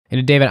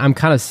And David, I'm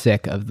kind of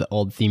sick of the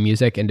old theme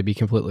music, and to be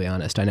completely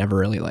honest, I never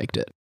really liked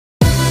it.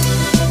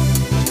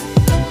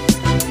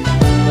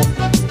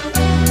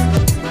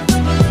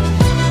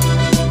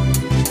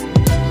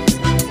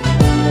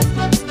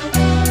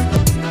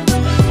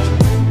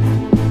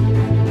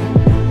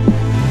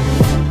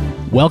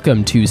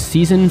 Welcome to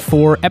Season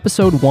 4,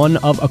 Episode 1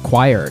 of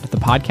Acquired, the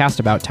podcast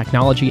about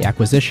technology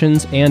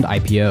acquisitions and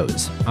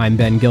IPOs. I'm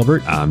Ben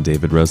Gilbert. I'm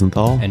David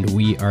Rosenthal. And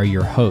we are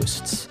your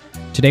hosts.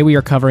 Today we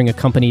are covering a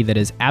company that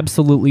is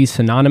absolutely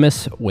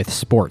synonymous with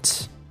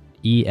sports,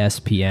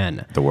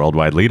 ESPN. The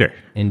worldwide leader.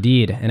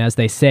 Indeed. And as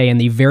they say in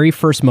the very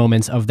first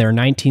moments of their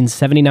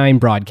 1979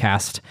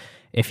 broadcast,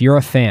 if you're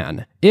a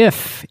fan,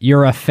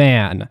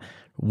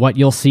 what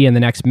you'll see in the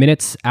next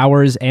minutes,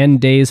 hours, and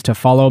days to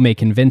follow may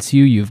convince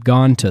you you've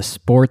gone to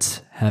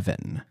sports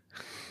heaven.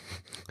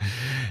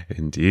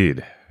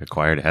 Indeed.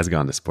 Acquired has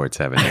gone to sports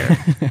heaven here.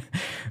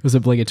 It was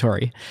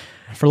obligatory.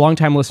 For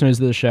longtime listeners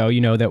of the show,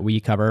 you know that we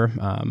cover,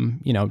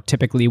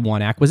 typically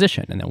one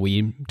acquisition, and then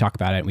we talk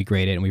about it and we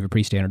grade it, and we have a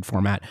pretty standard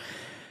format.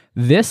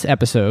 This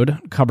episode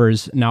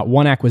covers not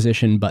one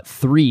acquisition, but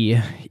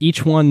three,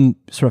 each one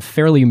sort of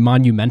fairly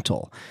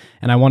monumental.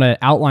 And I want to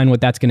outline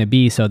what that's going to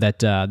be so that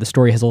the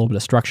story has a little bit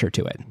of structure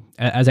to it.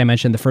 As I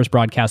mentioned, the first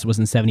broadcast was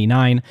in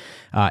 1979.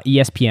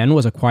 ESPN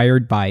was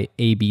acquired by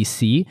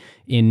ABC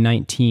in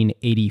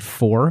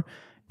 1984.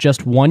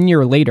 Just 1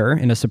 year later,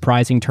 in a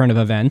surprising turn of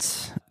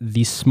events,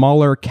 the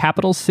smaller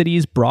Capital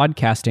Cities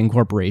Broadcasting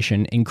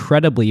Corporation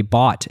incredibly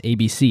bought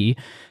ABC,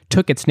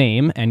 took its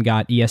name, and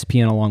got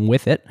ESPN along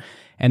with it.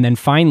 And then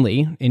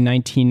finally, in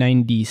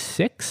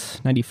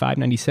 1996,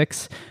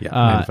 96,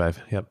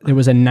 there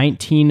was a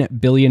 $19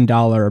 billion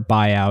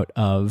buyout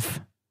of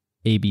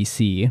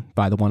ABC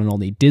by the one and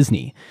only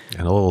Disney.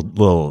 And a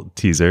little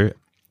teaser,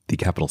 the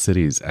Capital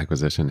Cities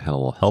acquisition had a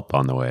little help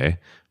on the way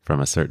from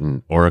a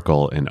certain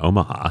Oracle in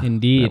Omaha.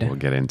 Indeed. That we'll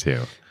get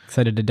into.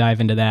 Excited to dive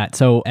into that.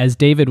 So as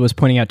David was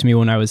pointing out to me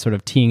when I was sort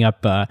of teeing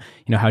up,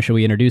 how should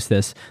we introduce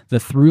this? The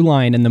through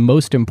line and the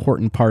most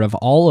important part of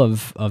all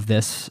of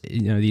this,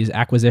 these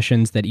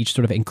acquisitions that each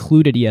sort of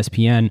included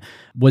ESPN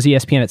was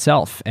ESPN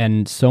itself.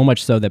 And so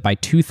much so that by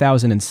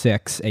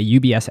 2006, a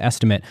UBS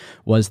estimate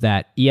was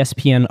that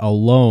ESPN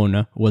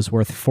alone was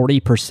worth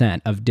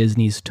 40% of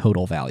Disney's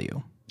total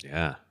value.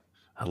 Yeah.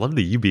 I love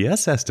the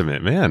UBS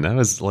estimate, man. That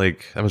was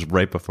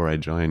right before I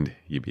joined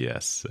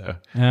UBS. So.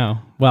 Oh,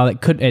 well, it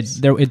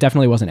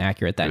definitely wasn't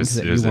accurate then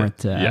because you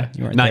weren't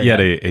not yet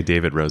a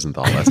David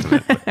Rosenthal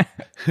estimate.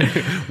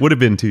 Would have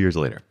been 2 years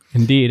later.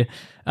 Indeed.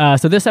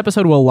 So this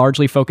episode will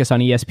largely focus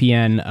on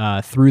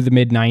ESPN through the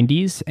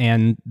mid-90s,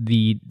 and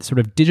the sort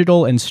of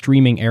digital and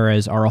streaming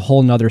eras are a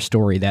whole nother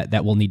story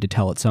that we'll need to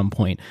tell at some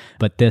point.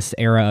 But this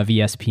era of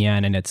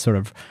ESPN and its sort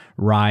of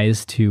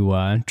rise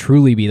to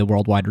truly be the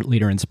worldwide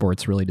leader in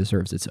sports really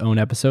deserves its own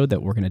episode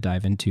that we're going to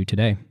dive into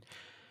today.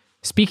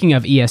 Speaking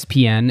of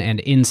ESPN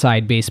and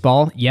Inside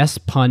Baseball, yes,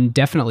 pun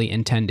definitely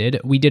intended,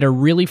 we did a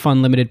really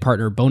fun limited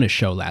partner bonus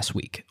show last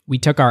week. We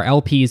took our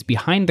LPs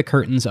behind the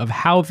curtains of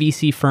how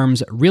VC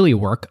firms really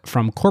work,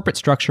 from corporate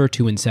structure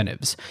to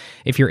incentives.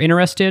 If you're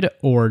interested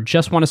or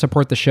just want to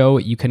support the show,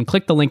 you can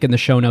click the link in the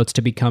show notes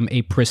to become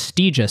a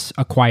prestigious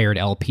Acquired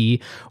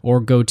LP, or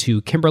go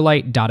to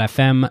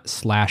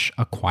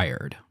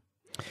kimberlite.fm/acquired.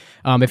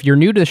 If you're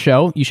new to the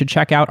show, you should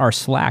check out our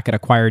Slack at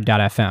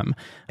acquired.fm.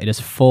 It is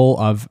full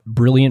of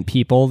brilliant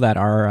people that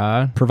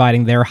are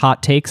providing their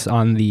hot takes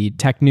on the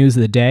tech news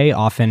of the day,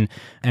 often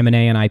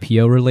M&A and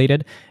IPO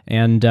related,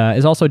 and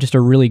is also just a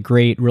really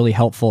great, really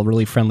helpful,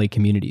 really friendly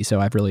community.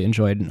 So I've really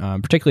enjoyed,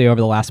 particularly over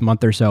the last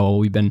month or so,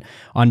 we've been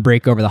on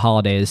break over the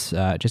holidays,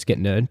 just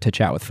getting to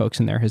chat with folks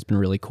in there has been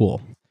really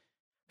cool.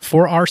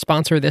 For our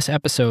sponsor this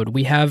episode,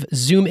 we have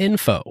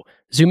ZoomInfo.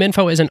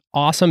 ZoomInfo is an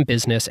awesome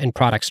business and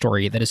product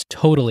story that is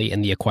totally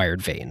in the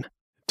Acquired vein.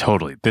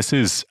 Totally. This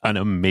is an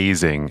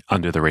amazing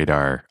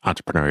under-the-radar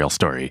entrepreneurial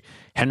story.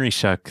 Henry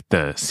Schuck,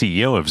 the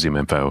CEO of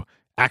ZoomInfo,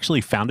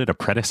 actually founded a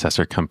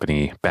predecessor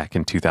company back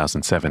in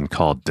 2007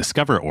 called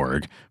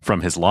Discover.org from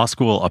his law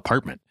school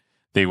apartment.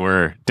 They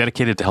were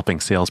dedicated to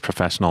helping sales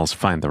professionals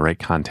find the right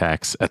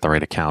contacts at the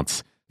right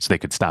accounts so they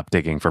could stop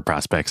digging for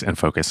prospects and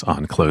focus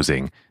on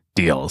closing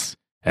deals.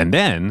 And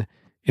then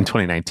in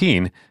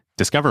 2019,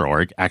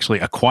 Discover.org actually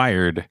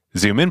acquired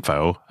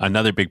ZoomInfo,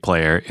 another big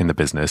player in the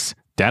business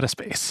data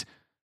space.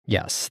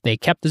 Yes, they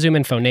kept the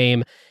ZoomInfo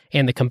name,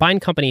 and the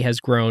combined company has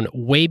grown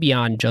way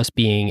beyond just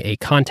being a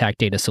contact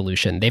data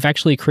solution. They've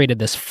actually created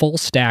this full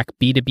stack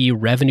B2B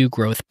revenue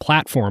growth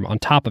platform on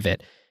top of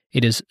it.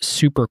 It is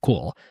super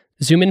cool.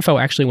 ZoomInfo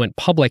actually went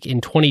public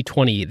in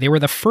 2020. They were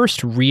the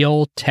first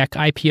real tech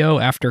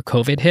IPO after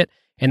COVID hit,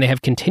 and they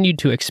have continued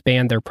to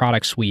expand their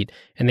product suite,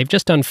 and they've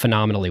just done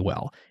phenomenally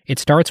well. It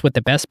starts with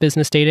the best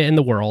business data in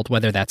the world,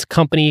 whether that's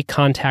company,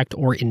 contact,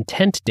 or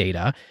intent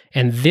data,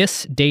 and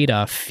this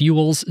data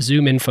fuels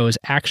ZoomInfo's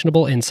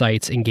actionable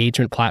insights,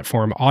 engagement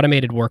platform,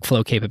 automated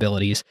workflow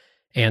capabilities,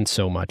 and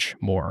so much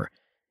more.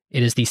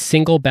 It is the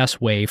single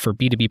best way for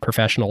B2B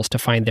professionals to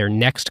find their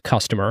next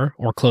customer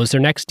or close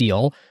their next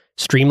deal,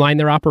 streamline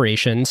their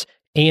operations,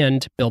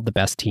 and build the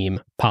best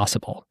team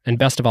possible. And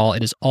best of all,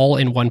 it is all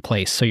in one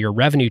place so your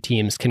revenue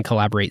teams can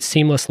collaborate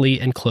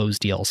seamlessly and close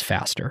deals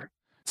faster.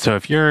 So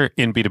if you're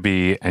in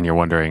B2B and you're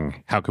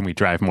wondering, how can we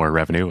drive more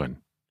revenue and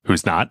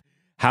who's not?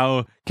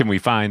 How can we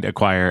find,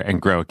 acquire,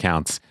 and grow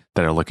accounts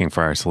that are looking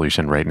for our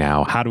solution right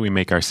now? How do we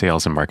make our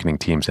sales and marketing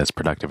teams as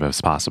productive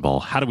as possible?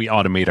 How do we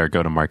automate our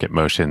go-to-market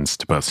motions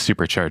to both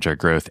supercharge our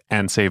growth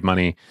and save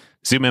money?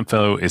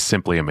 ZoomInfo is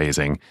simply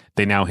amazing.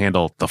 They now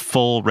handle the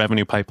full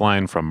revenue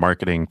pipeline from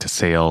marketing to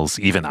sales,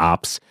 even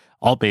ops,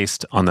 all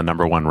based on the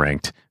 #1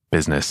 ranked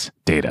business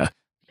data.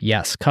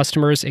 Yes,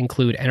 customers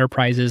include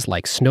enterprises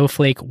like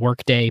Snowflake,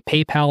 Workday,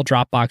 PayPal,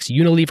 Dropbox,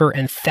 Unilever,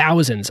 and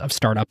thousands of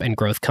startup and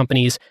growth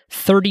companies,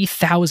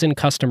 30,000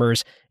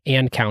 customers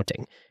and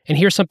counting. And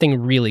here's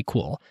something really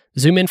cool.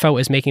 ZoomInfo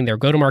is making their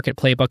go-to-market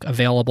playbook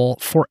available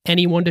for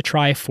anyone to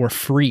try for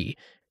free.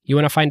 You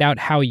want to find out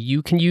how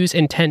you can use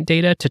intent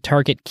data to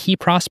target key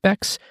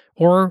prospects,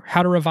 or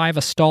how to revive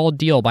a stalled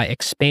deal by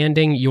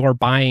expanding your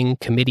buying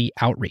committee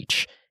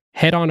outreach?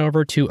 Head on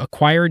over to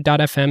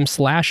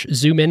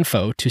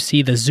acquired.fm/ZoomInfo to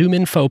see the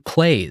ZoomInfo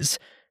plays,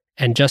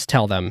 and just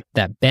tell them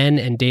that Ben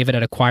and David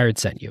at Acquired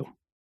sent you.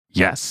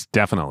 Yes,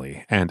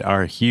 definitely. And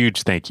our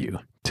huge thank you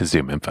to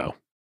ZoomInfo.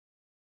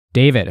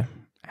 David,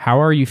 how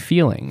are you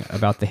feeling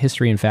about the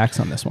history and facts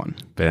on this one?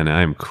 Ben,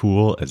 I'm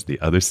cool as the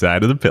other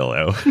side of the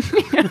pillow.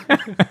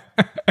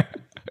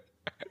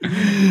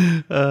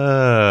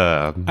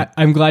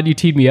 I'm glad you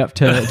teed me up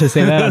to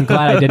say that. I'm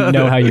glad I didn't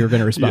know how you were going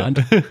to respond.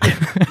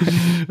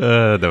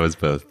 That was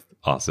both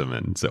awesome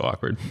and so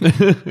awkward.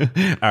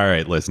 All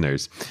right,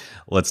 listeners,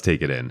 let's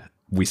take it in.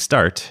 We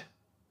start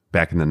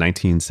back in the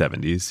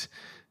 1970s.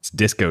 It's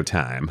disco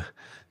time.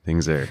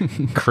 Things are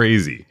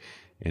crazy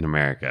in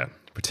America,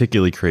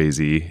 particularly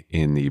crazy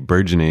in the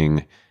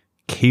burgeoning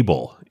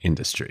cable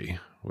industry,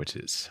 which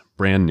is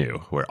brand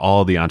new, where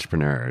all the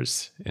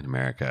entrepreneurs in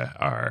America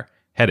are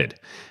headed.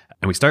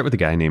 And we start with a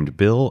guy named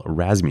Bill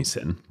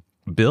Rasmussen.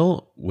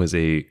 Bill was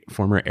a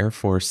former Air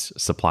Force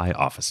supply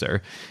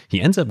officer.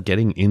 He ends up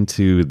getting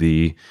into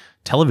the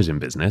television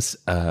business,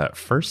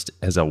 first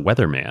as a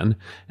weatherman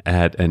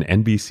at an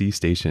NBC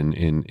station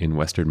in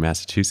Western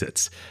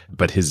Massachusetts.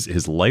 But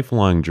his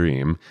lifelong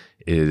dream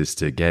is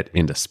to get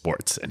into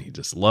sports, and he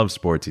just loves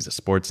sports. He's a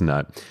sports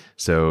nut.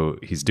 So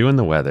he's doing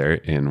the weather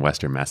in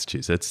Western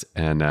Massachusetts,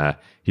 and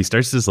he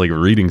starts just like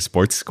reading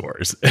sports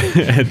scores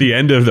at the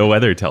end of the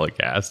weather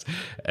telecast,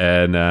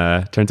 and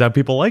turns out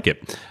people like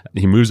it.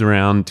 He moves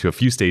around to a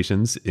few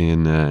stations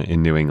in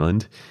New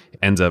England,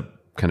 ends up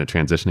kind of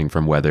transitioning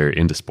from weather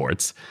into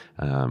sports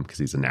because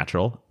he's a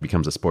natural,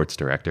 becomes a sports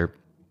director.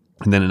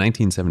 And then in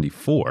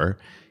 1974,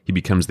 he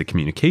becomes the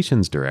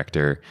communications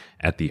director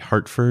at the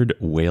Hartford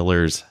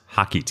Whalers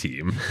hockey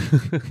team.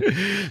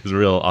 There's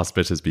real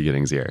auspicious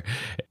beginnings here.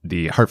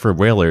 The Hartford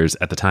Whalers,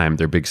 at the time,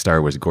 their big star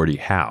was Gordie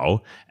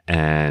Howe,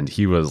 and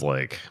he was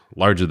like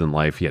larger than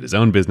life. He had his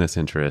own business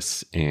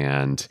interests,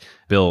 and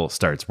Bill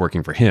starts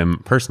working for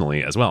him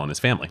personally as well, and his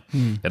family.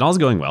 And all's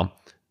going well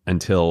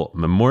until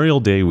Memorial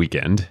Day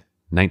weekend,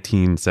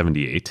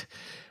 1978,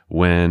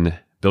 when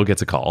Bill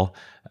gets a call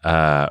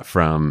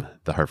from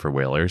the Hartford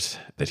Whalers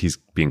that he's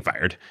being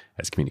fired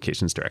as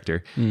communications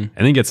director. And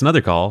then gets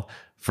another call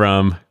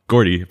from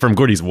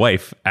Gordie's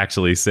wife,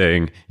 actually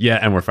saying, yeah,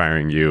 and we're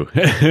firing you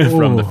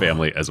from the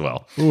family as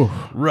well.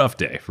 Rough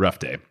day.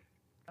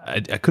 I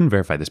couldn't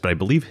verify this, but I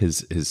believe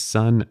his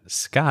son,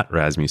 Scott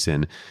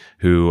Rasmussen,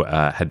 who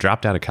had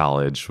dropped out of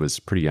college, was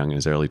pretty young in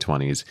his early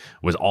 20s,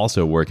 was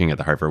also working at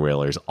the Hartford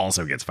Whalers,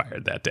 also gets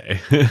fired that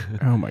day.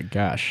 Oh my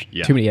gosh.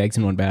 Yeah. Too many eggs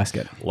in one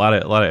basket. A lot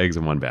of eggs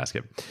in one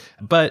basket.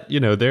 But, you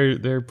know,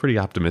 they're pretty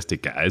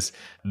optimistic guys.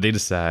 They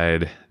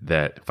decide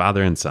that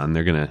father and son,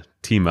 they're going to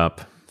team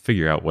up,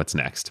 figure out what's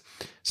next.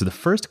 So the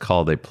first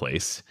call they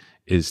place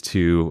is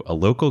to a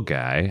local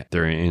guy.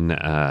 They're in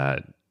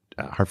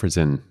Hartford's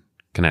in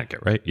Connecticut,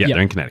 right? Yeah, they're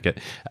in Connecticut.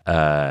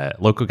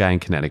 Local guy in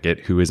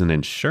Connecticut who is an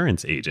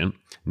insurance agent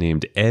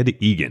named Ed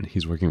Egan.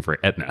 He's working for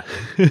Aetna.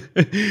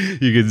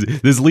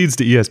 This leads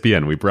to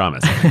ESPN, we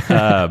promise.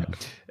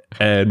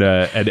 And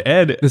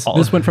Ed...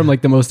 This went from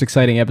like the most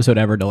exciting episode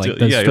ever to like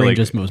the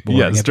strangest, most boring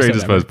episode. Yeah,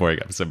 strangest, most boring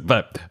episode.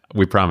 But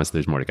we promise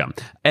there's more to come.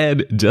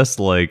 Ed, just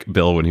like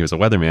Bill when he was a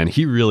weatherman,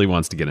 he really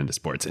wants to get into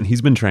sports. And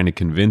he's been trying to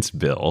convince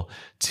Bill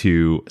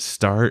to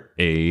start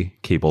a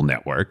cable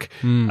network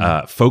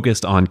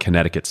focused on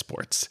Connecticut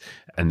sports.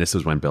 And this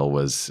was when Bill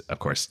was, of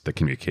course, the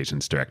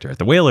communications director at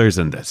the Whalers.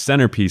 And the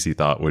centerpiece he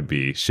thought would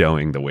be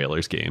showing the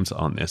Whalers games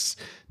on this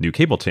new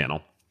cable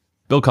channel.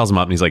 Bill calls him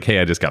up and he's like, hey,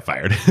 I just got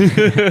fired.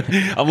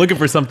 I'm looking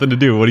for something to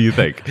do. What do you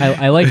think?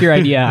 I like your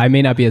idea. I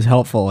may not be as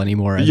helpful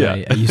anymore as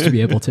I used to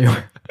be able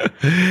to.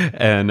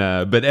 And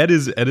but Ed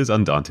is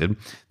undaunted.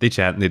 They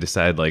chat and they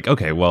decide like,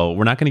 okay, well,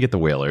 we're not going to get the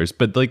Whalers,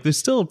 but like they're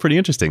still pretty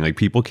interesting. Like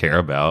people care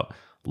about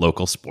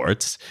local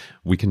sports.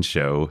 We can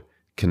show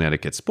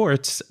Connecticut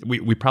sports.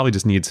 We probably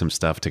just need some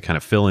stuff to kind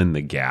of fill in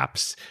the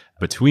gaps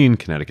between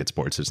Connecticut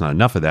sports. There's not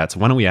enough of that. So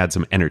why don't we add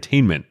some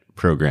entertainment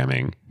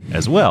programming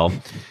as well?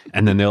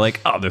 And then they're like,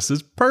 oh, this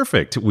is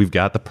perfect. We've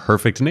got the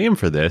perfect name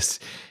for this.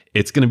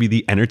 It's going to be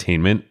the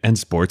Entertainment and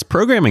Sports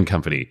Programming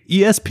Company,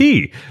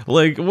 ESP.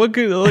 Like, what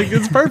could, like,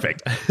 it's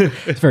perfect.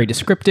 It's very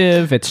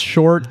descriptive. It's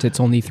short. It's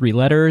only 3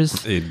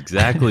 letters.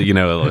 Exactly. You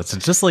know, it's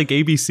just like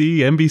ABC,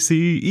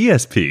 NBC,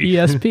 ESP.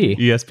 ESP.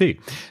 ESP.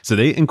 So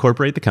they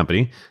incorporate the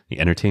company, the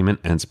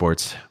Entertainment and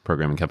Sports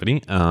Programming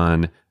Company,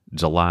 on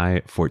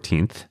July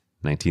 14th,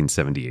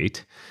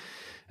 1978.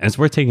 And it's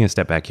worth taking a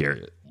step back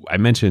here. I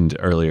mentioned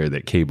earlier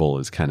that cable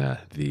is kind of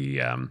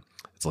the,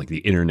 it's like the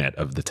internet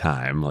of the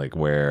time, like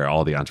where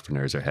all the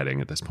entrepreneurs are heading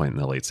at this point in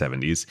the late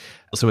 70s.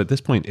 So at this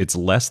point, it's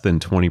less than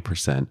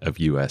 20% of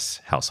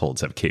US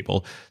households have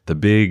cable. The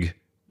big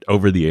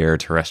over-the-air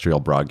terrestrial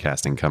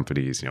broadcasting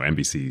companies, you know,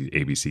 NBC,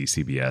 ABC,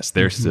 CBS,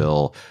 they're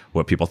still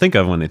what people think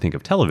of when they think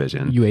of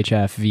television.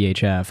 UHF,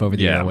 VHF,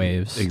 over-the-air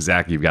waves.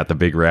 Exactly. You've got the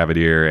big rabbit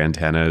ear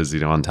antennas, you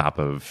know, on top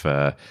of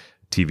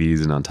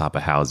TVs and on top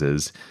of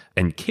houses.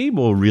 And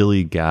cable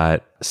really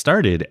got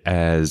started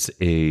as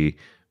a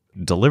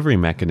delivery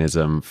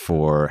mechanism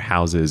for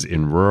houses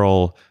in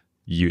rural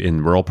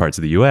parts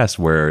of the U.S.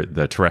 where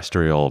the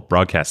terrestrial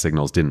broadcast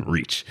signals didn't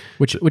reach.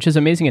 Which is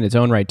amazing in its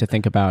own right to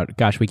think about,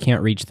 gosh, we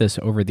can't reach this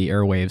over the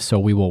airwaves, so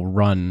we will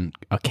run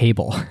a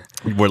cable.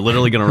 We're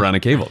literally going to run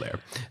a cable there.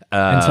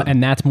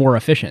 And that's more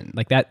efficient.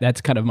 Like that's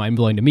kind of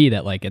mind-blowing to me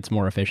that like it's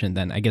more efficient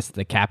than, I guess,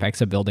 the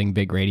capex of building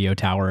big radio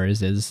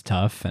towers is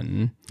tough.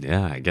 And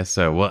yeah, I guess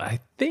so. Well, I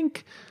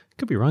think,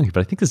 could be wrong, but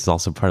I think this is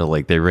also part of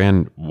like they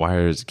ran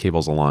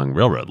cables along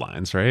railroad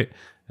lines, right?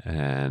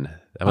 And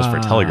that was for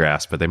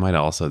telegraphs, but they might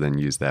have also then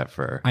used that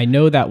for... I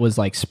know that was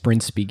like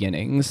Sprint's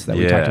beginnings that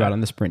we talked about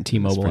on the Sprint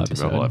T-Mobile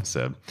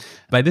episode.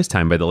 By this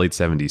time, by the late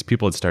 70s,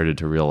 people had started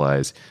to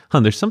realize,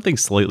 there's something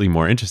slightly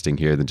more interesting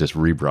here than just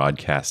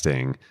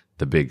rebroadcasting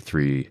the big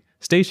 3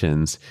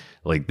 stations.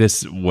 Like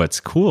this, what's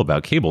cool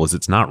about cable is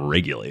it's not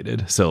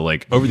regulated. So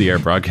like over the air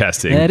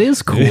broadcasting, that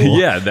is cool.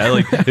 Yeah, that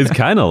like it's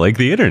kind of like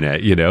the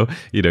internet. You know,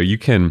 you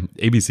can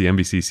ABC,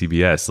 NBC,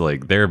 CBS,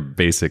 like they're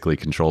basically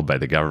controlled by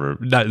the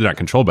government. They're not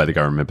controlled by the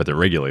government, but they're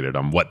regulated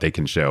on what they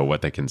can show,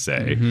 what they can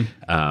say.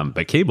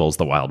 But cable's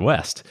the Wild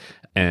West.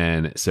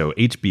 And so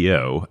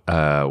HBO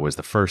was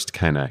the first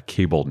kind of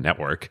cable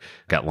network,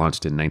 got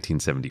launched in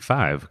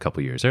 1975, a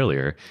couple years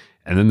earlier.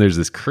 And then there's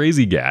this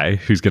crazy guy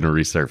who's going to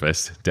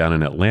resurface down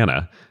in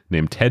Atlanta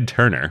named Ted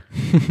Turner.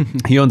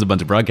 He owns a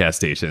bunch of broadcast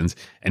stations,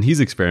 and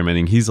he's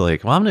experimenting. He's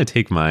like, well, I'm going to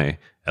take my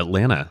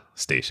Atlanta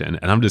station,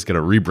 and I'm just going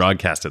to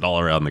rebroadcast it all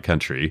around the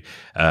country.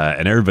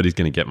 And everybody's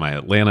going to get my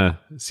Atlanta.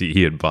 See,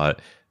 he had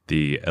bought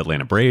the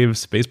Atlanta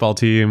Braves baseball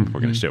team.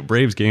 We're going to show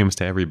Braves games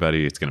to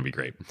everybody. It's going to be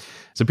great.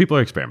 So people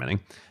are experimenting.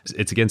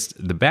 It's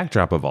against the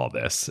backdrop of all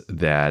this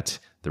that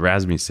the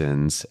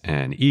Rasmussens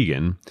and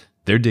Egan,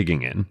 they're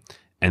digging in.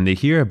 And they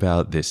hear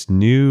about this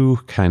new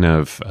kind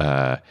of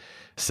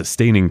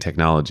sustaining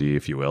technology,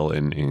 if you will,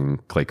 in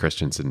Clay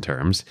Christensen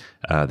terms,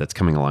 that's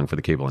coming along for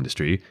the cable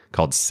industry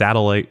called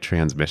satellite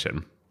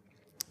transmission.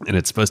 And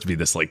it's supposed to be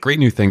this like great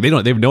new thing. They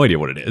have no idea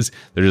what it is.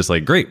 They're just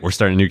like, great, we're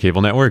starting a new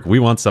cable network. We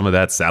want some of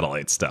that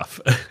satellite stuff.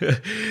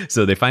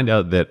 So they find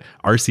out that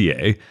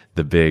RCA,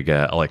 the big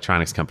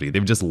electronics company,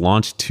 they've just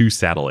launched 2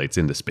 satellites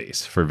into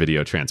space for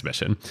video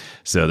transmission.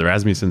 So the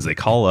Rasmussens, they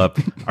call up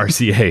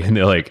RCA and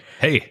they're like,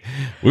 hey,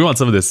 we want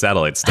some of this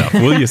satellite stuff.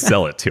 Will you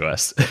sell it to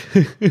us?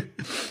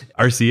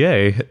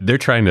 RCA, they're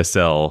trying to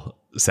sell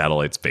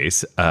satellite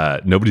space.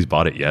 Nobody's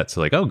bought it yet.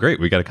 So like, oh great,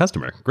 we got a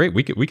customer. Great,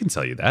 we can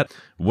sell you that.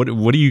 What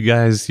do you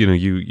guys,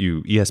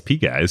 you ESP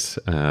guys,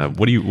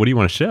 what do you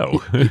want to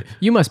show?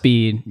 You must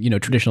be,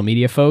 traditional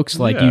media folks,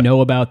 like you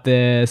know about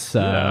this.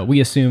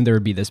 We assumed there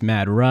would be this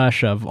mad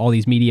rush of all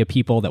these media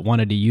people that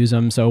wanted to use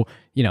them. So,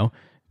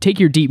 take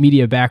your deep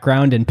media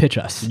background and pitch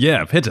us.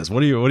 Yeah, pitch us.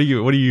 What are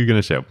you going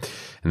to show?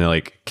 And they're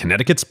like,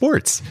 Connecticut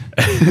sports.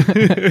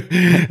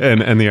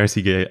 and the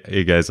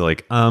RCA guys are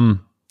like,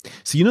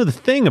 so the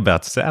thing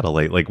about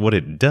satellite, like what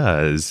it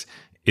does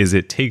is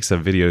it takes a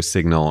video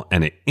signal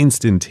and it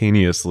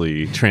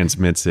instantaneously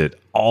transmits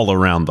it all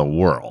around the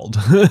world.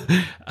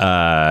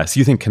 So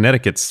you think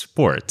Connecticut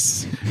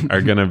sports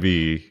are going to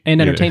be...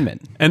 and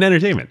entertainment. And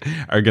entertainment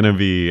are going to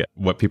be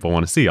what people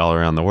want to see all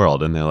around the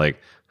world. And they're like,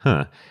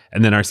 huh.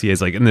 And then RCA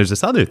is like, and there's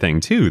this other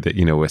thing too that,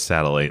 with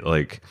satellite,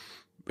 like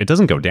it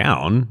doesn't go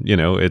down,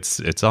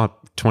 it's on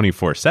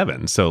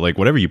 24/7. So like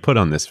whatever you put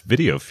on this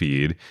video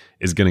feed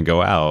is going to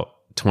go out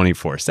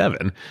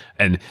 24/7.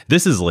 And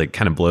this is like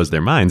kind of blows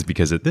their minds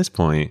because at this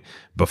point,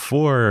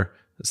 before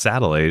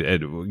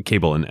satellite,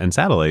 cable and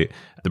satellite,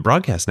 the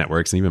broadcast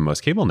networks and even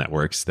most cable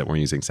networks that were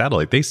using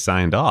satellite, they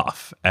signed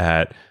off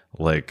at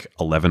like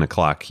 11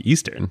 o'clock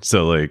Eastern.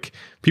 So like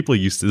people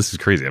used to, this is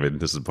crazy. I mean,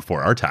 this is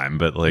before our time,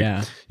 but like,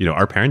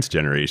 our parents'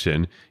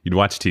 generation, you'd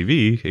watch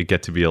TV, it'd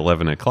get to be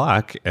 11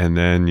 o'clock. And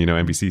then,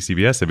 NBC,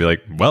 CBS, they'd be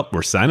like, well,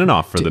 we're signing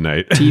off for the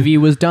night. TV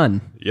was done.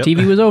 Yep.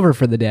 TV was over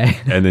for the day.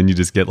 And then you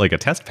just get like a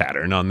test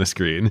pattern on the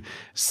screen.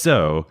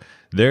 So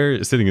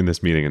they're sitting in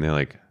this meeting and they're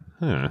like,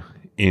 huh,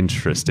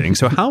 interesting.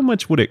 So how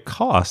much would it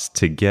cost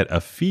to get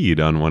a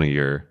feed on one of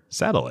your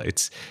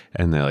satellites.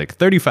 And they're like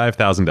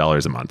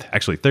 $35,000 a month,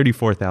 actually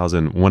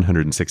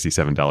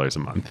 $34,167 a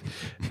month.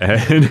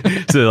 And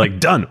so they're like,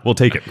 done, we'll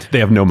take it. They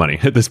have no money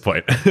at this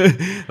point.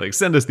 Like,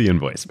 send us the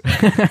invoice.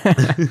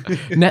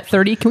 Net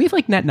 30? Can we have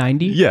like net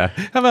 90? Yeah.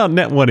 How about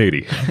net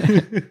 180?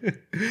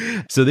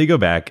 So they go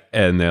back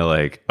and they're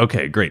like,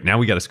 okay, great. Now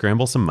we got to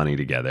scramble some money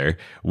together.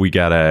 We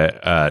got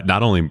to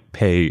not only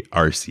pay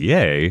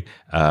RCA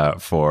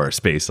for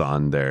space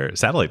on their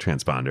satellite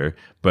transponder,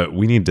 but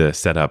we need to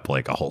set up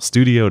like a whole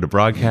studio to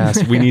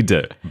broadcast. We need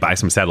to buy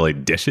some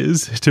satellite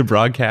dishes to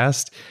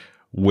broadcast.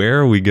 Where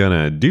are we going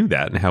to do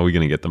that, and how are we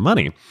going to get the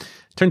money?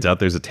 Turns out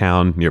there's a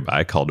town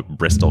nearby called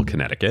Bristol,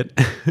 Connecticut.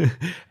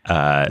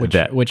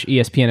 Which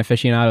ESPN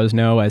aficionados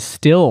know as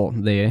still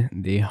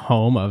the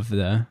home of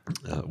the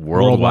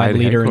worldwide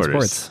leader in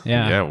sports.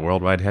 Yeah,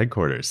 worldwide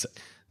headquarters.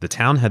 The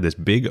town had this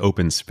big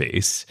open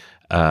space,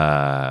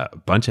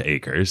 bunch of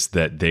acres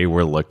that they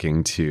were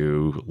looking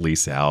to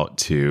lease out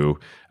to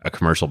a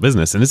commercial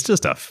business. And it's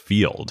just a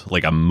field,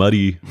 like a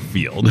muddy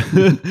field.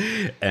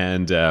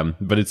 And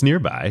but it's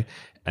nearby.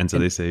 And so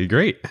they say,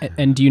 great.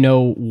 And do you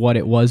know what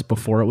it was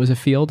before it was a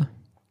field?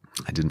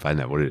 I didn't find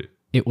that.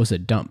 It was a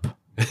dump.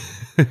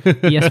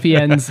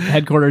 ESPN's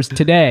headquarters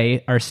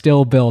today are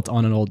still built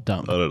on an old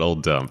dump. On an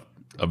old dump.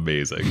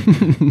 Amazing.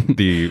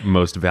 The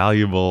most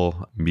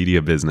valuable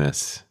media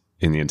business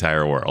in the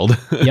entire world.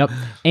 Yep.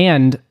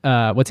 And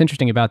what's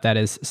interesting about that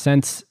is,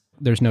 since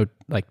there's no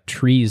like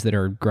trees that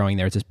are growing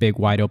there, it's this big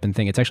wide open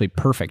thing. It's actually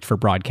perfect for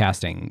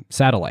broadcasting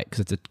satellite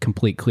because it's a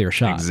complete clear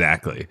shot.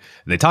 Exactly.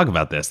 They talk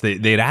about this. They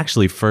had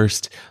actually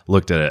first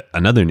looked at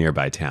another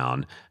nearby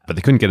town, but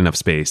they couldn't get enough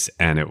space,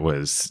 and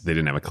they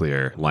didn't have a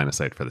clear line of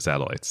sight for the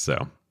satellites.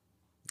 So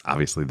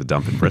obviously the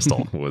dump in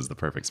Bristol was the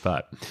perfect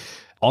spot.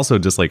 Also,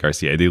 just like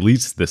RCA, they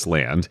lease this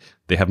land.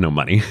 They have no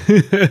money.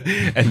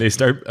 And they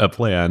start a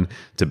plan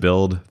to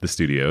build the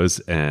studios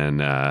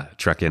and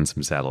truck in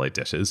some satellite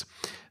dishes.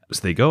 So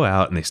they go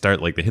out and they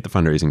hit the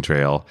fundraising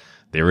trail.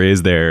 They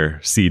raise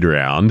their seed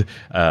round,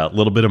 a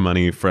little bit of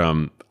money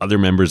from other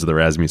members of the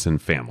Rasmussen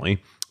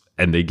family.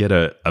 And they get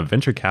a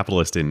venture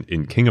capitalist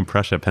in King of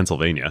Prussia,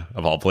 Pennsylvania,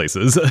 of all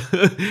places,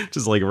 which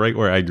is like right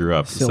where I grew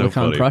up.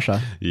 Silicon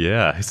Prussia.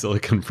 Yeah,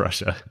 Silicon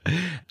Prussia,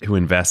 who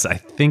invests, I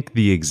think,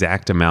 the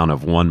exact amount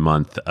of 1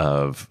 month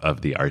of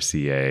the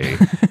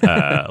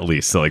RCA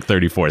lease, so like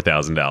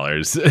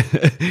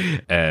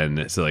 $34,000.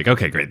 And so like,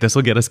 okay, great, this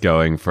will get us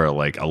going for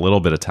like a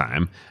little bit of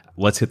time.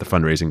 Let's hit the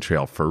fundraising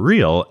trail for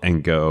real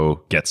and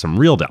go get some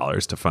real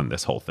dollars to fund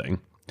this whole thing.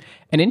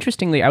 And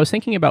interestingly, I was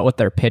thinking about what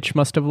their pitch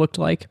must have looked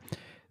like.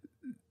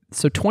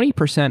 So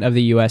 20% of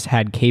the US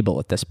had cable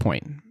at this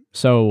point.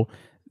 So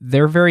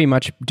they're very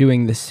much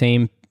doing the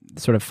same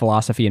sort of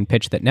philosophy and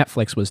pitch that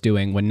Netflix was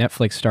doing when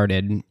Netflix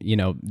started,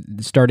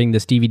 starting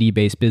this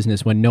DVD-based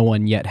business when no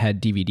one yet had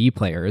DVD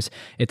players.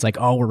 It's like,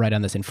 oh, we're right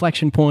on this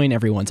inflection point.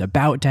 Everyone's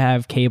about to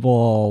have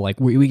cable. Like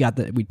we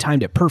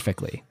timed it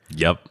perfectly.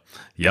 Yep.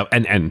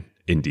 And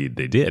indeed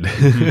they did.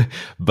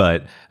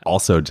 But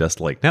also, just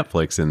like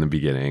Netflix in the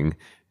beginning,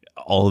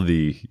 all of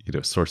the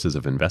sources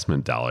of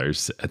investment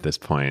dollars at this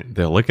point,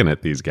 they're looking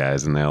at these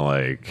guys and they're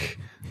like,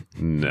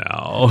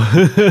 no.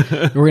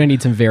 We're going to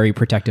need some very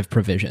protective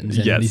provisions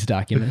in these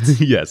documents.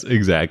 Yes,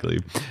 exactly.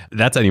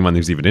 That's anyone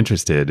who's even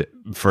interested.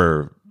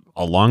 For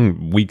a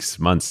long weeks,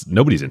 months,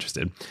 nobody's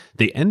interested.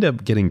 They end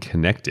up getting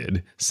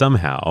connected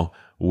somehow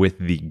with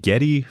the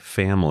Getty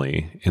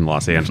family in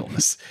Los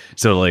Angeles.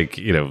 So like,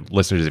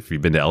 listeners, if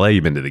you've been to LA,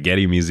 you've been to the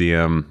Getty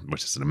Museum,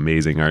 which is an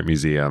amazing art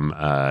museum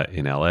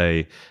in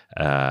LA.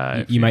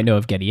 You might know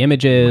of Getty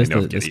Images,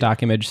 the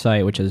stock image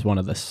site, which is one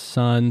of the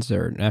sons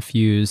or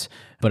nephews.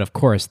 But of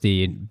course,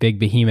 the big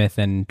behemoth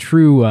and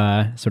true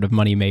sort of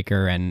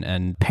moneymaker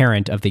and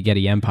parent of the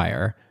Getty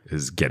Empire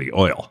is Getty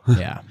Oil.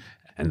 Yeah.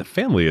 And the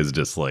family is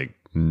just like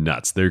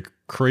nuts. They're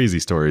crazy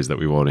stories that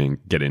we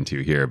won't get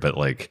into here, but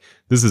like,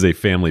 this is a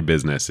family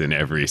business in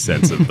every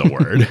sense of the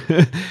word.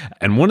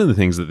 And one of the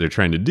things that they're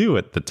trying to do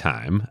at the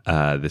time,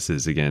 this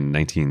is again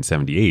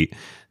 1978,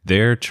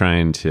 they're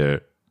trying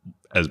to,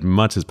 as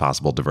much as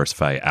possible,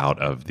 diversify out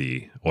of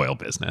the oil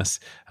business.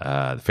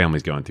 The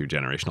family's going through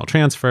generational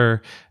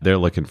transfer. They're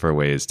looking for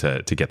ways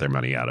to get their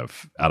money out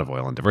of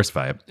oil and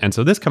diversify it. And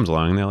so this comes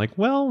along and they're like,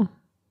 well,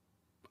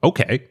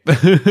 okay,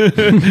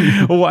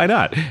 well, why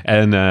not?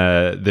 And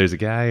there's a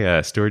guy,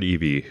 Stuart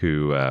Evie,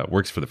 who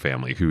works for the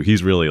family, who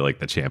he's really like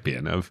the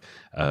champion of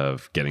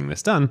getting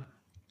this done.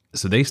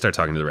 So they start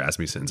talking to the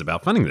Rasmussens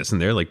about funding this, and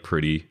they're like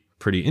pretty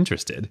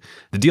interested.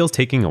 The deal's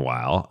taking a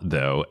while,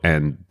 though,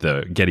 and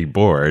the Getty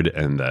board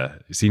and the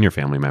senior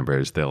family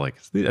members, they're like,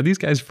 are these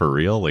guys for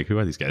real? Like, who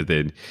are these guys?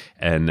 Bill,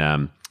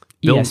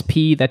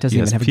 ESP, that doesn't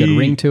even have a good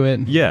ring to it.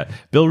 Yeah.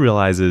 Bill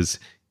realizes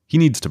he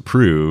needs to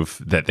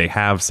prove that they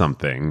have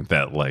something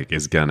that like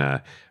is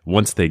gonna,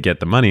 once they get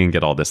the money and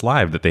get all this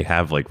live, that they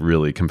have like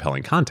really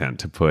compelling content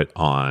to put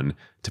on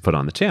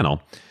the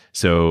channel.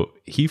 So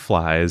he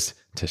flies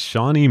to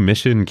Shawnee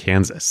Mission,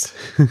 Kansas.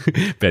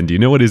 Ben, do you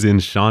know what is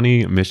in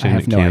Shawnee Mission,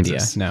 Kansas? I have no idea.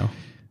 No.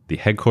 The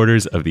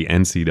headquarters of the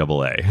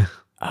NCAA.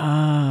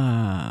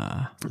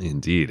 Ah.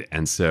 Indeed.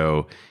 And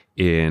so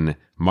In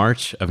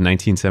March of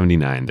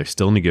 1979, they're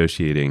still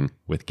negotiating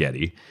with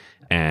Getty,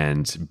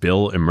 and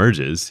Bill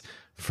emerges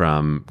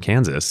from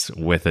Kansas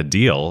with a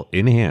deal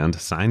in hand,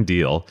 signed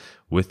deal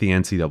with the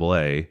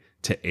NCAA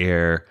to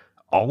air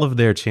all of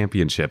their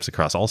championships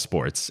across all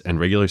sports and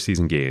regular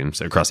season games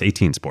across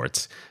 18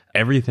 sports.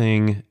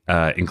 Everything,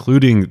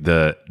 including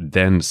the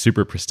then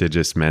super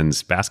prestigious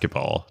men's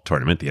basketball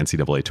tournament, the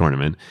NCAA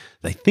tournament.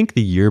 I think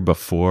the year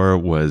before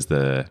was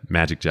the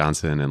Magic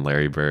Johnson and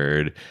Larry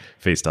Bird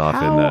faced off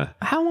in the...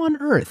 How on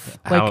earth?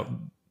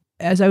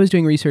 As I was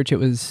doing research,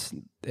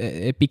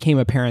 it became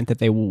apparent that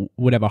they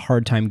would have a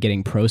hard time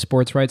getting pro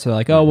sports rights. So they're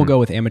like, we'll go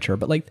with amateur.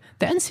 But like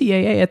the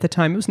NCAA at the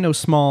time, it was no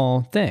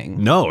small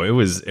thing. No, it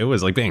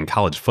was like being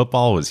college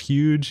football was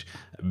huge.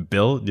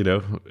 Bill,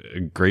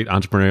 great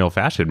entrepreneurial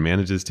fashion,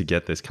 manages to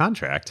get this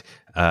contract.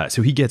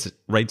 So he gets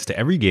rights to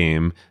every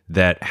game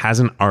that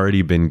hasn't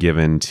already been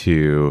given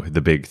to the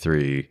big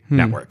three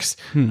networks.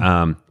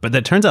 But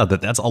that turns out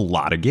that that's a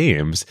lot of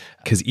games,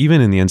 because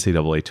even in the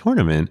NCAA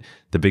tournament,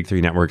 the big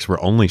three networks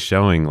were only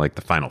showing like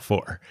the Final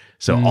Four.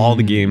 So all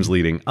the games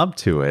leading up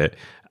to it,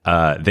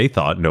 they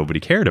thought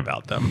nobody cared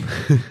about them.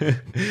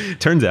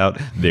 Turns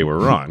out they were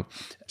wrong.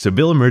 So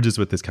Bill emerges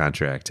with this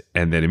contract,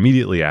 and then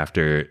immediately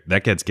after,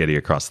 that gets Getty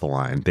across the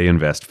line. They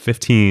invest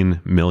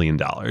 $15 million,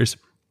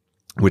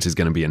 which is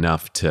going to be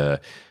enough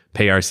to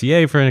pay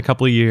RCA for a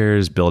couple of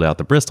years, build out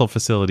the Bristol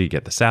facility,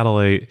 get the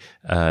satellite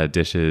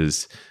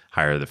dishes,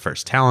 hire the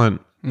first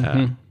talent.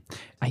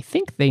 I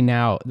think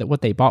that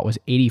what they bought was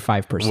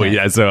 85%. Well,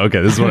 yeah, so,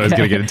 okay, this is what I was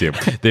going to get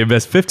into. They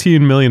invest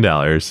 $15 million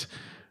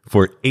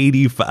for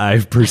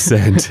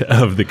 85%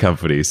 of the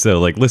company.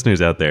 So, like,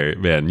 listeners out there,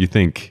 man, you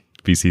think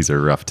VCs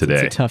are rough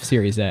today. It's a tough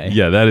Series A.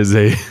 Yeah, that is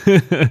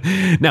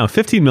Now,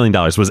 $15 million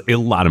was a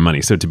lot of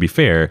money. So to be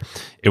fair,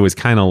 it was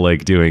kind of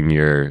like doing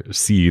your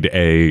seed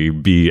A,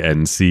 B,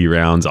 and C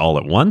rounds all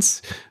at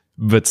once,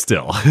 but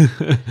still.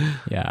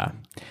 Yeah.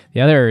 The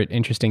other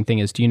interesting thing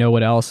is, do you know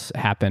what else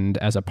happened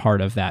as a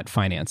part of that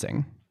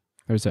financing?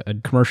 There's a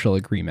commercial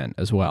agreement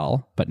as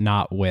well, but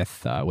not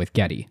with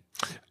Getty.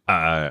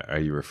 Are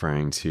you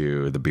referring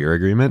to the beer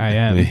agreement? I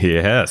am.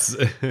 Yes.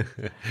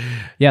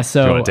 Yeah,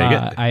 so Do you want to take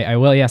it? I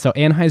will. Yeah, so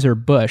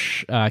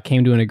Anheuser-Busch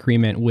came to an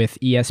agreement with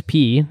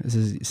ESP. This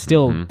is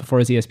still before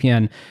it was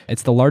ESPN.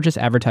 It's the largest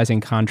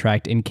advertising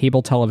contract in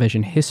cable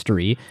television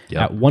history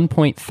at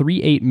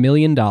 $1.38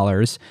 million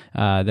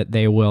that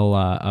they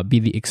will be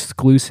the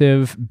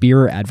exclusive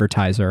beer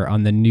advertiser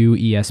on the new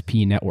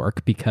ESP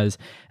network.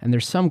 And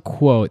there's some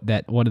quote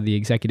that one of the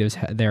executives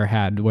there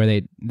had where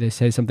they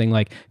say something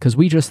like, because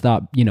we just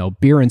thought,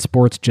 beer and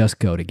sports just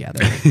go together.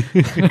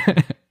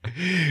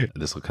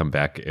 This will come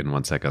back in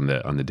one sec on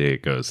the day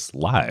it goes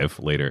live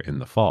later in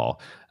the fall.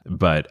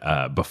 But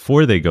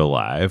before they go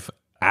live,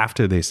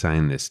 after they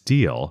sign this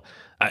deal,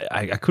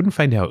 I couldn't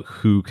find out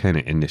who kind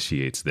of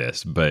initiates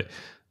this, but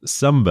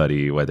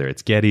somebody, whether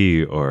it's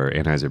Getty or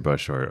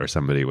Anheuser-Busch or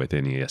somebody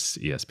within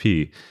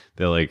ESP,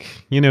 they're like,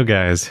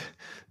 guys,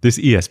 this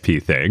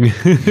ESP thing,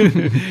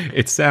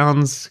 it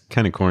sounds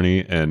kind of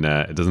corny, and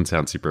it doesn't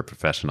sound super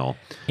professional.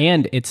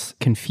 And it's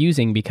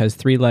confusing because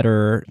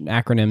 3-letter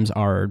acronyms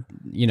are,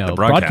 the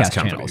broadcast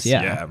companies. channels.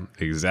 Yeah,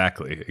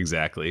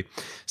 exactly.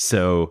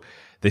 So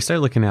they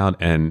started looking out,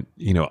 and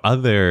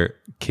other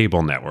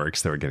cable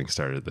networks that were getting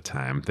started at the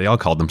time, they all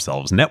called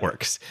themselves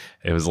networks.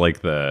 It was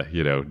like the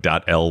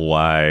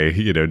 .ly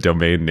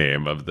domain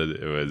name of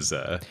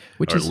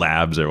which is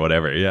labs or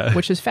whatever. Yeah,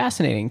 which is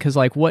fascinating because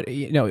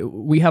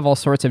we have all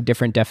sorts of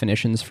different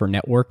definitions for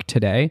network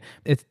today.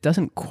 It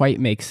doesn't quite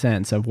make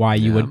sense of why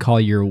you would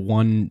call your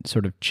one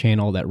sort of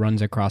channel that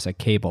runs across a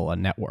cable a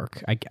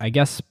network. I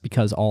guess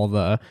because all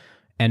the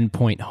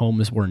endpoint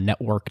homes were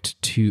networked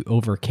to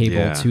over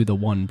cable to the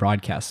one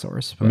broadcast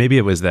source. But maybe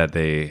it was that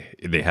they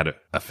had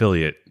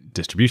affiliate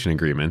distribution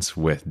agreements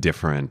with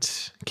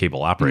different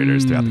cable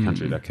operators throughout the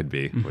country. That could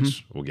be,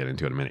 which we'll get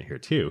into in a minute here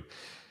too.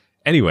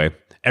 Anyway,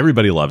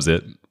 everybody loves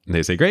it.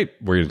 They say, great,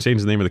 we're going to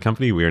change the name of the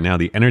company. We are now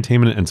the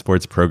Entertainment and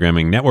Sports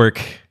Programming Network,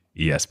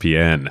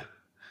 ESPN.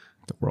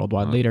 The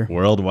worldwide leader.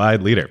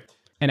 Worldwide leader.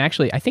 And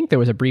actually, I think there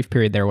was a brief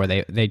period there where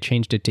they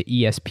changed it to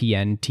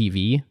ESPN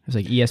TV. It was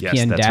like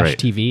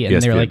ESPN-TV. And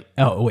ESPN. They were like,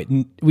 oh, wait,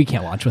 we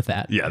can't launch with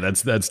that. Yeah,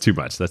 that's too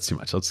much. That's too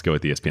much. Let's go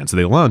with ESPN. So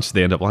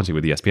they end up launching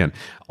with ESPN.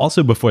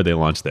 Also, before they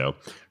launched, though,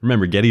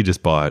 remember, Getty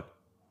just bought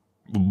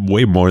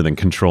way more than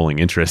controlling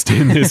interest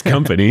in this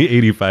company,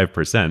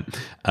 85%.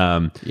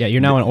 Yeah,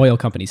 you're now an oil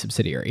company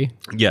subsidiary.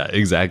 Yeah,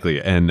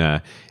 exactly.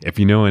 And if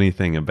you know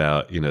anything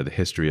about, the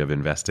history of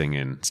investing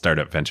in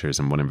startup ventures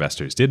and what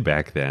investors did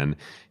back then,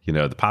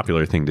 the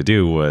popular thing to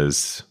do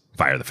was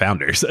fire the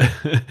founders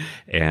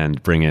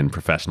and bring in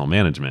professional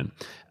management.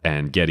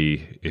 And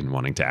Getty, in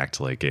wanting to act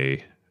like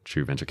a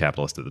true venture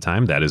capitalist at the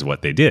time, that is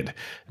what they did.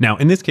 Now,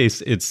 in this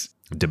case, it's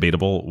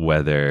debatable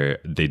whether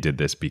they did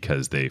this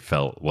because they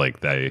felt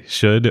like they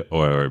should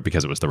or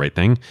because it was the right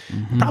thing.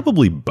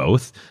 Probably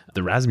both.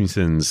 The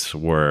Rasmussens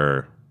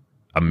were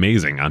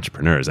amazing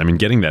entrepreneurs. I mean,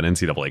 getting that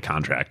NCAA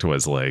contract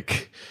was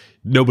like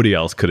nobody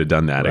else could have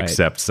done that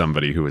except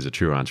somebody who was a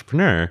true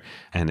entrepreneur.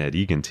 And Ed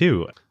Egan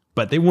too.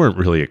 but they weren't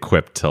really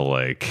equipped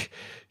to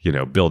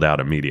build out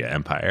a media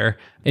empire.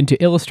 And to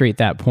illustrate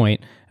that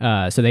point,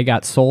 so they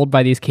got sold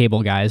by these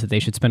cable guys that they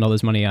should spend all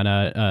this money on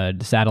a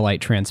satellite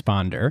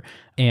transponder.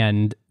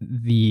 And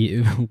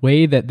the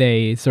way that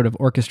they sort of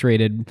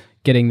orchestrated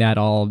getting that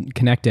all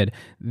connected,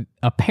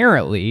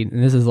 apparently,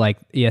 and this is like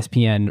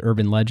ESPN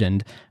urban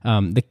legend,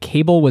 the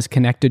cable was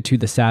connected to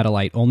the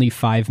satellite only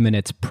 5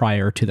 minutes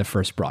prior to the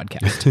first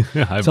broadcast.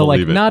 So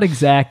like not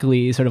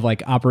exactly sort of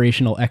like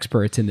operational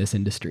experts in this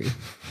industry.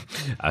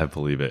 I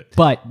believe it.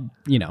 But,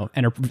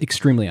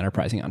 extremely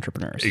enterprising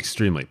entrepreneurs.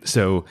 Extremely.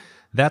 So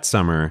that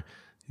summer,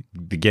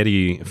 the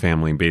Getty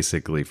family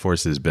basically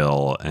forces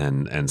Bill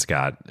and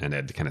Scott and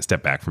Ed to kind of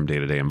step back from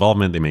day-to-day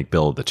involvement. They make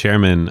Bill the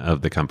chairman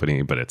of the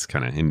company, but it's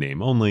kind of in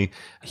name only.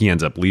 He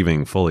ends up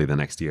leaving fully the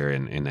next year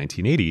in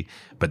 1980.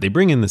 But they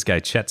bring in this guy,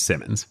 Chet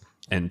Simmons.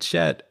 And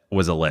Chet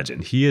was a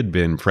legend. He had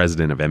been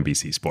president of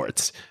NBC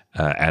Sports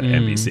at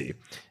NBC.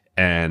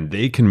 And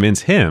they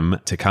convince him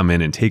to come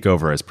in and take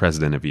over as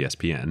president of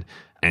ESPN.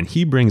 And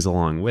he brings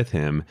along with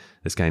him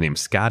this guy named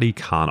Scotty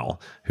Connell,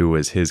 who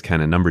was his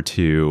kind of number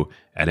two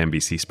at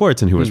NBC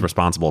Sports and who was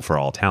responsible for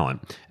all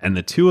talent. And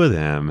the two of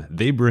them,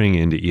 they bring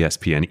into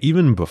ESPN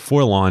even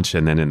before launch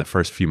and then in the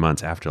first few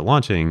months after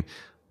launching,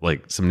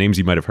 like some names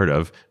you might have heard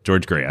of: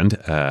 George Grand,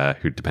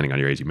 who, depending on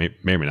your age, you may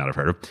or may not have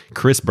heard of,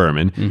 Chris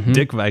Berman,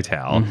 Dick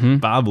Vitale,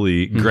 Bob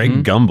Lee,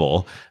 Greg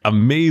Gumbel,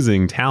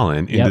 amazing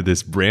talent into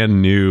this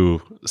brand new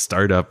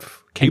startup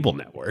cable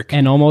network.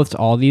 And almost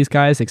all these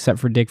guys, except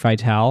for Dick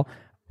Vitale,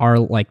 are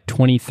like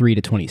 23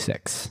 to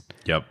 26.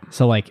 Yep.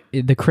 So like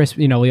the Chris,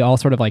 we all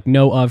sort of like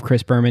know of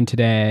Chris Berman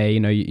today.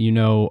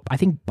 I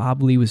think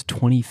Bob Lee was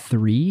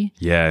 23.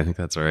 Yeah, I think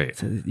that's right.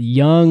 It's a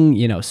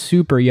young,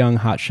 super young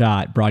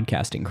hotshot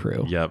broadcasting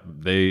crew. Yep.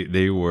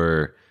 They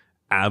were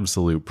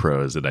absolute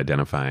pros at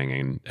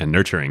identifying and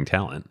nurturing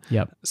talent.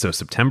 Yep. So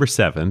September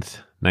 7th,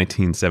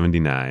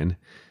 1979,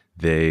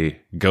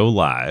 they go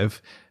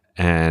live.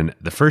 And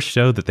the first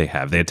show that they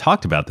had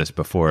talked about this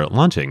before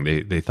launching.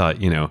 They thought,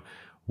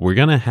 we're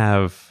going to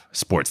have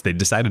sports. They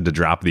decided to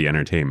drop the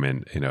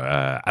entertainment.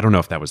 I don't know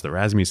if that was the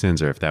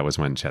Rasmussens or if that was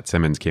when Chet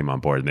Simmons came on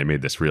board and they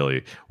made this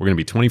we're going to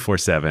be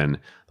 24/7,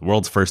 the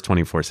world's first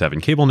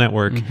 24/7 cable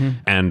network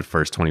and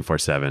first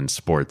 24/7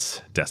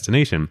 sports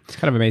destination. It's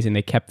kind of amazing.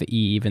 They kept the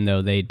E, even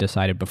though they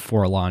decided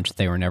before launch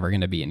they were never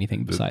going to be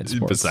anything besides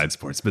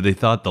sports. But they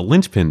thought the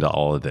linchpin to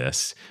all of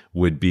this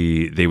would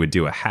be they would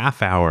do a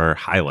half-hour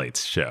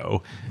highlights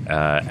show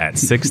at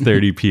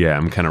 6:30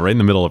 p.m., kind of right in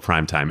the middle of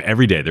prime time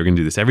every day. They're going to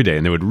do this every day,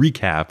 and they would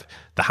recap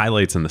the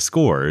highlights and the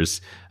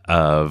scores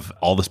of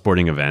all the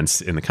sporting events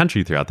in the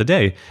country throughout the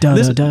day.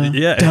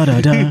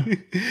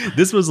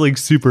 This was like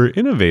super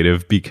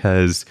innovative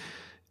because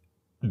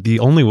the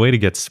only way to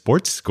get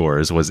sports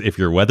scores was if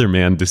your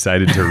weatherman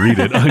decided to read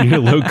it on your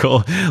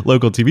local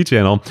TV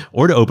channel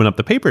or to open up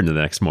the paper the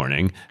next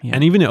morning. Yeah.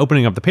 And even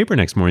opening up the paper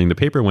next morning, the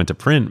paper went to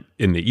print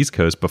in the East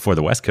Coast before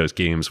the West Coast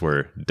games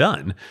were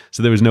done.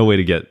 So there was no way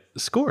to get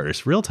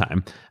scores real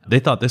time. They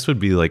thought this would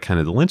be like kind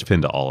of the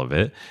linchpin to all of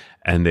it.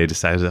 And they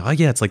decided,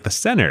 it's like the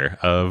center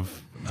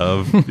of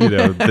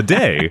the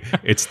day.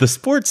 It's the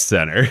sports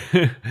center.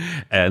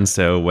 And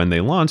so when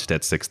they launched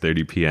at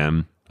 6:30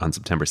 p.m. on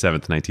September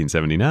 7th,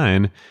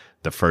 1979,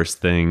 the first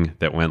thing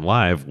that went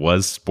live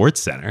was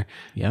Sports Center.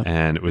 Yep.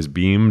 And it was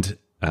beamed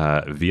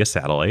via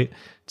satellite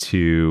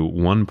to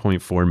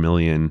 1.4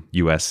 million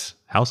U.S.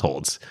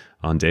 households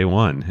on day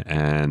one.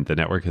 And the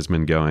network has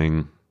been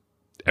going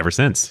ever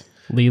since.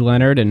 Lee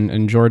Leonard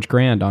and George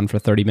Grand on for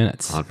 30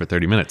 minutes.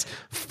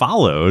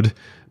 Followed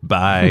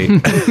by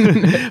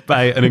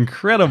by an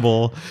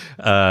incredible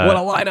what a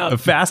lineup,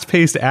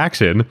 fast-paced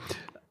action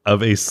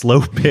of a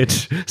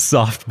slow-pitch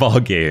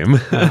softball game,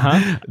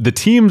 the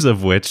teams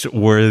of which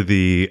were I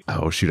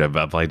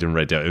didn't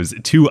write down. It was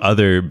two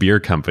other beer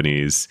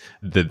companies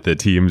that the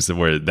teams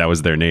were, that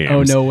was their names.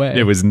 Oh, no way.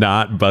 It was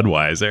not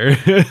Budweiser.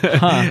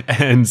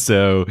 And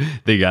so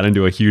they got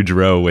into a huge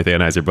row with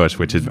Anheuser-Busch,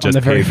 which had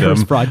just paid them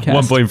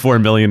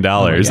 $1.4 million.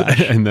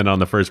 And then on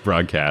the first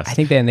broadcast. I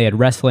think they had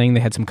wrestling,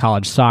 they had some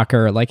college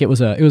soccer. Like it was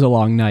a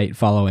long night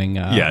following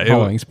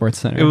Sports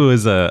Center. It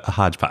was a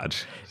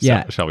hodgepodge.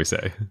 Shall we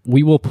say.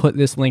 We will put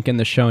this link in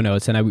the show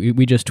notes, and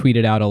we just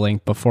tweeted out a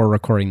link before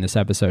recording this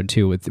episode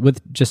too,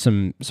 with just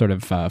some sort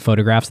of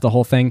photographs of the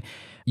whole thing.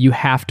 You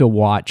have to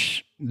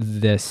watch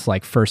this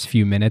like first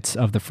few minutes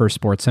of the first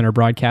Sports Center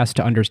broadcast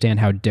to understand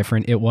how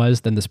different it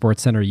was than the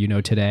Sports Center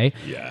today.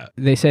 Yeah.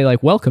 They say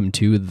like, "Welcome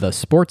to the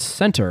Sports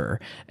Center,"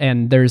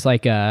 and there's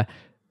like a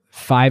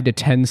 5 to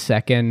 10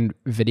 second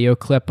video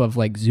clip of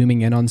like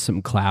zooming in on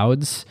some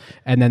clouds,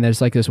 and then there's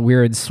like this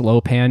weird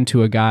slow pan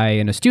to a guy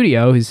in a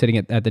studio who's sitting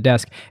at the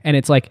desk, and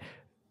it's like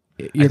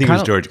I think it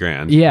was George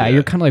Grand. Yeah,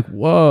 you're kind of like,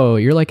 whoa,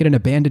 you're like in an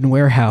abandoned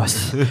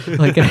warehouse.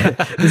 Like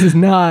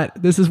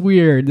this is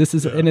weird.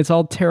 And it's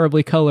all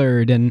terribly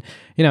colored, and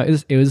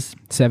it was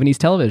 70s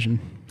television.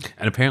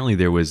 And apparently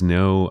there was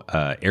no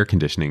air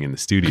conditioning in the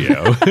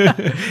studio.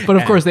 But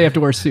of course they have to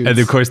wear suits. And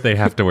of course they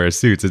have to wear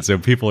suits. And so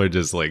people are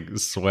just like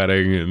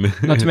sweating.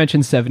 And Not to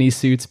mention 70s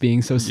suits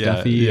being so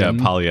stuffy. Yeah, and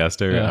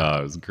polyester. Yeah. Oh,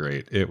 it was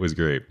great. It was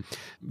great.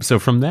 So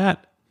from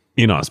that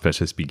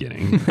inauspicious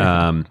beginning,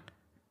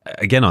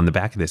 again, on the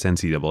back of this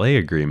NCAA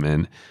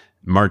agreement,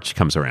 March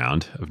comes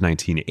around of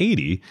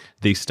 1980,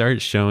 they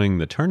start showing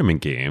the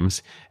tournament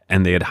games,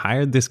 and they had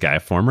hired this guy,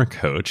 former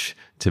coach,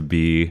 to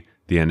be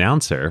the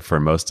announcer for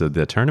most of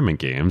the tournament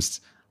games,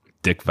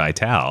 Dick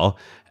Vitale,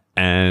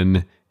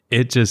 and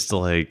it just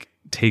like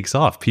takes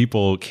off.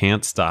 People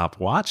can't stop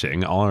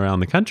watching all around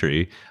the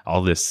country.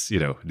 All this,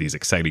 these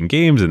exciting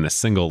games in this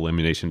single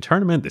elimination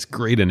tournament. This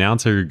great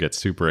announcer gets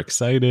super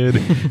excited,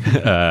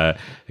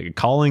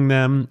 calling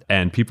them,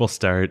 and people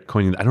start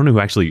coining. I don't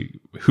know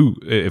who,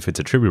 if it's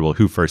attributable,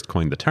 who first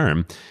coined the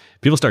term.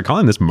 People start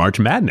calling this March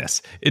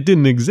Madness. It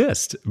didn't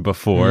exist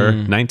before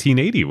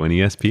 1980 when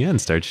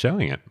ESPN starts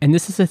showing it. And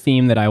this is a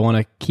theme that I want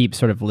to keep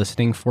sort of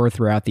listening for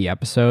throughout the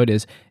episode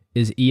is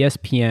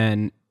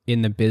ESPN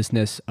in the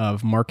business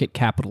of market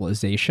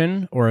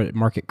capitalization or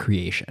market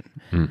creation.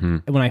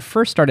 When I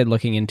first started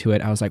looking into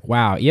it, I was like,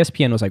 wow,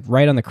 ESPN was like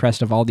right on the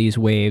crest of all these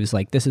waves.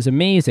 Like, this is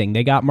amazing.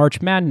 They got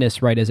March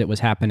Madness right as it was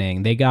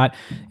happening. They got,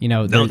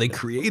 they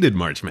created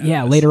March Madness.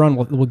 Yeah, later on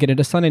we'll get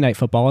into Sunday Night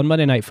Football and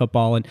Monday Night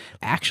Football. And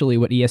actually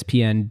what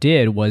ESPN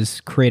did was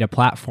create a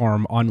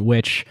platform on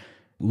which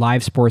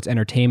live sports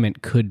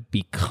entertainment could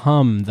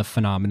become the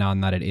phenomenon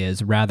that it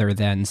is rather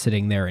than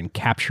sitting there and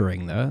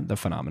capturing the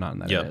phenomenon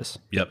that it is.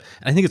 Yep.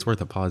 And I think it's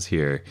worth a pause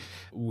here.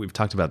 We've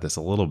talked about this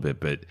a little bit,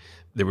 but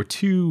there were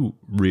two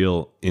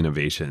real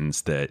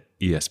innovations that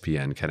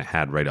ESPN kind of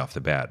had right off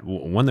the bat.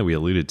 One that we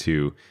alluded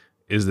to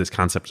is this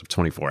concept of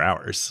 24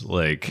 hours.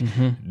 Like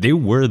they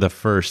were the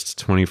first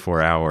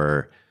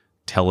 24-hour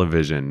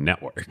television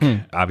network.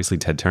 Obviously,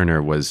 Ted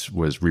Turner was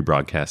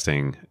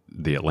rebroadcasting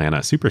the Atlanta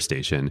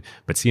Superstation,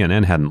 but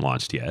CNN hadn't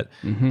launched yet.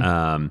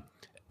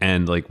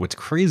 And like, what's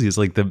crazy is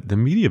like the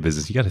media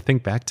business, you got to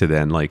think back to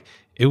then, like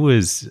it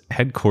was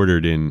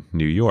headquartered in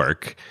New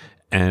York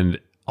and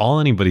all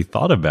anybody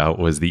thought about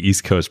was the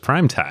East Coast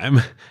prime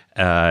time.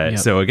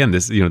 So again,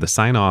 this, the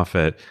sign off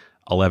at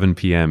 11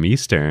 p.m.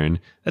 Eastern,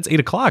 that's 8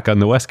 o'clock on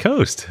the West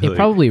Coast. It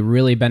probably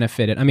really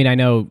benefited. I mean, I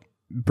know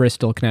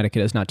Bristol,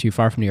 Connecticut is not too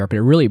far from New York, but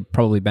it really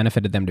probably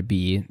benefited them to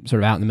be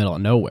sort of out in the middle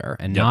of nowhere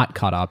and not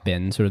caught up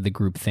in sort of the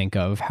groupthink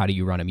of how do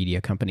you run a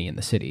media company in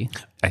the city.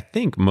 I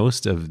think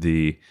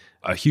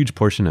a huge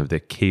portion of the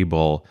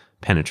cable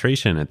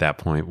penetration at that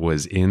point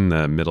was in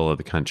the middle of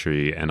the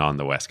country and on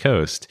the West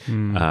Coast.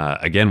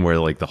 Again, where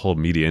like the whole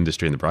media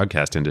industry and the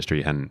broadcast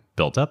industry hadn't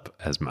built up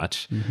as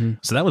much.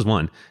 So that was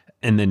one.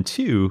 And then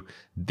two,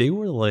 there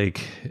were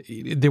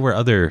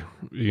other,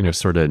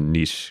 sort of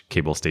niche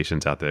cable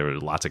stations out there. There were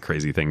lots of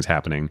crazy things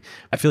happening.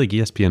 I feel like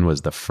ESPN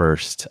was the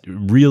first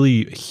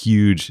really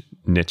huge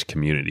niche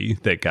community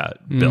that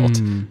got built.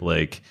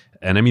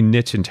 And I mean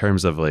niche in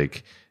terms of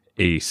like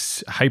a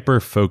hyper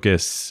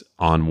focus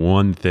on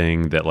one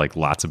thing that like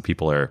lots of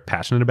people are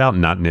passionate about,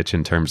 not niche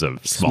in terms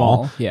of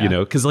small.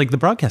 Because like the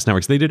broadcast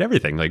networks, they did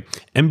everything. Like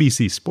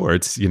NBC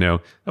Sports, that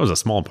was a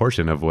small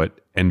portion of what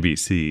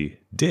NBC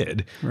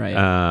did.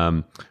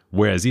 Right.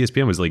 Whereas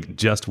ESPN was like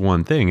just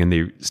one thing, and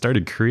they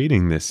started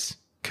creating this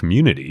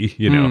community,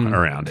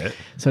 around it.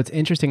 So it's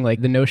interesting,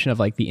 like the notion of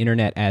like the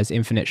internet as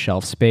infinite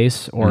shelf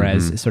space or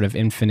as sort of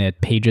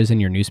infinite pages in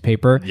your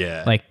newspaper.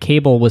 Yeah. Like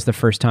cable was the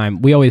first time.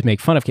 We always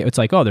make fun of cable. It's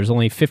like, oh, there's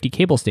only 50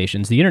 cable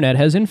stations. The internet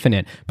has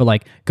infinite. But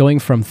like going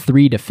from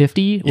 3 to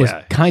 50 was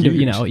kind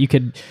huge.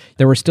 of,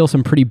 there were still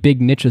some pretty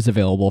big niches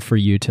available for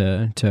you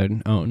to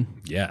own.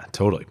 Yeah,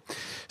 totally.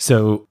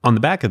 So on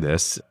the back of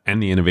this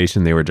and the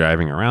innovation they were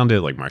driving around it,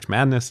 like March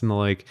Madness and the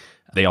like,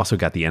 they also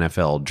got the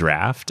NFL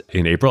draft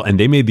in April, and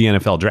they made the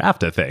NFL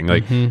draft a thing.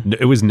 Like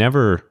it was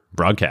never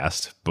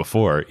broadcast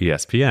before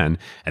ESPN,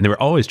 and they were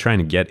always trying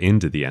to get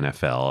into the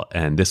NFL.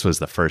 And this was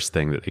the first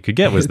thing that they could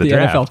get was the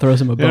draft. NFL throws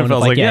them a bone.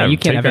 Like, you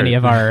can't have any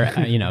of our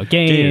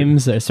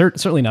games.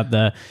 Certainly not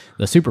the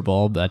Super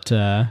Bowl, but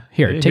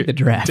here, take the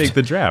draft. Take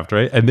the draft,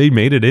 right? And they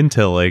made it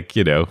into like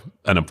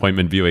an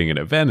appointment viewing an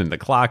event and the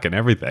clock and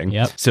everything.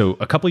 Yep. So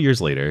a couple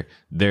years later,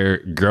 they're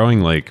growing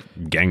like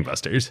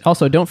gangbusters.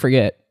 Also, don't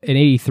forget, in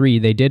 '83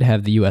 they did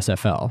have the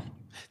USFL.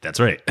 That's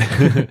right.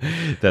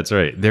 That's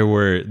right. There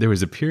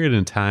was a period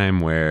in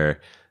time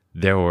where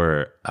there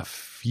were a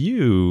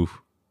few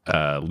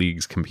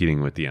leagues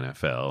competing with the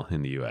NFL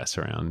in the U.S.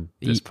 around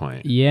this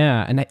point.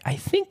 Yeah, and I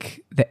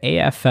think the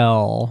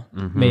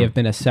AFL may have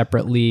been a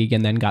separate league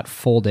and then got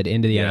folded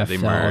into the NFL they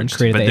merged, and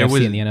created the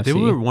AFC and the NFC. There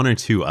were one or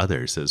two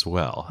others as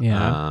well.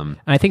 Yeah, and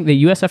I think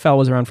the USFL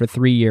was around for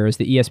 3 years.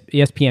 The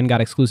ESPN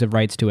got exclusive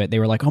rights to it. They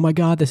were like, "Oh my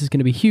God, this is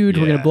going to be huge.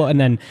 We're going to blow!"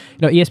 And then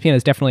ESPN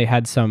has definitely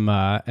had some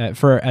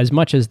for as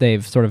much as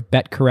they've sort of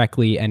bet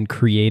correctly and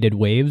created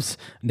waves.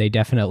 They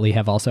definitely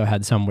have also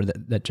had some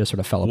that just sort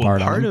of fell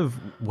apart. Part of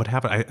what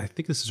happened, I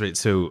think this is right.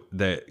 So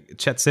the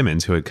Chet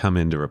Simmons, who had come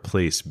in to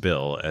replace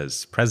Bill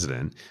as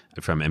president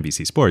from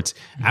NBC Sports,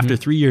 after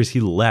 3 years, he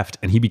left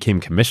and he became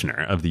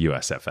commissioner of the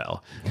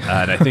USFL.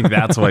 And I think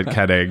that's what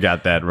kind of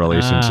got that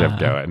relationship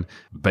going.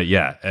 But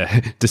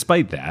yeah,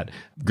 despite that,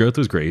 growth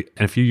was great.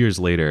 And a few years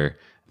later,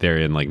 they're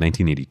in like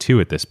 1982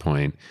 at this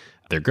point.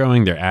 They're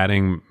growing. They're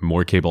adding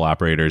more cable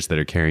operators that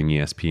are carrying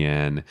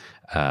ESPN.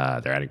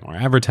 They're adding more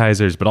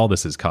advertisers, but all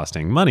this is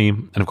costing money.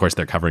 And of course,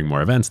 they're covering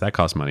more events. That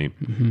costs money.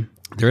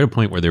 They're at a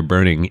point where they're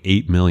burning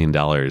 $8 million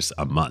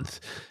a month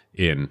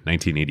in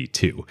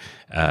 1982.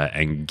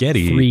 And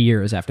Getty... 3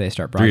 years after they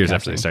start broadcasting. 3 years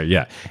after they start,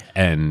 yeah.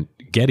 And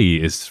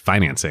Getty is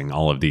financing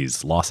all of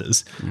these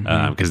losses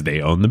because they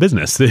own the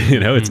business.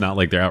 It's not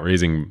like they're out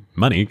raising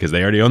money because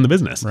they already own the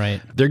business. Right.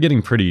 They're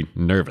getting pretty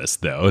nervous,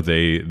 though.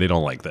 They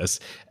don't like this.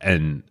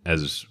 And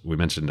as we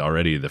mentioned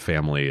already, the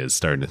family is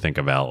starting to think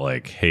about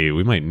like, hey,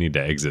 we might need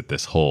to exit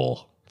this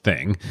whole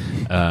thing.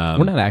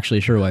 We're not actually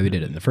sure why we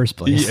did it in the first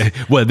place. Yeah,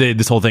 well,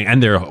 this whole thing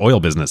and their oil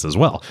business as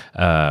well,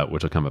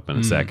 which will come up in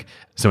a sec.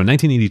 So in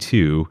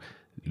 1982,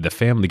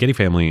 the Getty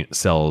family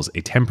sells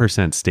a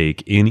 10%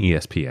 stake in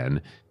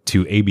ESPN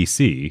to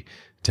ABC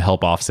to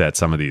help offset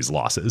some of these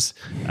losses.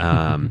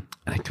 And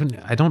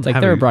It's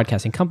like they're a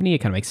broadcasting company. It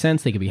kind of makes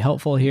sense. They could be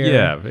helpful here.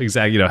 Yeah,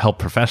 exactly. Help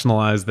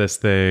professionalize this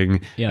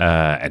thing.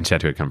 Yeah. And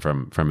Chet, who had come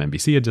from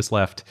NBC, had just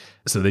left.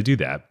 So they do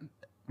that.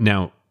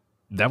 Now,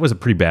 that was a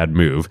pretty bad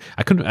move.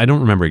 I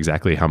don't remember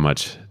exactly how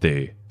much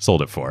they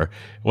sold it for. It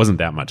wasn't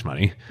that much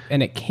money.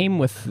 And it came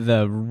with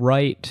the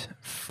right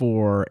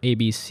for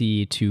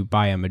ABC to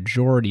buy a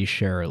majority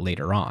share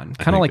later on.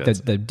 Kind of like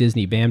the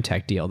Disney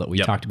BAMTech deal that we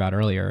talked about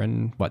earlier,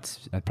 and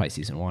probably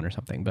season 1 or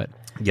something. But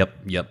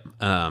Yep.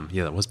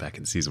 That was back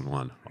in season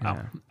 1. Wow.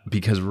 Yeah.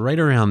 Because right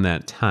around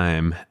that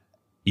time,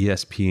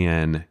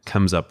 ESPN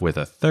comes up with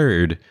a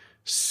third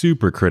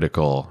super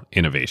critical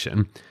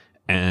innovation.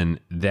 And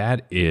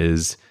that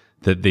is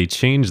that they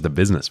changed the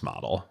business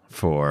model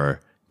for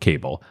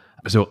cable.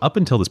 So up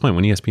until this point,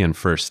 when ESPN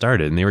first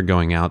started and they were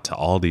going out to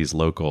all these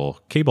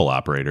local cable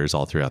operators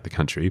all throughout the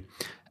country,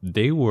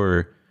 they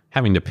were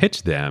having to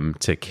pitch them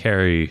to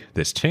carry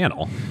this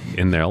channel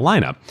in their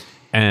lineup.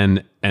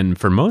 And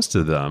for most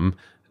of them,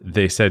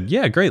 they said,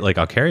 yeah, great, like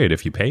I'll carry it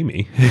if you pay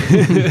me.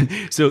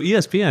 So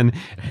ESPN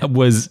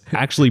was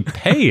actually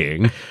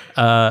paying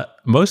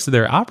most of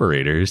their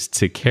operators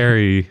to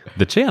carry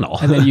the channel.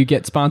 And then you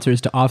get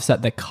sponsors to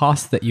offset the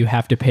cost that you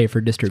have to pay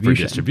for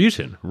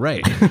distribution.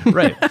 Right.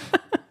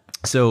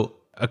 So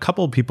a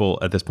couple of people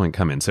at this point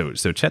come in. So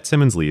Chet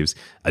Simmons leaves.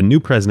 A new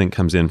president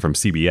comes in from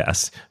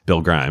CBS,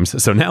 Bill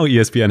Grimes. So now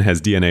ESPN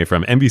has DNA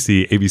from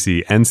NBC,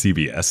 ABC, and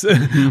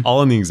CBS,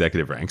 all in the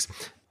executive ranks.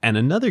 And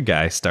another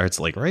guy starts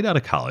like right out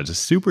of college, a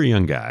super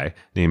young guy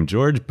named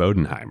George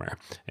Bodenheimer.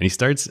 And he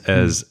starts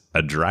as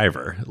a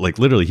driver. Like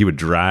literally he would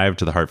drive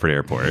to the Hartford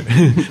airport,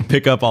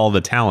 pick up all the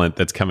talent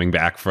that's coming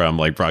back from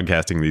like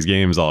broadcasting these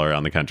games all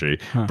around the country,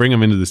 bring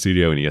them into the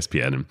studio in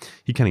ESPN. And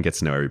he kind of gets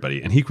to know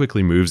everybody. And he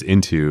quickly moves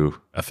into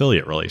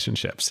affiliate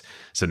relationships.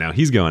 So now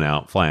he's going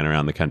out, flying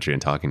around the country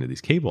and talking to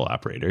these cable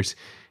operators.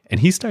 And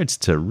he starts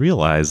to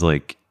realize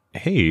like,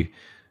 hey,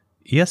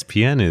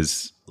 ESPN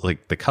is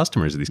like the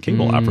customers of these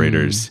cable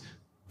operators,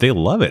 they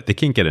love it. They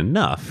can't get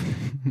enough.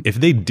 If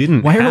they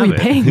didn't Why have are we it,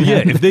 paying them?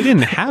 Yeah, if they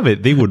didn't have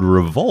it, they would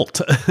revolt.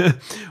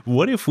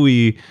 What if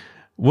we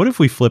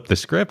flip the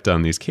script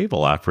on these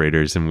cable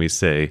operators and we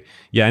say,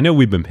 yeah, I know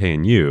we've been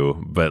paying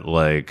you, but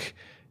like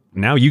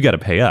now you got to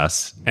pay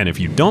us. And if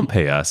you don't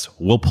pay us,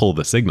 we'll pull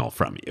the signal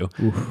from you.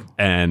 Oof.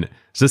 And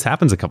so this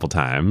happens a couple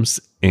times.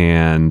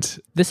 And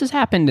this has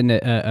happened in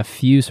a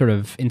few sort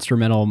of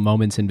instrumental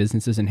moments in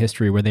businesses in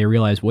history where they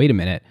realize, wait a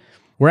minute,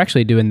 we're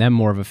actually doing them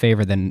more of a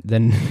favor than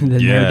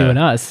they're doing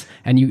us.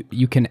 And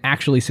you can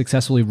actually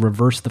successfully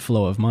reverse the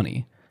flow of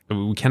money.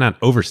 We cannot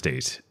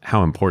overstate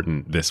how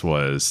important this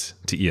was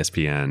to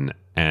ESPN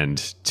and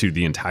to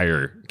the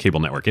entire cable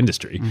network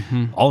industry,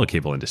 all the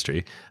cable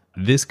industry.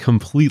 This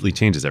completely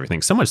changes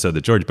everything. So much so that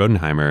George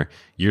Bodenheimer,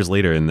 years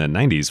later in the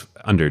 90s,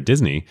 under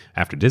Disney,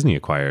 after Disney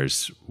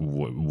acquires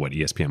what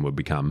ESPN would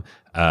become,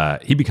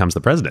 he becomes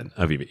the president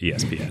of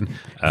ESPN.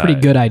 Pretty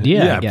good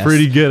idea, I guess.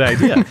 Pretty good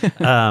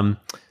idea.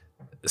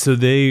 So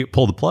they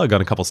pull the plug on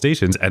a couple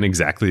stations, and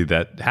exactly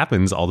that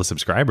happens. All the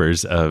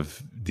subscribers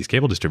of these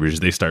cable distributors,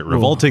 they start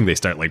revolting. They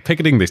start like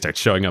picketing. They start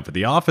showing up at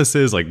the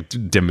offices, like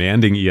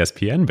demanding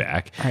ESPN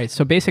back. All right.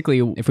 So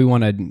basically, if we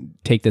want to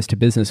take this to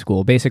business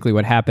school, basically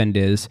what happened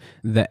is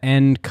the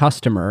end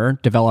customer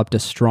developed a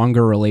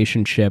stronger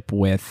relationship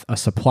with a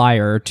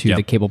supplier to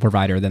the cable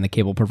provider than the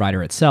cable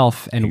provider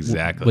itself, and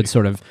would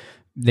sort of,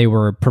 they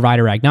were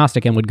provider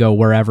agnostic and would go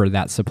wherever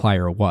that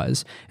supplier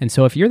was. And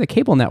so if you're the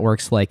cable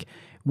networks, like,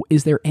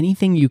 is there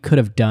anything you could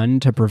have done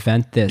to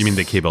prevent this? You mean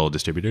the cable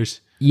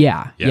distributors?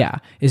 Yeah.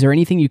 Is there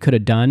anything you could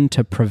have done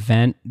to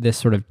prevent this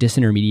sort of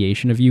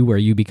disintermediation of you where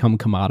you become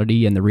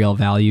commodity and the real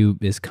value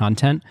is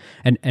content?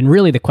 And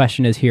really the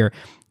question is here,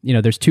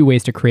 there's two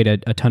ways to create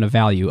a ton of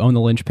value: own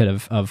the linchpin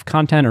of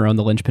content or own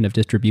the linchpin of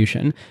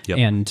distribution. Yep.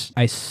 And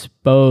I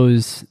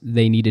suppose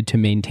they needed to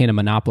maintain a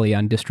monopoly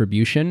on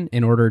distribution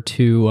in order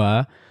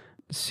to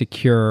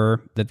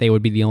secure that they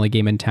would be the only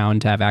game in town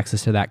to have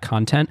access to that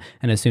content.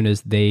 And as soon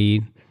as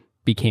they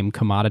became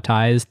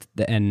commoditized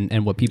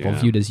and what people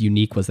viewed as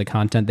unique was the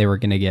content, they were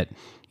going to get,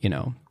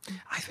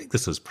 I think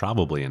this was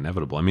probably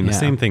inevitable. I mean, the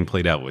same thing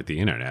played out with the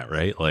internet,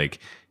 right? Like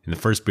in the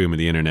first boom of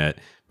the internet,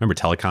 remember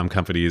telecom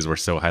companies were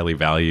so highly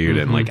valued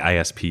and like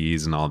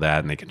ISPs and all that,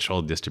 and they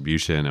controlled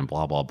distribution and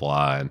blah, blah,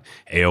 blah. And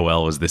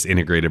AOL was this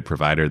integrated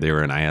provider. They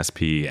were an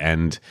ISP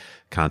and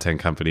content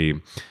company.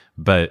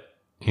 But,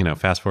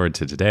 fast forward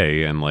to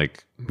today and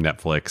like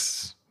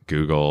Netflix,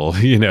 Google,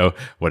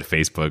 what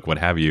Facebook, what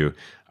have you,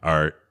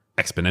 are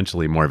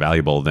exponentially more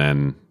valuable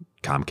than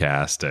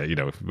Comcast,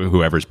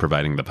 whoever's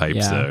providing the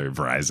pipes,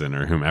 Verizon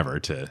or whomever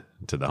to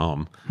the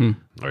home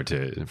or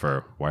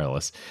for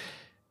wireless.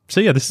 So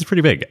yeah, this is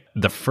pretty big.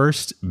 The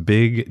first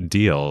big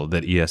deal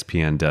that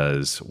ESPN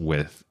does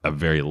with a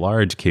very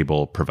large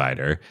cable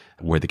provider,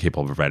 where the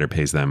cable provider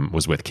pays them,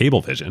 was with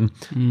Cablevision,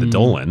 the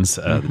Dolans,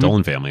 the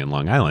Dolan family in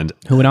Long Island,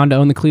 who went on to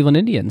own the Cleveland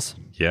Indians.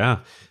 Yeah,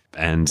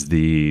 and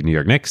the New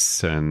York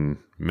Knicks and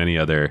many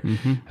other,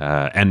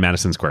 and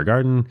Madison Square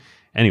Garden.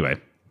 Anyway.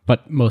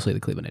 But mostly the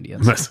Cleveland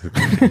Indians.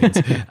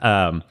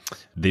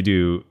 They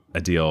do a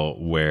deal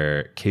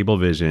where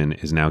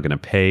Cablevision is now going to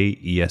pay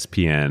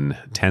ESPN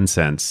 10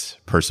 cents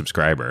per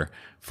subscriber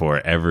for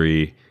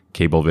every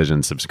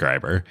Cablevision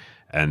subscriber.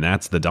 And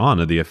that's the dawn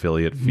of the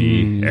affiliate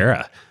fee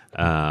era.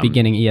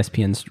 Beginning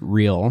ESPN's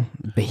real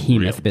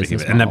behemoth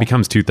business model. And that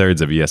becomes 2/3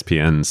 of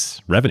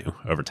ESPN's revenue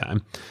over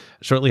time.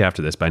 Shortly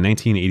after this, by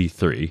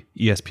 1983,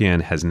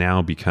 ESPN has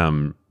now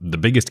become the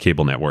biggest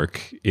cable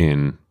network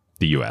in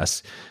the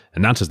US,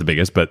 and not just the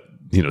biggest, but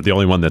the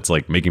only one that's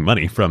like making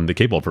money from the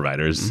cable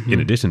providers in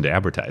addition to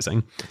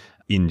advertising.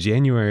 In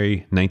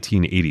January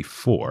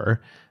 1984,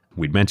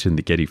 we'd mentioned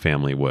the Getty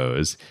family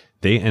woes.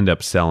 They end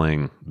up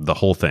selling the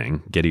whole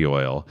thing, Getty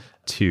Oil,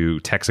 to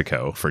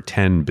Texaco for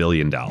 $10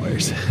 billion.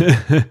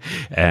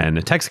 And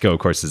Texaco, of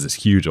course, is this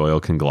huge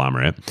oil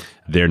conglomerate.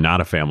 They're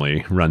not a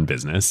family-run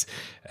business.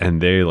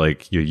 And they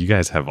you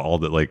guys have all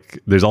the,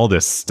 there's all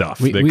this stuff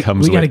that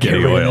comes with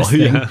Getty Oil.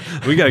 Yeah,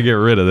 we got to get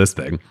rid of this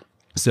thing.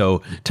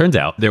 So turns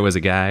out there was a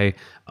guy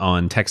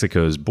on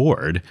Texaco's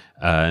board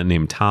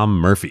named Tom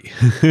Murphy.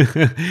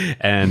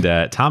 And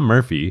Tom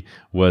Murphy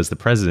was the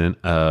president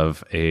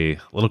of a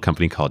little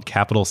company called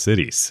Capital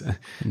Cities.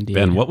 Indeed.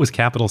 Ben, what was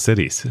Capital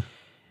Cities?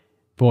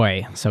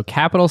 Boy, so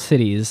Capital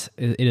Cities,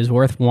 it is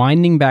worth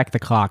winding back the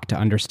clock to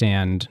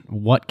understand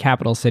what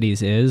Capital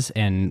Cities is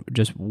and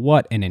just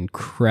what an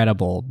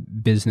incredible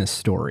business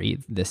story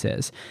this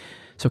is.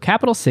 So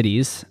Capital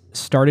Cities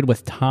started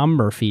with Tom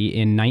Murphy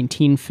in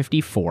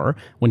 1954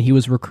 when he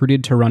was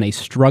recruited to run a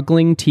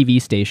struggling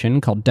TV station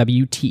called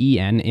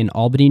WTEN in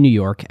Albany, New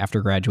York,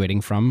 after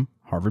graduating from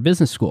Harvard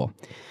Business School.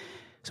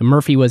 So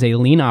Murphy was a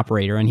lean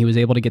operator, and he was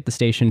able to get the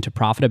station to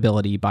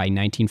profitability by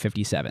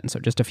 1957. So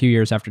just a few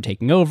years after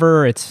taking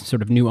over, it's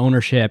sort of new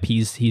ownership,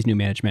 he's new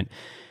management.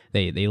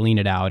 They lean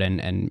it out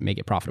and make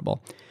it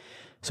profitable.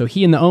 So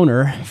he and the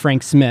owner,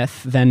 Frank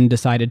Smith, then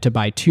decided to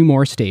buy 2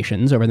 more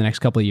stations over the next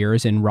couple of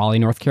years in Raleigh,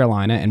 North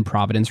Carolina and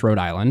Providence, Rhode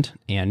Island,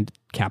 and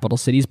Capital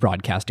Cities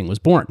Broadcasting was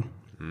born.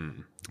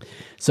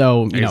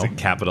 So, is it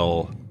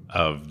capital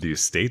of these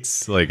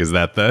states? Is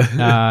that the...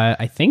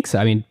 I think so.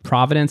 I mean,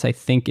 Providence, I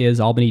think is.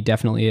 Albany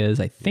definitely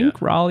is. I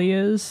think Raleigh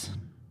is.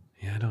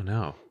 Yeah, I don't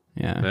know.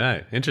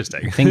 Yeah.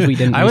 Interesting. Things we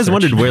didn't I always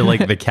wondered where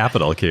the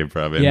capital came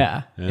from.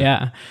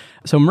 Yeah.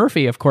 So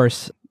Murphy, of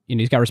course,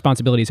 he's got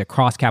responsibilities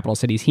across Capital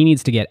Cities. He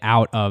needs to get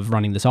out of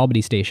running this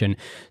Albany station,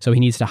 so he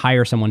needs to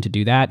hire someone to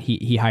do that.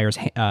 He hires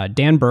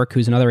Dan Burke,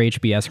 who's another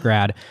HBS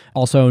grad,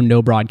 also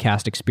no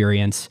broadcast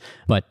experience,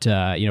 but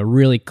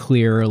really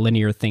clear,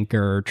 linear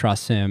thinker,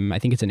 trusts him. I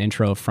think it's an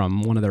intro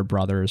from one of their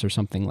brothers or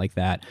something like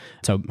that.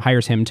 So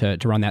hires him to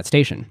run that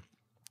station.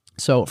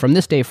 So from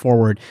this day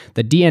forward,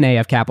 the DNA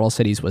of Capital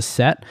Cities was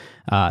set.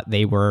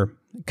 They were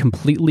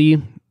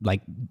completely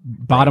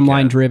bottom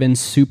line driven,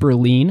 super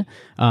lean,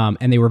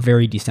 and they were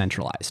very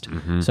decentralized.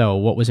 So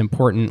what was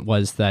important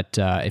was that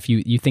if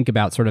you think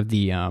about sort of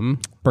the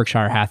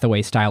Berkshire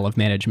Hathaway style of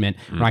management,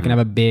 we're not going to have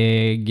a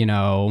big,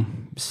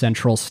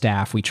 central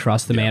staff. We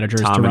trust the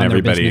managers Tom to run and their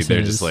everybody,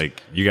 businesses. they're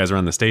just you guys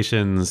run the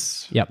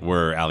stations. Yep.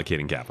 We're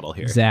allocating capital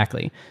here.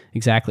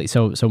 Exactly.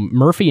 So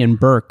Murphy and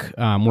Burke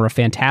were a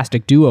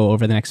fantastic duo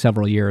over the next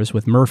several years,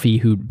 with Murphy,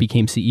 who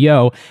became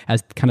CEO,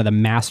 as kind of the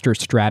master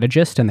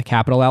strategist and the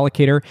capital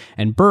allocator,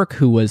 and Burke,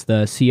 who was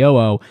the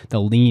COO, the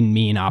lean,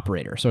 mean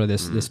operator, sort of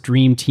this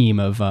dream team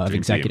of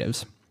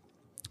executives.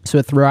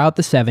 So throughout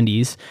the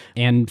 70s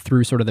and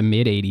through sort of the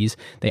mid-80s,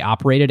 they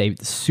operated a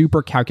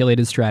super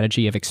calculated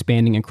strategy of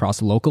expanding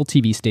across local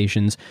TV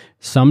stations,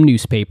 some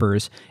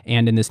newspapers,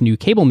 and in this new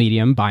cable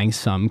medium, buying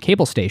some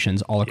cable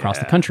stations all across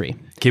the country.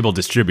 Cable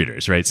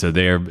distributors, right? So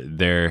they're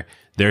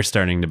they're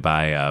starting to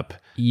buy up.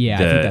 Yeah, I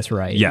think that's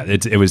right. Yeah,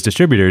 it was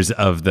distributors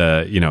of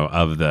the,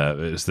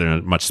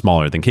 they're much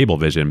smaller than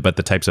Cablevision, but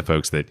the types of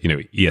folks that,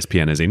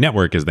 ESPN as a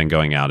network is then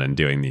going out and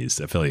doing these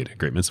affiliate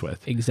agreements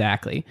with.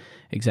 Exactly.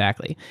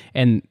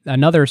 And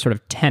another sort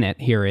of tenet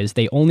here is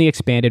they only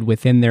expanded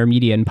within their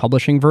media and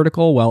publishing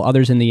vertical, while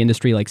others in the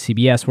industry like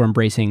CBS were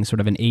embracing sort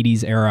of an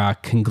 80s era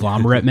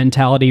conglomerate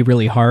mentality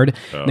really hard.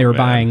 They were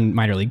buying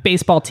minor league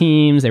baseball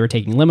teams. They were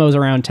taking limos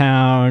around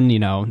town,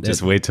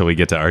 Just wait till we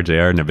get to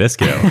RJR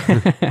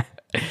Nabisco.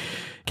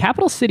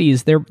 Capital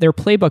cities, their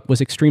playbook was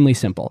extremely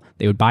simple.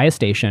 They would buy a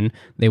station,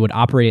 they would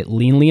operate it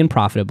leanly and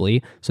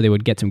profitably, so they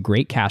would get some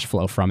great cash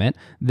flow from it.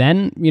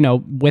 Then,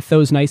 with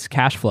those nice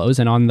cash flows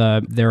and on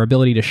their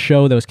ability to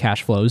show those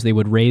cash flows, they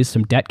would raise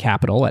some debt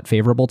capital at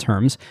favorable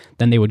terms.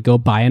 Then they would go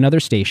buy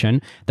another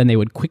station. Then they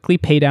would quickly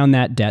pay down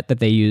that debt that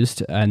they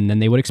used, and then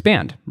they would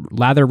expand.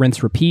 Lather,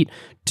 rinse, repeat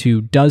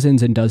to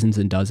dozens and dozens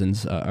and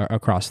dozens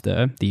across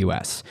the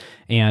U.S.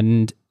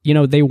 And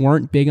they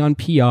weren't big on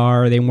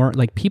PR. They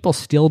weren't people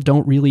still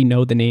don't really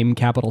know the name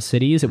Capital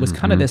Cities. It was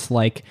kind of this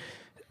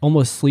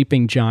almost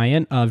sleeping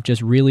giant of just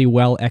really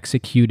well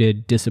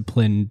executed,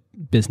 disciplined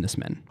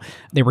businessmen.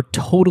 They were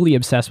totally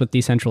obsessed with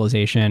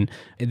decentralization.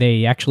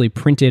 They actually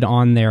printed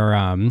on their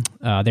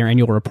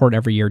annual report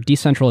every year,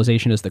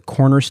 "Decentralization is the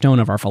cornerstone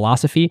of our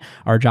philosophy.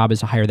 Our job is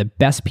to hire the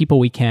best people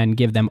we can,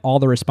 give them all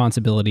the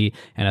responsibility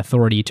and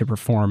authority to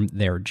perform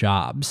their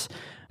jobs."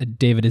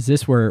 David, is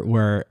this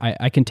where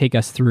I can take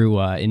us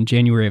through? In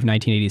January of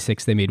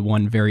 1986, they made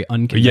one very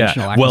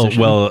unconventional acquisition.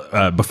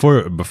 Well,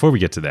 before we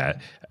get to that,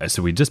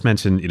 so we just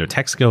mentioned,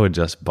 Texaco had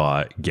just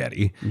bought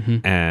Getty,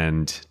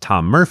 and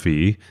Tom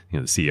Murphy,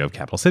 the CEO of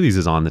Capital Cities,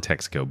 is on the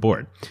Texaco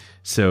board.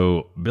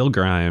 So Bill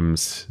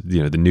Grimes,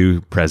 the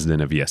new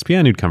president of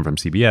ESPN, who'd come from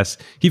CBS,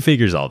 he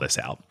figures all this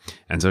out,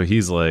 and so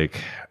he's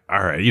like,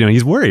 all right,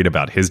 he's worried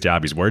about his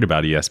job. He's worried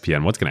about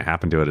ESPN. What's going to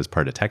happen to it as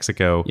part of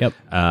Texaco?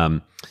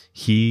 Yep.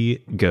 He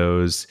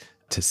goes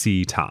to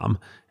see Tom,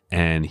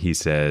 and he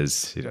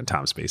says,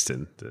 Tom's based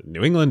in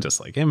New England, just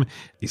like him.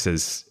 He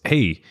says,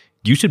 hey,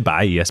 you should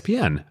buy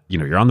ESPN.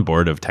 You're on the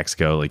board of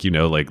Texaco.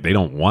 They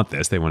don't want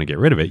this. They want to get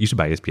rid of it. You should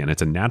buy ESPN.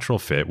 It's a natural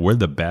fit. We're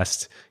the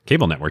best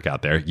cable network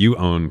out there. You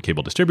own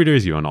cable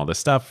distributors. You own all this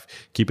stuff.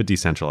 Keep it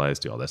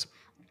decentralized. Do all this.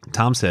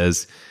 Tom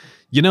says,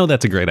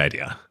 that's a great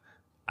idea.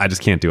 I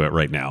just can't do it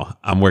right now.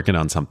 I'm working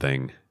on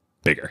something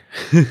bigger.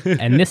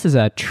 And this is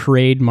a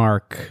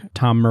trademark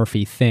Tom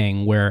Murphy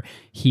thing where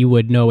he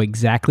would know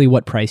exactly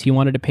what price he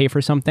wanted to pay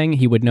for something.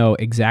 He would know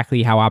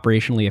exactly how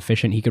operationally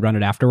efficient he could run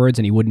it afterwards,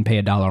 and he wouldn't pay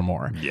 $1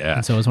 more. Yeah.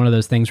 And so it was one of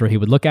those things where he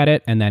would look at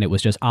it, and then it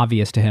was just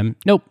obvious to him,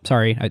 nope,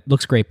 sorry, it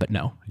looks great, but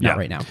no, not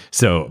right now.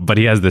 So, but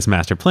he has this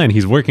master plan.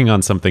 He's working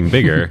on something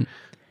bigger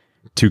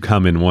to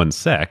come in one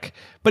sec,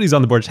 but he's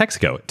on the board of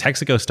Texaco.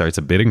 Texaco starts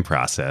a bidding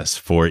process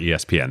for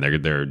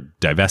ESPN. They're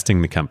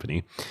divesting the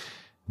company.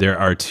 There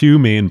are two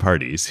main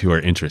parties who are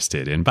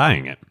interested in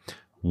buying it.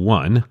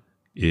 One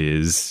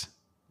is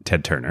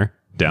Ted Turner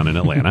down in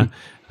Atlanta.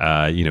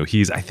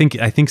 He's I think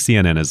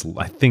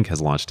CNN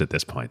has launched at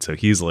this point. So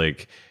he's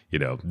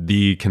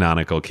the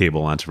canonical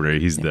cable entrepreneur.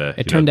 He's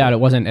It turned out it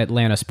wasn't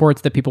Atlanta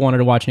sports that people wanted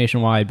to watch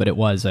nationwide, but it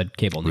was a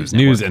cable news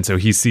network. And so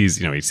he sees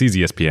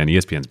ESPN.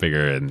 ESPN's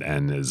bigger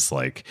and is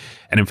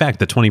and in fact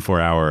the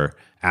 24-hour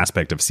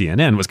aspect of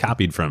CNN was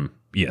copied from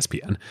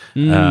ESPN.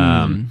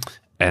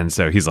 And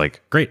so he's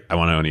like, great, I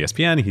want to own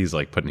ESPN. He's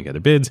putting together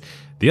bids.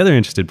 The other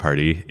interested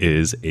party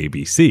is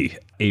ABC.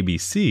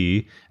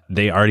 ABC,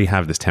 they already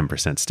have this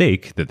 10%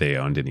 stake that they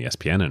owned in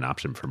ESPN, an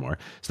option for more.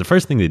 So the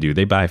first thing they do,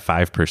 they buy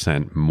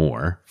 5%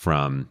 more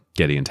from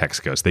Getty and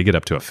Texaco. So they get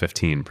up to a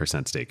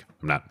 15% stake.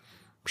 I'm not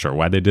sure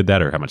why they did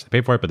that or how much they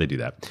paid for it, but they do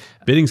that.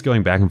 Bidding's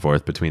going back and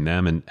forth between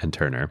them and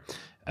Turner.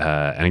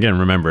 And again,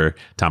 remember,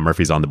 Tom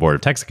Murphy's on the board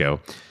of Texaco.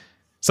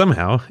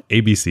 Somehow,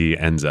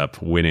 ABC ends up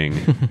winning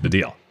the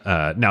deal.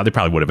 Now, they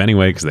probably would have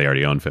anyway because they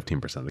already own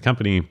 15% of the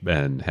company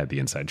and had the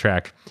inside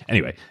track.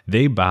 Anyway,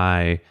 they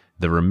buy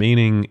the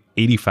remaining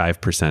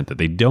 85% that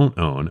they don't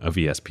own of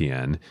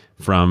ESPN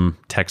from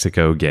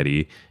Texaco,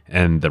 Getty,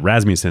 and the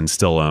Rasmussen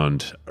still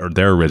owned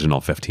their original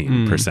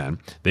 15%.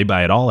 They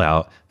buy it all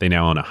out. They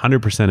now own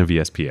 100% of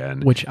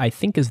ESPN. Which I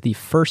think is the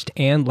first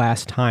and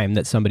last time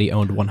that somebody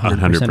owned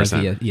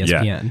 100% of ESPN.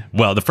 Yeah.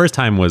 Well, the first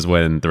time was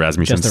when the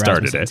Rasmussen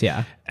started it.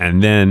 Yeah.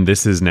 And then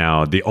this is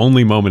now the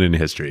only moment in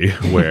history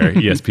where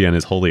ESPN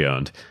is wholly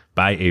owned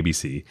by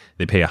ABC.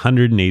 They pay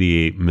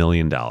 $188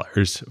 million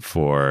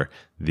for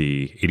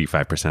the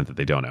 85% that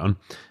they don't own.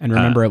 And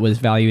remember, it was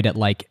valued at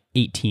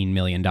 $18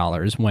 million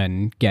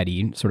when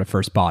Getty sort of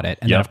first bought it.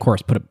 And then, of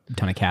course, put a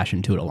ton of cash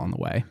into it along the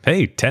way.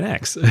 Hey,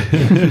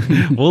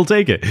 10x. We'll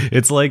take it.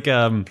 It's like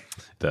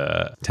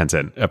the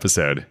 10-cent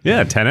episode.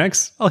 Yeah,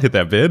 10x. I'll hit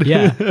that bid.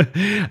 Yeah.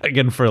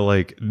 Again, for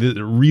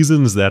the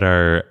reasons that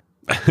are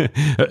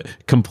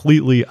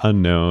completely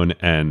unknown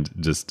and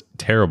just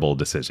terrible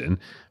decision.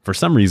 For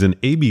some reason,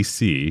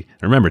 ABC,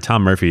 remember,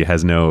 Tom Murphy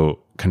has no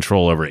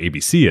control over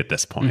ABC at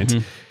this point.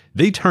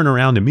 They turn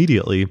around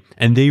immediately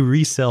and they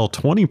resell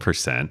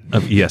 20%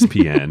 of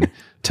ESPN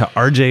to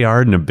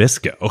RJR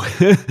Nabisco. Oh,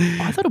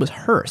 I thought it was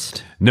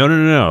Hearst.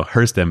 No.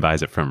 Hearst then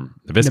buys it from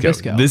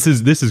Nabisco. This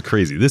is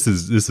crazy. This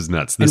is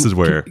nuts. This is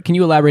where. Can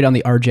you elaborate on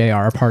the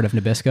RJR part of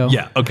Nabisco?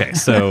 Yeah. Okay.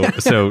 So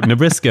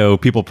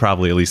Nabisco, people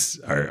probably, at least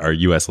our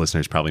U.S.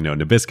 listeners probably know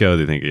Nabisco.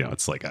 They think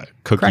it's like a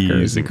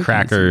cookies and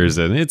crackers,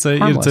 and it's a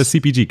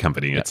CPG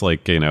company. Yep. It's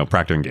like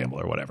Procter and Gamble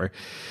or whatever.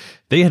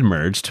 They had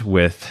merged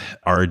with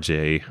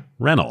R.J.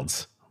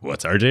 Reynolds.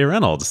 What's R.J.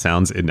 Reynolds?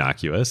 Sounds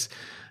innocuous.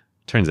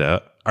 Turns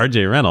out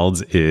R.J.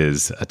 Reynolds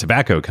is a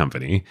tobacco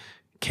company.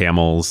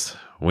 Camels,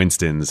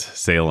 Winston's,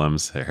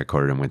 Salem's. They're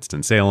headquartered in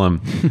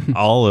Winston-Salem.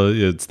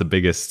 It's the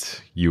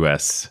biggest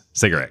U.S.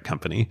 cigarette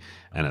company.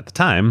 And at the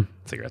time,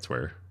 cigarettes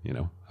were,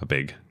 a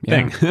big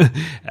thing.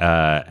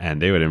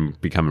 And they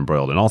would become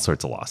embroiled in all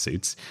sorts of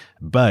lawsuits.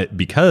 But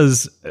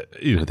because,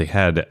 they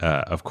had,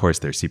 of course,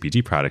 their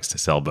CPG products to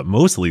sell, but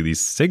mostly these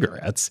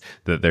cigarettes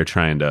that they're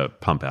trying to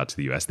pump out to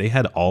the U.S., they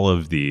had all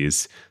of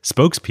these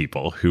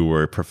spokespeople who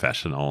were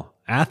professional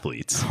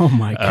athletes. Oh,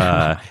 my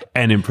God.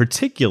 And in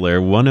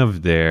particular, one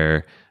of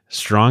their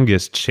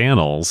strongest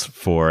channels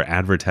for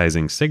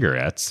advertising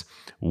cigarettes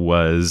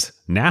was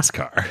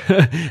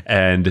NASCAR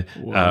and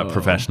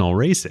professional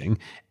racing.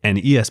 And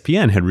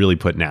ESPN had really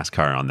put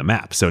NASCAR on the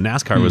map. So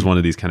NASCAR was one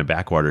of these kind of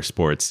backwater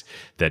sports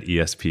that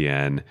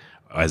ESPN,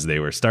 as they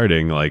were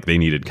starting, they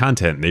needed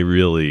content, and they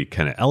really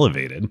kind of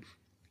elevated.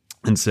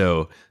 And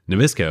so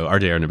Nabisco,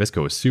 RJR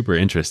Nabisco, was super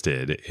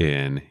interested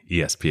in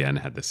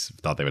ESPN,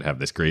 thought they would have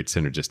this great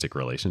synergistic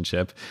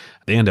relationship.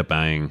 They end up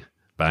buying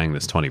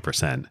this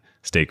 20%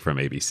 stake from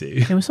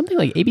ABC. It was something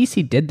like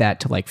ABC did that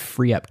to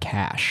free up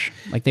cash.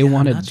 They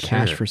wanted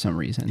cash for some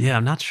reason. Yeah,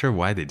 I'm not sure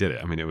why they did it.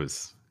 I mean, it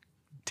was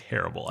a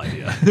terrible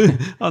idea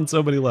on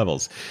so many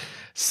levels.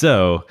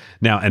 So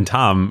now, and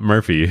Tom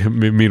Murphy,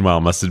 meanwhile,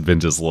 must have been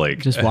just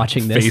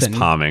watching this, face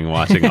palming,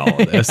 watching all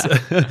of this,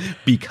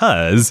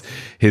 because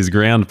his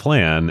grand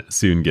plan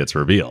soon gets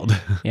revealed.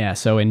 Yeah.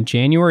 So in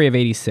January of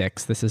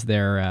 '86, this is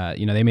their,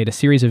 they made a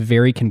series of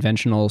very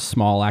conventional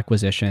small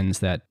acquisitions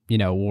that,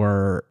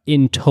 were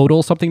in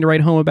total something to write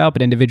home about,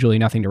 but individually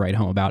nothing to write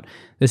home about.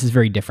 This is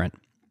very different.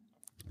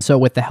 So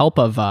with the help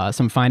of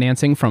some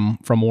financing from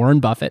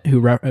Warren Buffett,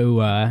 who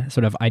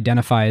sort of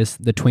identifies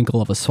the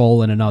twinkle of a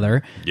soul in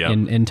another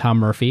in Tom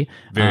Murphy.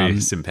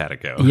 Very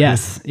simpatico.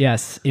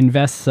 Yes.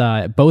 Invests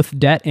both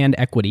debt and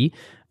equity,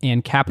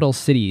 and Capital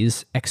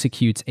Cities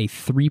executes a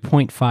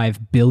 $3.5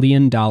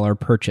 billion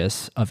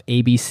purchase of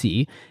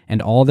ABC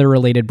and all their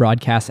related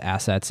broadcast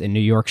assets in New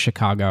York,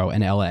 Chicago,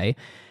 and LA.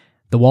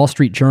 The Wall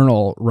Street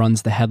Journal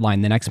runs the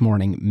headline the next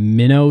morning,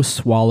 "Minnow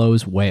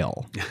swallows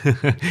whale."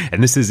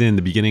 And this is in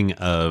the beginning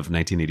of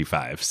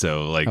 1985.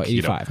 So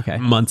 85, okay.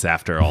 Months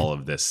after all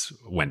of this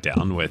went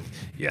down with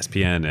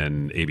ESPN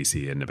and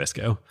ABC and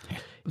Nabisco.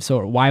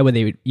 So why would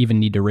they even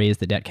need to raise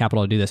the debt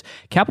capital to do this?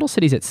 Capital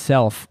Cities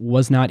itself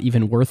was not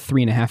even worth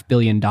 $3.5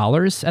 billion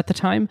at the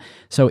time.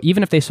 So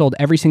even if they sold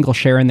every single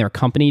share in their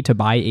company to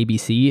buy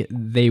ABC,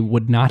 they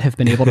would not have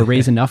been able to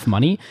raise enough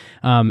money.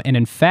 And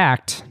in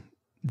fact,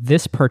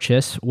 this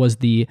purchase was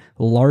the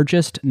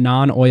largest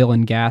non-oil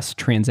and gas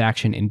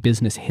transaction in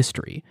business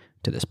history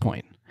to this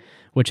point,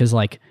 which is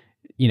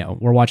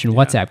we're watching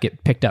WhatsApp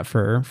get picked up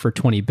for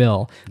 20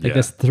 bill.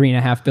 This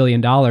 $3.5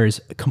 billion,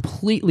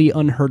 completely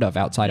unheard of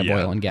outside of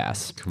oil and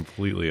gas.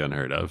 Completely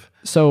unheard of.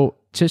 So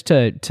just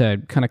to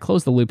kind of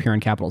close the loop here in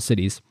Capital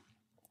Cities,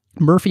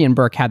 Murphy and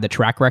Burke had the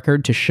track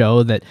record to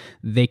show that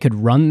they could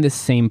run this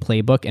same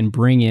playbook and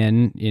bring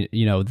in,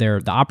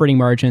 the operating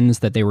margins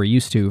that they were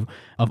used to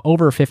of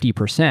over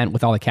 50%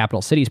 with all the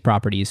Capital Cities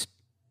properties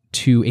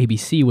to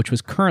ABC, which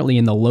was currently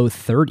in the low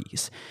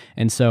 30s.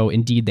 And so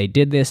indeed they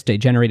did this, they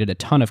generated a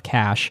ton of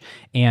cash,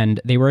 and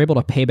they were able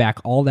to pay back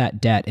all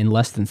that debt in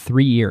less than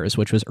 3 years,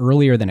 which was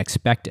earlier than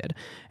expected.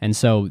 And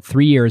so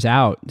 3 years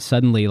out,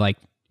 suddenly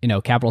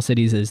Capital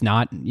Cities is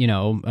not,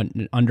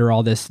 under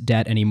all this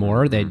debt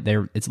anymore.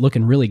 It's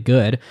looking really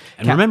good.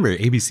 And remember,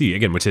 ABC,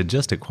 again, which had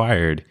just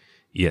acquired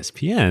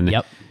ESPN,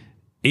 Yep.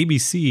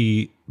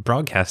 ABC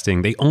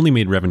Broadcasting, they only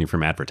made revenue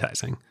from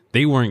advertising.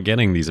 They weren't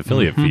getting these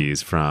affiliate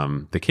fees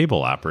from the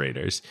cable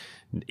operators.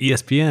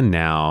 ESPN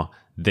now,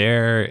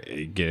 they're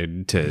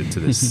getting to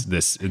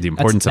this the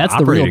importance of operating that's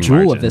the real jewel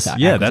margins. Of this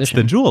Yeah, that's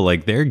the jewel.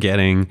 They're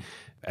getting,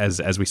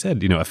 as we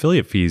said,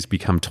 affiliate fees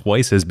become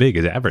twice as big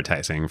as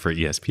advertising for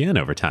ESPN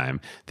over time.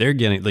 They're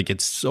getting,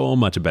 it's so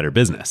much a better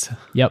business.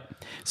 Yep.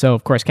 So,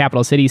 of course,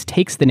 Capital Cities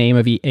takes the name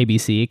of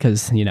ABC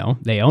because,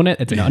 they own it.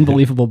 It's an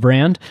unbelievable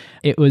brand.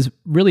 It was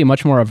really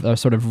much more of a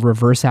sort of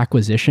reverse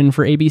acquisition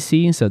for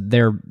ABC. So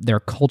their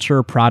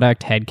culture,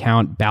 product,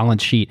 headcount,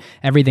 balance sheet,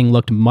 everything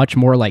looked much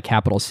more like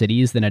Capital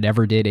Cities than it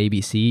ever did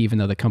ABC, even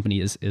though the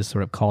company is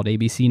sort of called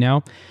ABC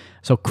now.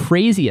 So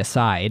crazy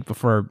aside,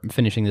 before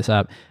finishing this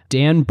up,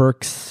 Dan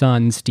Burke's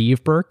son,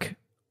 Steve Burke,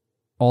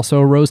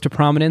 also rose to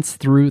prominence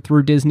through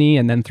Disney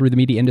and then through the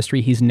media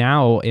industry. He's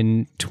now,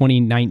 in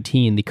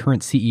 2019, the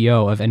current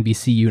CEO of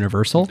NBC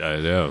Universal.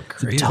 I know.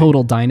 Crazy. It's a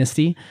total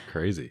dynasty.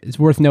 Crazy. It's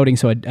worth noting,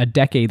 so a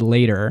decade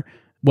later,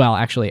 Well,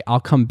 actually, I'll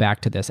come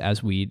back to this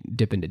as we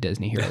dip into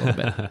Disney here a little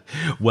bit.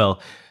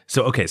 Well,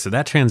 so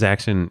that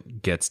transaction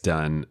gets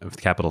done with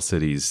Capital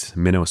Cities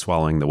minnow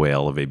swallowing the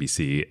whale of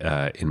ABC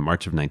in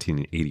March of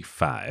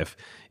 1985.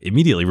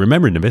 Immediately,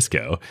 remember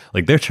Nabisco,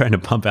 like they're trying to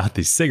pump out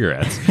these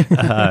cigarettes.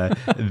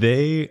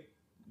 They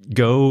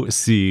go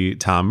see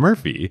Tom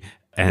Murphy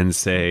and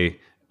say,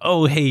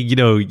 oh, hey,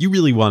 you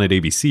really wanted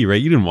ABC, right?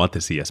 You didn't want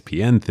this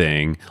ESPN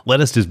thing. Let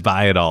us just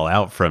buy it all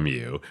out from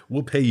you.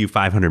 We'll pay you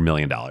 $500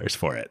 million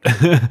for it.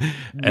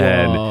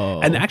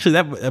 and actually,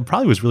 that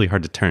probably was really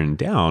hard to turn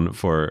down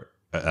for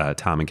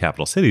Tom and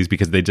Capital Cities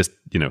because they just,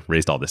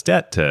 raised all this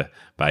debt to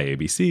buy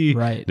ABC.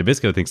 Right.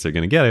 Nabisco thinks they're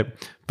going to get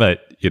it.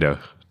 But,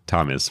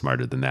 Tom is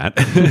smarter than that.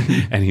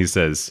 And he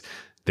says,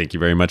 thank you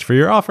very much for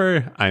your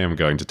offer. I am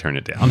going to turn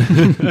it down.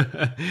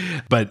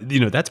 But,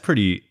 that's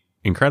pretty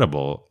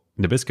incredible.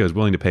 Nabisco is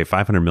willing to pay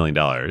 $500 million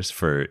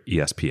for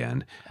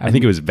ESPN. I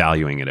think it was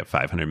valuing it at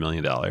 $500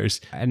 million.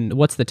 And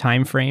what's the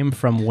time frame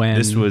from when?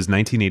 This was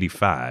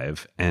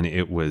 1985, and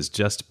it was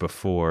just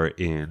before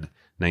in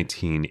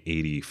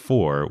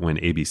 1984 when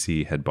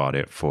ABC had bought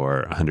it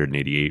for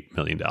 $188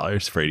 million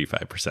for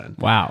 85%.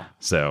 Wow.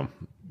 So,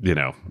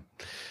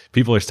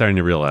 people are starting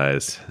to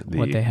realize the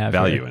What they have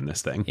value here. in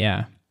this thing.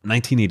 Yeah.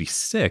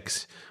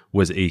 1986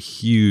 was a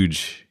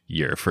huge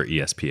year for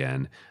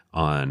ESPN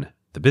on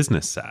the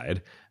business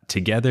side.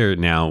 Together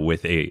now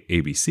with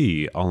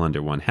ABC, all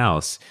under one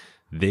house,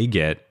 they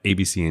get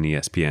ABC and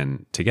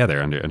ESPN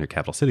together under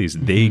Capital Cities.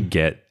 They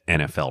get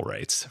NFL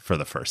rights for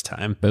the first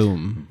time.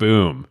 Boom.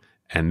 Boom.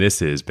 And this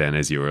has been,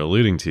 as you were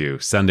alluding to,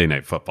 Sunday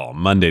Night Football,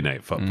 Monday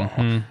Night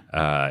Football.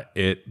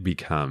 It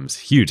becomes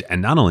huge.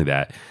 And not only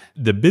that,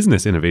 the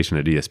business innovation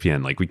at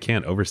ESPN, like we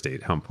can't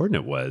overstate how important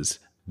it was.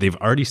 They've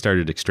already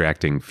started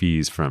extracting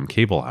fees from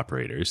cable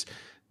operators.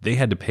 They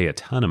had to pay a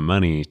ton of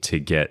money to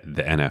get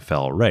the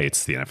NFL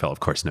rights. The NFL, of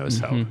course,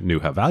 knew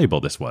how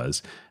valuable this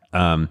was.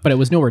 But it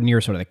was nowhere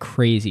near sort of the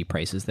crazy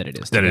prices that it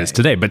is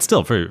today. But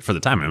still, for the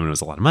time, it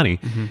was a lot of money.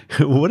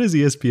 What does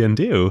ESPN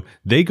do?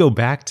 They go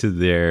back to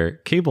their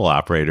cable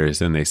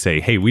operators and they say,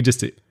 hey, we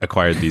just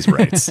acquired these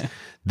rights.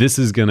 This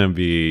is going to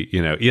be,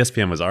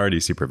 ESPN was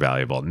already super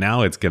valuable.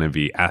 Now it's going to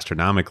be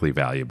astronomically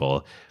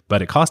valuable,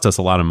 but it cost us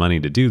a lot of money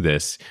to do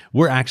this.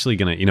 We're actually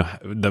going to,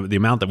 the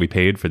amount that we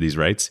paid for these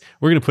rights,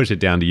 we're going to push it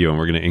down to you and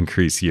we're going to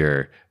increase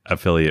your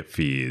affiliate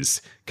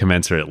fees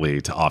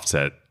commensurately to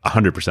offset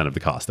 100% of the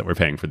cost that we're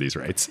paying for these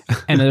rights.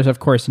 And there's, of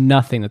course,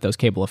 nothing that those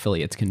cable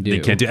affiliates can do. They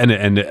can't do,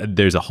 and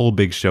there's a whole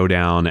big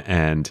showdown.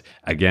 And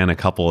again, a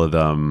couple of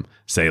them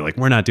say, like,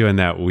 we're not doing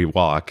that, we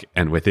walk.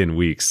 And within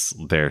weeks,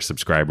 their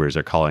subscribers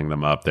are calling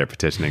them up, they're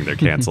petitioning, they're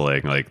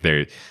canceling. Like,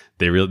 they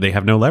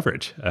have no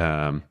leverage.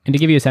 And to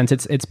give you a sense,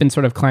 it's been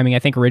sort of climbing. I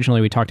think originally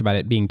we talked about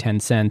it being 10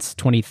 cents.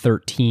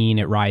 2013,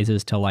 it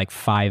rises to like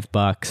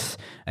 $5.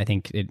 I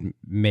think it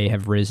may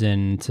have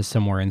risen to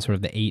somewhere in sort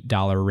of the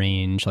 $8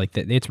 range. Like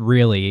it's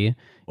really,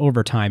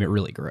 over time, it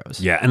really grows.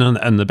 Yeah. And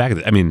on the back of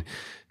it, I mean,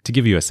 to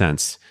give you a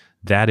sense,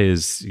 that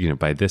is,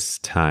 by this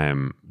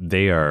time,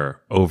 they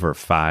are over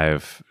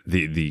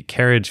the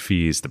carriage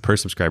fees, the per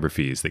subscriber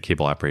fees that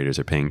cable operators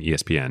are paying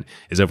ESPN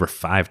is over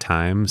 5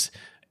 times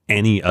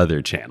any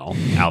other channel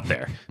out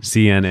there.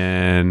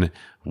 CNN,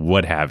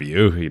 what have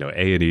you,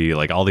 A&E,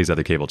 like all these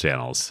other cable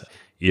channels.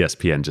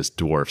 ESPN just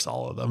dwarfs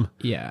all of them.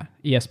 Yeah.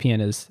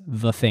 ESPN is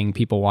the thing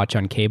people watch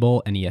on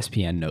cable, and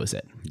ESPN knows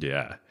it.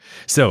 Yeah.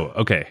 So,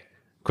 okay,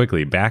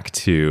 quickly back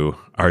to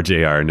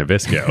RJR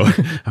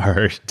Nabisco,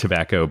 our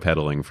tobacco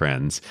peddling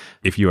friends.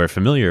 If you are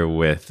familiar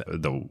with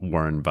the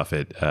Warren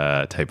Buffett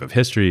type of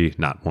history,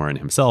 not Warren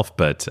himself,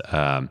 but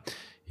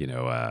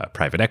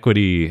private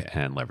equity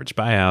and leveraged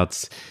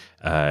buyouts,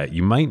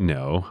 you might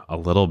know a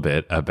little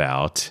bit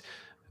about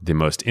the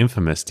most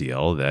infamous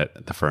deal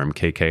that the firm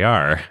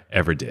KKR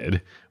ever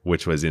did,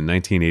 which was in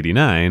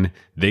 1989.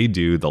 They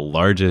do the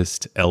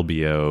largest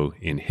LBO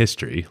in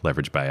history,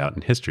 leveraged buyout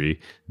in history.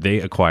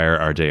 They acquire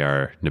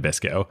RJR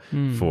Nabisco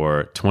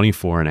for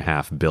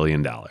 $24.5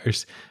 billion.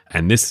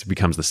 And this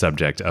becomes the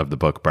subject of the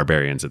book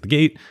Barbarians at the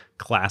Gate.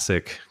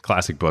 Classic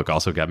book,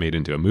 also got made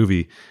into a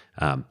movie.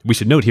 We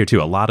should note here,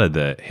 too, a lot of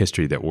the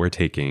history that we're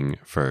taking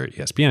for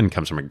ESPN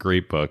comes from a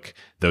great book.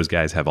 Those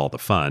guys have all the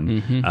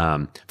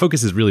fun.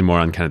 Focus is really more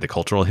on kind of the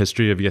cultural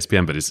history of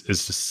ESPN, but it's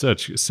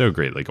just so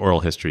great. Like oral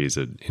histories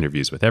and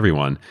interviews with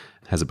everyone,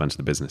 has a bunch of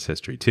the business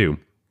history, too.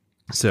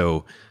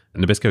 So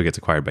Nabisco gets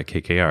acquired by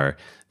KKR.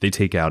 They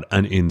take out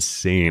an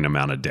insane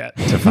amount of debt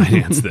to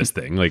finance this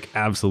thing, like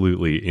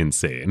absolutely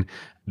insane.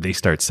 They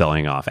start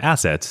selling off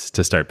assets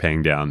to start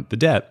paying down the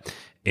debt.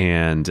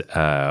 And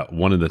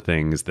one of the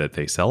things that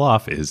they sell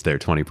off is their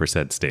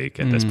 20% stake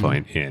at this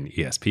point in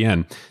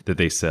ESPN that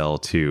they sell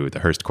to the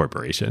Hearst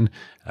Corporation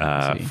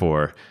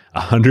for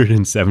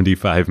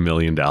 $175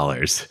 million.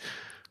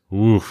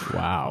 Oof.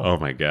 Wow. Oh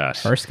my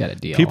gosh. Hearst got a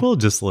deal. People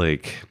just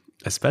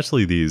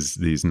especially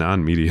these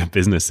non-media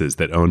businesses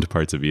that owned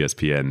parts of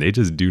ESPN, they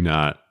just do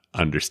not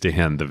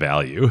understand the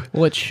value.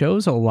 Well, it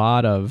shows a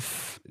lot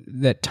of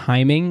that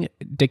timing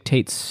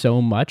dictates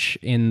so much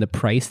in the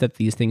price that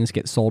these things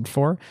get sold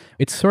for.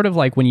 It's sort of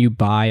like when you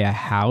buy a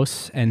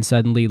house and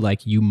suddenly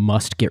like you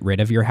must get rid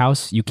of your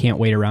house. You can't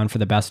wait around for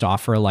the best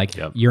offer. Like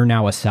you're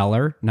now a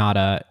seller, not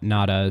a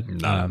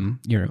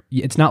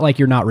it's not like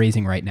you're not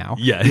raising right now.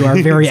 Yeah, you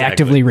are very exactly.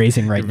 actively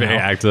raising right Very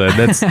now. active.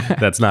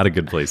 That's not a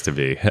good place to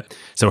be.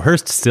 So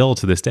Hearst still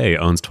to this day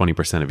owns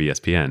 20% of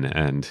ESPN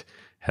and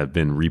have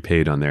been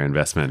repaid on their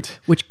investment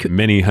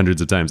many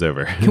hundreds of times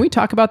over. Can we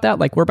talk about that?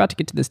 Like, we're about to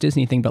get to this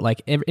Disney thing, but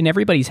like in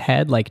everybody's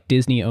head, like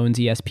Disney owns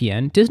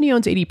ESPN. Disney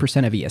owns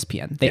 80% of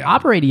ESPN. They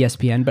operate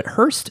ESPN, but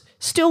Hearst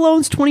still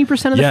owns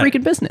 20% of the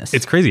freaking business.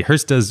 It's crazy.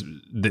 Hearst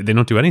they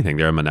don't do anything.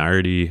 They're a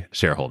minority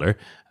shareholder.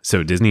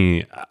 So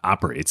Disney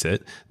operates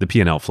it. The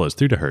P&L flows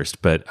through to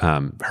Hearst, but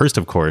Hearst,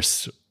 of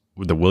course,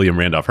 the William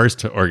Randolph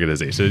Hearst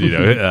organization,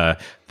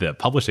 the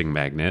publishing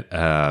magnate,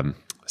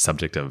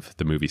 subject of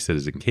the movie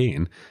Citizen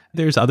Kane.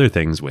 There's other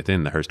things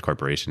within the Hearst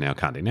Corporation now,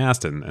 Condé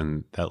Nast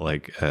and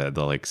that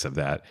the likes of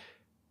that.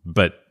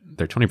 But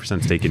their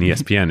 20% stake in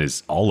ESPN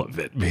is all of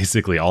it,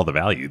 basically all the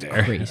value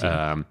there. Crazy.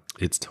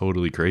 It's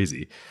totally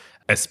crazy.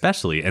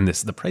 Especially, and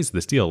the price of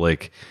this deal,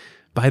 like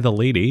by the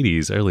late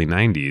 80s, early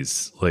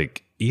 90s,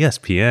 like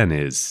ESPN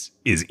is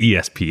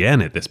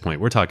ESPN at this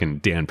point. We're talking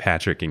Dan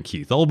Patrick and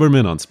Keith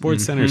Olbermann on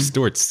SportsCenter,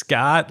 Stuart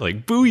Scott,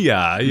 like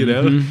booyah,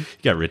 You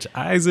got Rich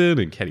Eisen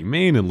and Kenny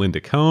Mayne and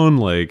Linda Cohn.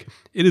 Like,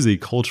 it is a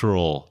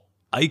cultural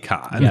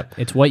icon. Yep.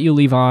 It's what you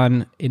leave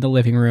on in the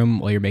living room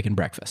while you're making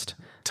breakfast.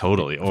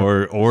 Totally.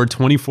 Or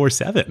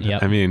 24/7.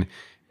 Yep. I mean,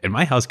 in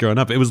my house growing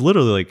up, it was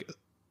literally like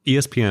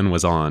ESPN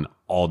was on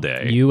all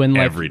day, you and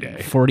like every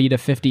day. 40 to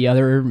 50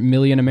 other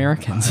million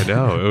Americans. I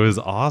know. It was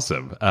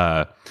awesome.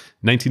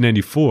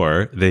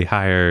 1994, they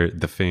hire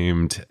the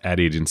famed ad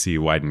agency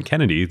Wyden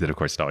Kennedy, that of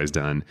course had always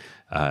done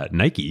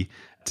Nike,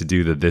 to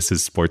do the This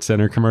Is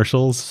SportsCenter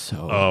commercials.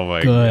 Oh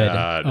my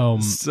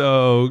God.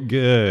 So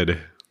good.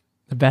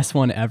 The best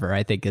one ever,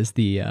 I think, is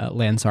the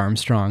Lance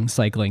Armstrong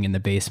cycling in the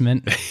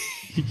basement.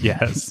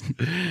 Yes.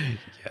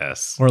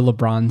 Yes. Or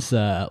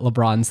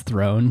LeBron's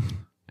throne.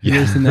 You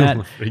ever seen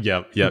that?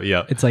 Yep.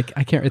 It's like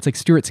it's like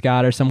Stuart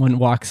Scott or someone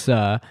walks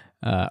or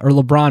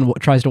LeBron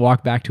tries to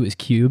walk back to his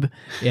cube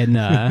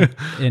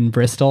in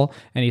Bristol,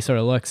 and he sort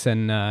of looks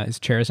and his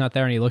chair's not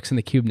there, and he looks in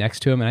the cube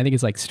next to him, and I think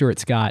it's like Stuart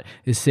Scott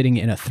is sitting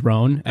in a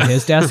throne at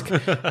his desk,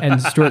 and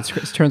Stuart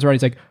turns around,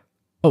 he's like,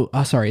 oh,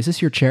 sorry, is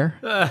this your chair?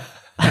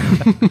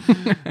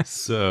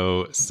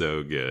 So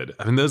good.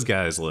 I mean, those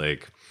guys,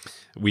 like,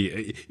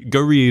 we go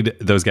read.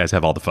 Those guys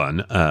have all the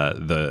fun.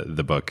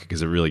 The book,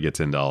 because it really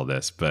gets into all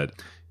this, but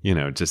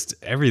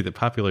just the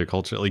popular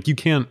culture, like you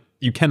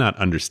cannot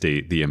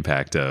understate the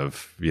impact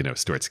of,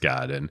 Stuart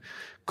Scott and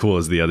Cool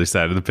as the Other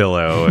Side of the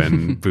Pillow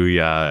and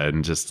Booyah,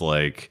 and just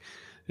like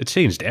it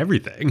changed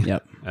everything.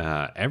 Yep.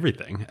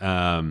 Everything.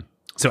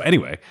 So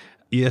anyway,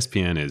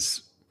 ESPN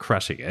is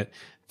crushing it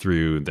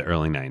through the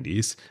early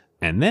 90s.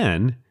 And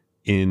then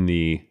in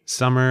the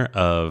summer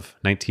of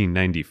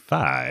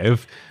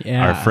 1995,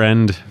 our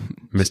friend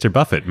Mr.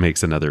 Buffett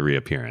makes another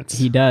reappearance.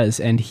 He does,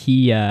 and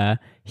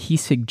he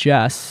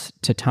suggests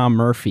to Tom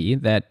Murphy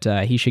that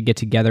he should get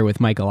together with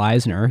Michael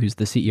Eisner, who's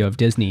the CEO of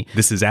Disney.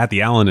 This is at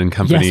the Allen and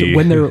Company. Yes,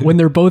 when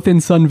they're both in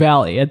Sun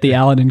Valley at the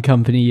Allen and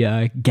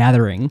Company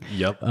gathering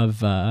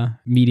of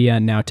media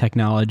and now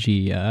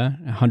technology,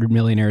 100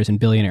 millionaires and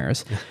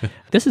billionaires.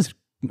 This is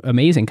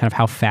amazing, kind of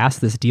how fast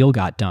this deal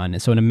got done.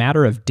 So in a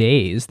matter of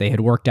days, they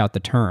had worked out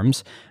the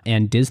terms,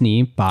 and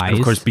Disney buys. And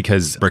of course,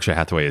 because Berkshire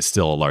Hathaway is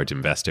still a large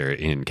investor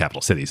in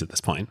Capital Cities at this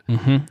point.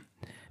 Mm-hmm.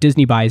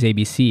 Disney buys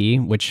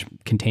ABC, which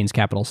contains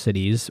Capital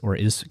Cities, or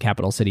is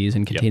Capital Cities,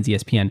 and contains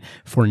ESPN,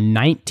 for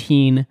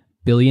 $19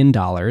 billion,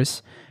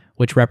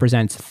 which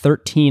represents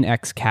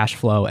 13x cash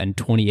flow and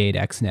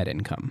 28x net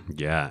income.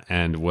 Yeah,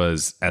 and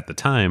was at the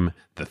time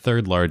the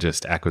third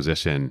largest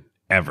acquisition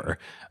ever.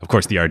 Of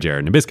course, the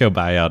RJR Nabisco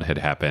buyout had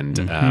happened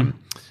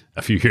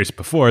a few years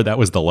before. That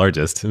was the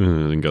largest. It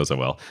didn't go so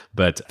well,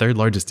 but third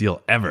largest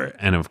deal ever.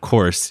 And of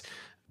course,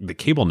 the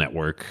cable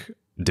network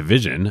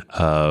division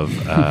of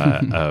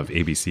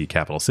ABC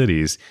Capital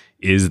Cities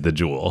is the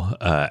jewel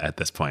at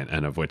this point,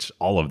 and of which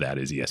all of that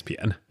is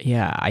ESPN.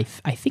 Yeah, I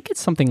think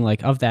it's something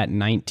like, of that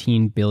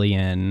 19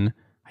 billion,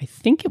 I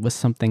think it was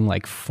something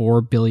like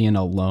 4 billion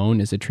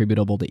alone is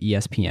attributable to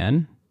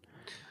ESPN.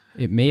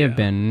 It may have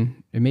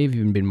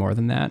even been more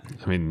than that.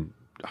 I mean,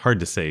 hard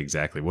to say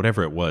exactly.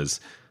 Whatever it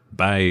was,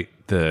 by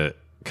the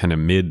kind of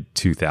mid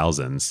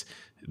 2000s,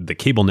 the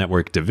cable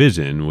network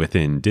division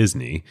within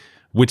Disney,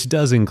 which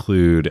does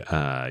include,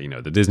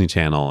 the Disney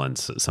Channel and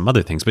some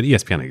other things, but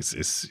ESPN is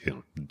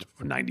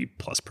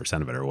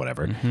 90+% of it or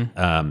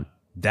whatever.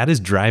 That is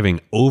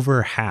driving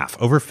over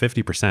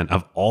 50%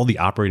 of all the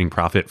operating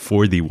profit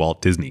for the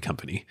Walt Disney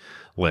Company.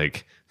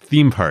 Like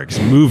theme parks,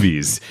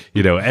 movies,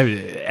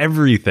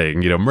 everything,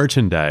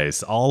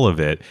 merchandise, all of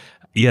it.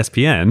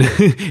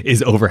 ESPN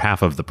is over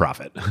half of the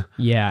profit.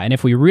 Yeah, and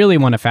if we really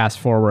want to fast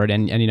forward,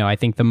 and I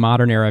think the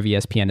modern era of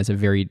ESPN is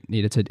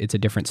it's a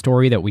different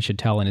story that we should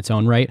tell in its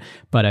own right.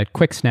 But a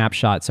quick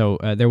snapshot. So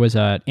there was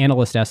an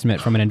analyst estimate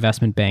from an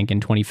investment bank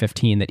in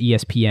 2015 that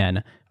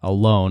ESPN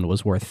alone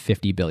was worth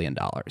 $50 billion.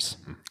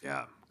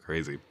 Yeah,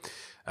 crazy.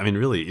 I mean,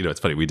 really, it's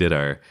funny. We did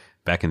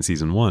back in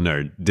season 1,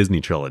 our Disney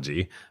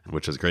trilogy,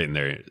 which was great, and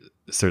there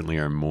certainly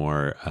are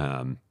more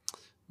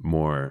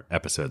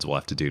episodes we'll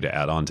have to do to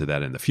add on to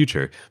that in the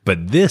future.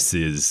 But this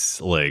is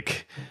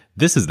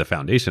the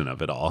foundation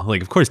of it all.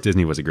 Like, of course,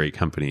 Disney was a great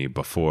company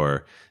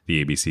before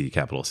the ABC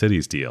Capital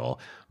Cities deal.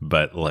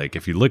 But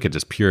if you look at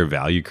just pure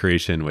value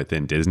creation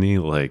within Disney,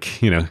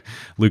 Lucasfilm,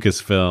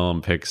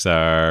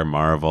 Pixar,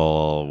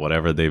 Marvel,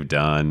 whatever they've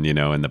done,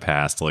 in the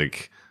past,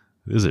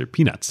 those are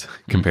peanuts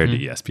compared to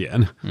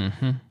ESPN.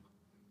 Mm-hmm.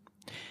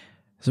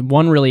 So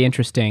one really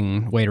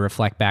interesting way to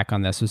reflect back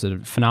on this was a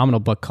phenomenal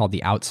book called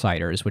The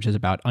Outsiders, which is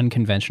about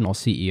unconventional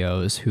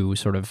CEOs who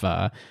sort of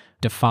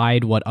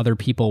defied what other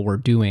people were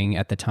doing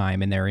at the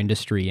time in their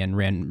industry and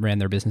ran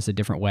their business a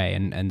different way.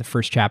 And the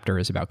first chapter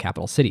is about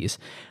capital cities.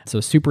 So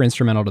super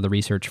instrumental to the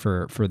research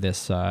for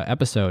this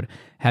episode,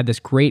 had this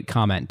great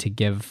comment to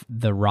give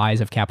the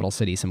rise of capital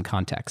cities some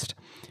context.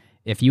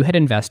 If you had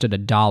invested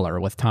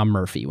 $1 with Tom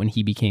Murphy when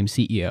he became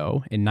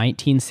CEO in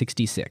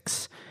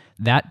 1966,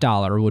 that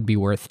dollar would be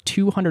worth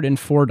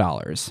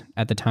 $204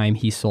 at the time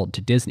he sold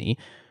to Disney.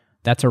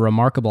 That's a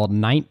remarkable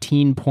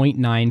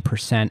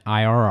 19.9%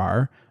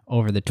 IRR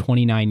over the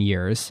 29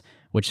 years,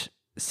 which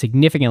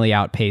significantly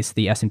outpaced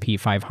the S&P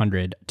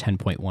 500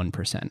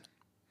 10.1%.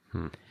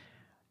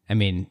 I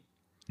mean,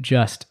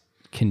 just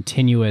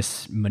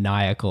continuous,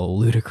 maniacal,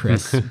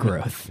 ludicrous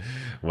growth.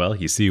 Well,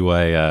 you see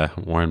why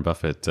Warren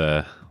Buffett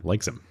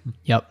likes him.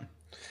 Yep.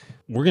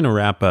 We're going to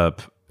wrap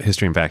up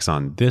History and Facts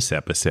on this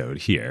episode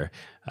here.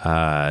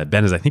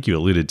 Ben, as I think you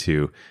alluded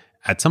to,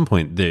 at some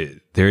point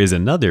there is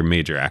another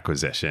major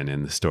acquisition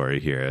in the story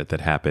here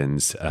that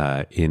happens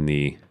either in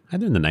the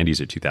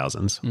 90s or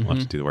 2000s. We'll have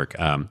to do the work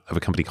of a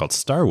company called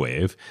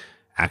Starwave,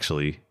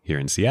 actually here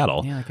in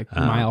Seattle. Yeah, like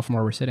a mile from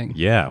where we're sitting.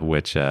 Yeah,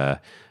 which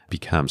we're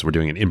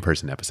doing an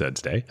in-person episode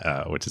today,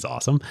 which is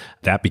awesome.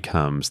 That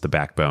becomes the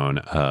backbone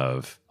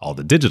of all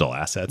the digital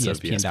assets of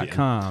ESPN.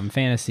 ESPN.com,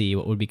 fantasy,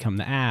 what would become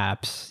the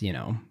apps,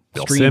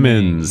 Bill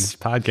streaming. Simmons,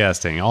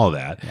 podcasting, all of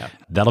that. Yep.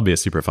 That'll be a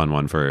super fun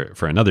one for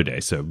another day.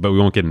 But we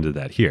won't get into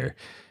that here.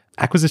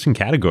 Acquisition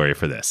category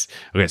for this.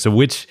 Okay, so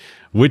which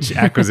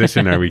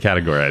acquisition are we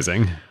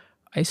categorizing?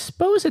 I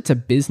suppose it's a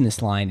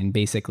business line in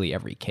basically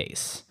every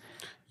case.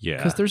 Yeah.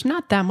 Because there's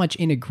not that much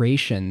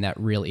integration that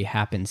really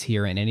happens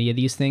here in any of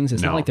these things.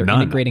 It's not like they're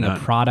none. integrating a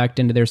product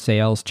into their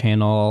sales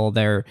channel.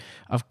 They're,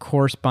 of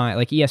course,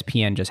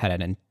 ESPN just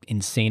had an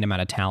insane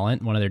amount of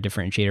talent. One of their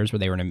differentiators where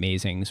they were an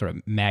amazing sort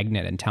of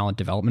magnet and talent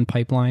development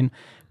pipeline.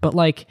 But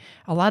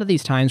a lot of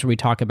these times where we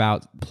talk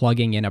about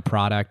plugging in a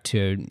product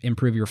to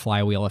improve your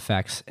flywheel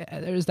effects,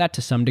 there's that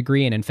to some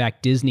degree. And in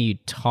fact, Disney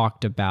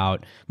talked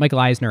about, Michael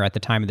Eisner at the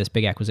time of this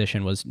big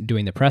acquisition was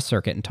doing the press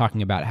circuit and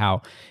talking about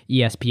how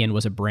ESPN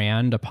was a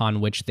brand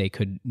upon which they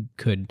could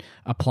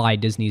apply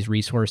Disney's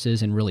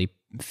resources and really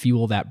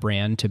fuel that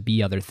brand to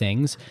be other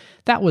things.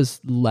 That was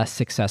less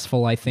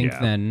successful, I think,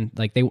 than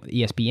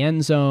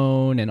ESPN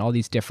Zone and all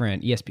these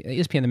different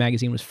ESPN the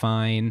magazine was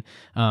fine,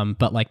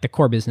 but the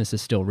core business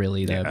is still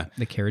really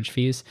the carriage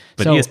fees.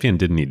 But ESPN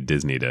didn't need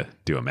Disney to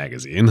do a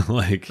magazine,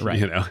 right.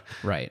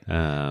 Right.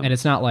 And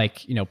it's not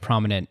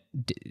prominent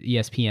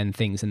ESPN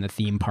things in the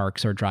theme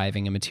parks are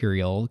driving a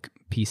material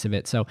piece of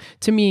it. So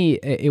to me,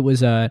 it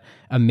was a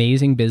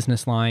amazing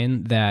business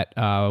line that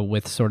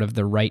with sort of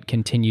the right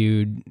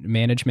continued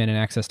management and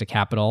access to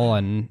capital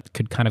and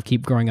could kind of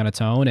keep growing on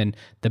its own. And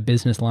the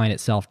business line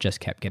itself just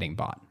kept getting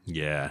bought.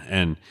 Yeah.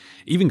 And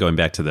even going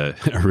back to the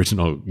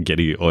original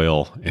Getty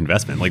Oil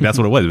investment, that's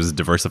what it was. It was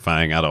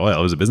diversifying out of oil.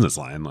 It was a business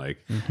line. They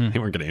weren't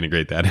going to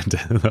integrate that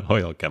into the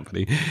oil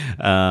company.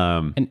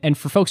 And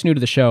for folks new to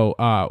the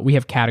show, we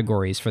have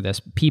categories for this: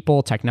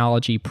 people,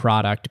 technology,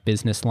 product,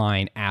 business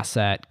line,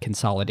 asset,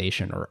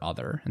 consolidation, or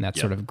other. And that's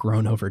sort of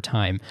grown over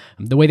time.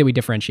 The way that we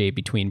differentiate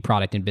between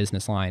product and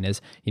business line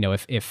is,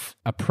 if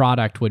a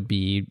product would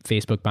be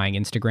Facebook buying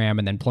Instagram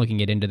and then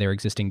plugging it into their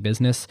existing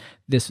business,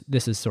 this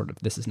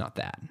is not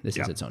that. This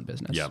is its own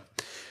business. Yeah.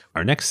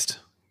 Our next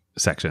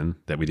section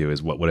that we do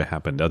is what would have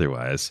happened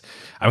otherwise.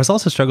 I was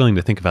also struggling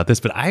to think about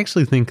this, but I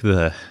actually think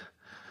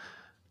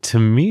to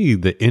me,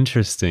 the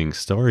interesting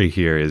story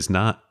here is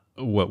not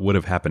what would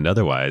have happened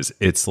otherwise.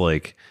 It's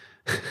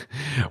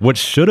what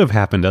should have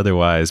happened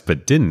otherwise,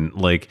 but didn't.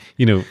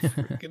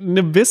 Nabisco,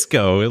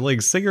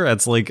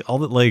 cigarettes, all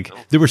that.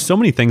 There were so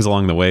many things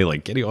along the way,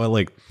 Getty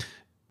Oil,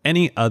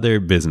 any other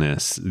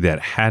business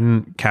that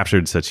hadn't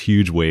captured such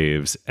huge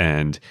waves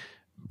and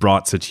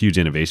brought such huge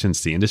innovations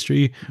to the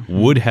industry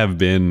would have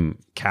been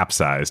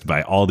capsized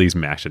by all these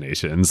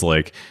machinations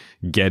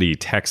Getty,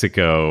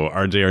 Texaco,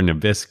 RJR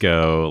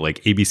Nabisco,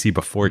 ABC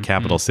before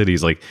Capital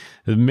Cities.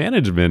 The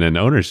management and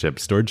ownership,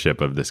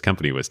 stewardship of this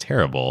company was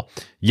terrible.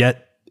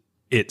 Yet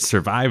it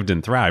survived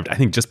and thrived, I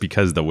think just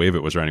because the wave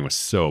it was riding was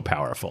so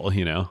powerful,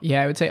 you know?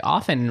 Yeah, I would say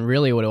often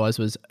really what it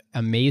was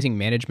amazing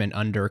management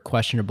under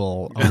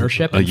questionable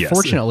ownership. And Yes.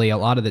 fortunately, a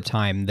lot of the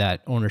time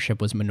that ownership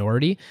was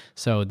minority,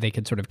 so they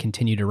could sort of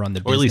continue to run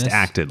the business. Or at least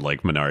acted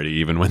like minority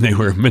even when they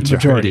were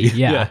majority.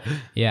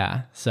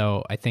 Yeah.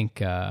 So I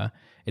think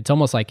it's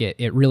almost like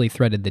it really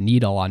threaded the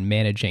needle on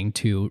managing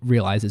to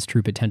realize its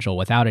true potential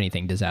without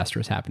anything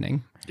disastrous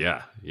happening.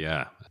 Yeah.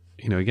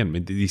 You know, again,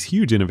 these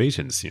huge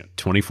innovations,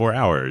 24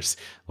 hours,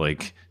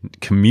 like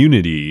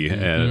community,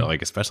 and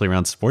like especially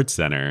around Sports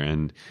Center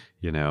and,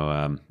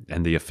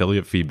 and the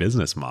affiliate fee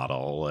business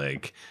model.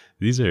 Like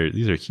these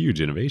are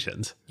huge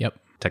innovations. Yep.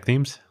 Tech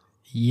themes?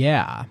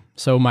 Yeah.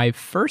 So my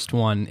first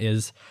one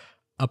is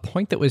a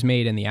point that was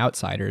made in The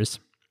Outsiders.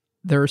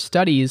 There are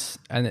studies,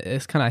 and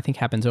this kind of, I think,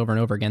 happens over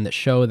and over again, that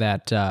show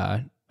that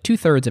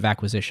 2/3 of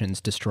acquisitions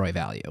destroy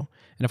value.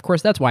 And of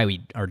course, that's why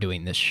we are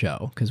doing this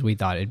show, because we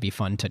thought it'd be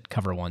fun to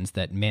cover ones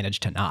that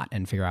manage to not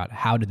and figure out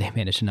how did they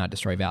manage to not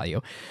destroy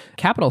value.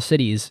 Capital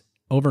Cities,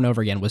 over and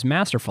over again, was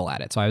masterful at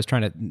it. So I was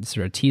trying to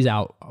sort of tease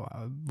out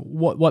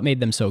what made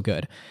them so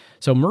good.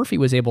 So Murphy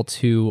was able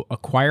to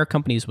acquire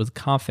companies with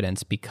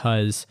confidence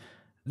because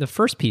the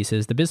first piece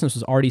is the business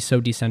was already so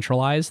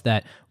decentralized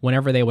that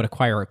whenever they would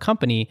acquire a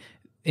company,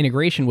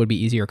 integration would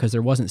be easier because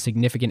there wasn't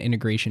significant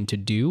integration to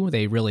do.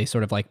 They really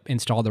sort of like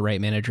installed the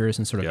right managers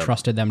and sort of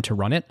trusted them to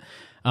run it.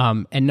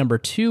 And number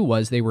two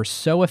was they were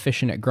so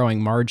efficient at growing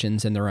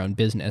margins in their own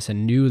business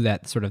and knew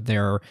that sort of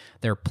their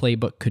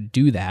playbook could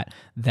do that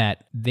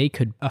they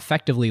could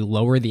effectively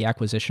lower the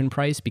acquisition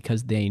price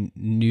because they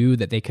knew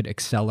that they could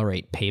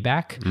accelerate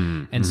payback.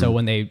 And so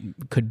when they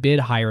could bid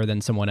higher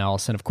than someone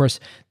else, and of course,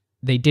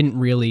 they didn't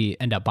really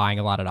end up buying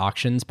a lot at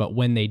auctions, but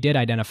when they did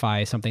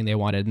identify something they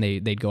wanted and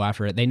they'd go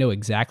after it, they know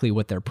exactly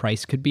what their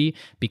price could be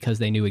because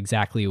they knew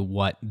exactly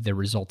what the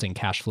resulting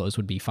cash flows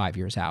would be 5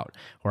 years out,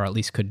 or at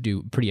least could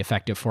do pretty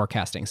effective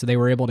forecasting. So they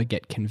were able to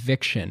get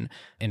conviction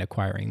in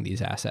acquiring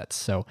these assets.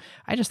 So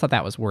I just thought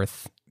that was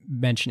worth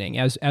mentioning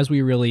as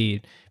we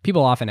really,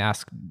 people often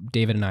ask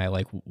David and I,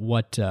 like,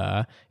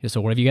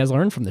 so what have you guys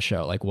learned from the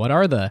show? Like, what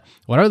are the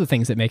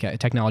things that make a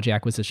technology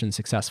acquisition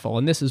successful?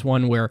 And this is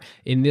one where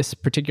in this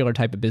particular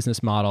type of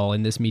business model,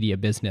 in this media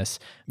business,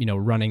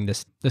 running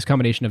this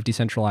combination of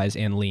decentralized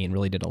and lean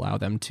really did allow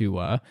them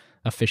to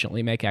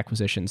efficiently make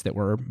acquisitions that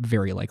were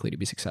very likely to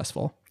be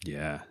successful.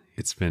 Yeah.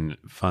 It's been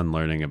fun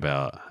learning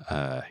about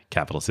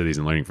Capital Cities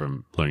and learning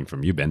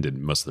from you. Ben did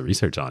most of the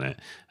research on it.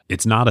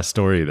 It's not a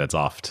story that's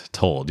oft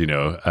told.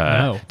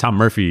 No. Tom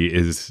Murphy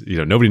is,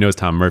 nobody knows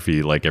Tom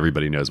Murphy like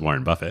everybody knows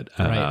Warren Buffett.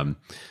 Right.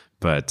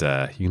 But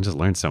you can just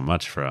learn so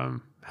much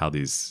from how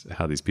these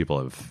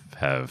people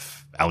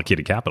have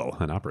allocated capital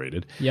and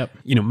operated. Yep.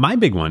 My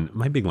big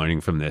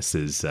learning from this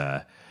is,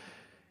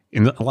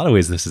 in a lot of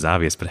ways, this is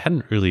obvious, but it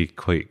hadn't really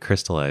quite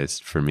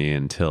crystallized for me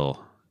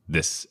until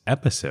this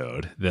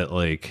episode, that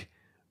like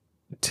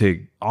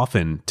to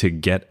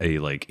get a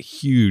like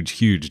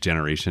huge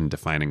generation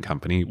defining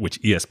company,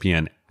 which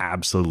ESPN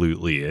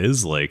absolutely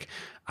is, like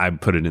I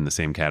put it in the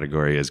same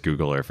category as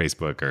Google or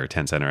Facebook or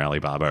Tencent or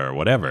Alibaba or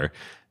whatever.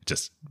 It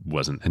just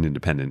wasn't an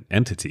independent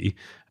entity.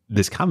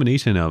 This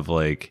combination of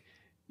like,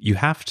 you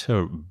have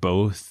to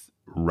both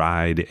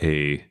ride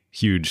a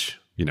huge,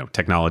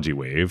 technology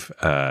wave.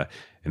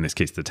 In this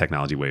case, the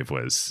technology wave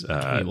was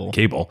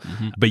cable.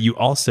 Mm-hmm. But you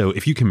also,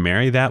 if you can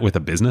marry that with a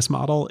business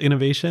model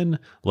innovation,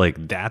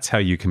 like that's how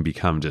you can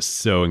become just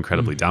so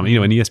incredibly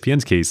dominant. In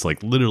ESPN's case,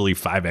 like literally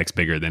 5x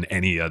bigger than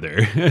any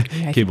other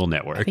cable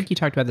network. I think you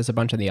talked about this a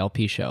bunch on the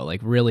LP show, like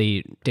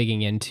really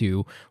digging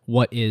into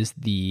what is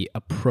the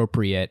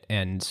appropriate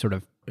and sort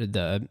of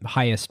the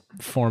highest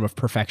form of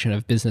perfection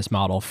of business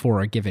model for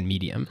a given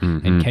medium.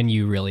 And can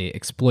you really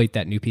exploit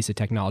that new piece of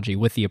technology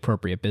with the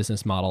appropriate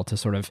business model to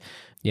sort of,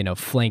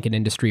 flank an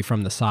industry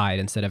from the side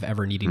instead of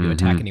ever needing to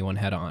attack anyone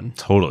head on?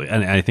 Totally.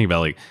 And I think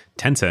about like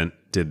Tencent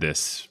did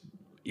this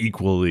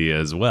equally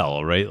as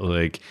well, right?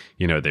 Like,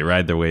 they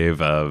ride the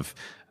wave of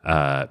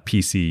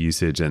PC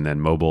usage and then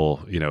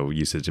mobile,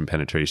 usage and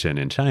penetration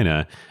in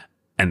China.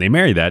 And they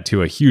marry that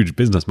to a huge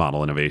business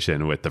model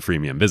innovation with the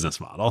freemium business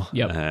model.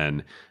 Yep.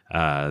 And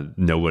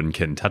no one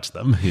can touch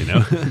them,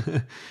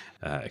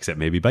 except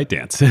maybe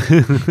ByteDance.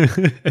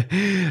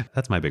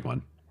 That's my big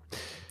one.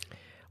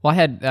 Well, I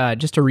had,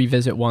 just to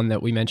revisit one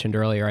that we mentioned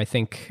earlier, I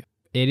think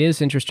it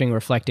is interesting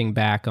reflecting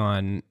back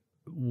on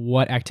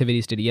what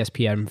activities did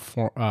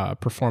ESPN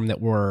perform that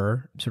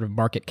were sort of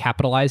market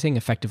capitalizing,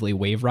 effectively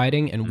wave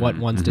riding, and what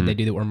ones did they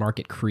do that were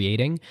market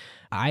creating.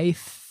 I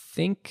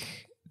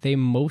think they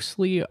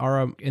mostly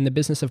are in the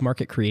business of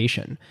market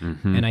creation.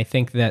 And I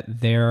think that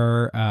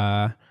they're,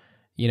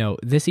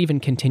 this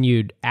even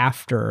continued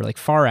after, like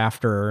far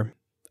after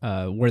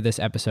where this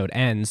episode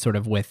ends, sort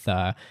of with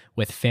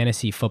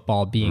fantasy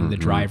football being the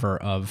driver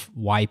of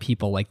why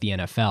people like the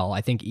NFL.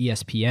 I think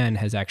ESPN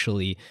has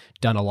actually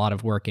done a lot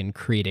of work in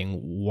creating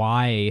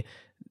why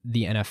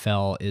the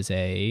NFL is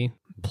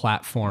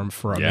platform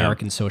for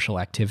American social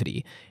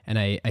activity. And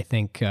I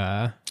think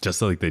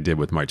just like they did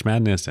with March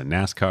Madness and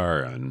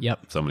NASCAR and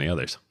so many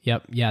others.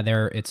 Yep.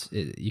 Yeah,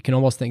 you can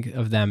almost think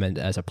of them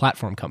as a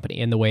platform company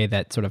in the way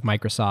that sort of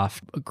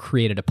Microsoft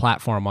created a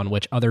platform on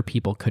which other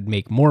people could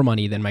make more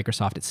money than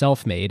Microsoft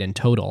itself made in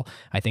total.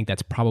 I think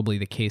that's probably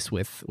the case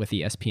with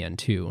ESPN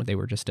too. They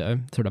were just a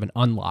sort of an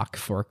unlock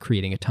for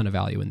creating a ton of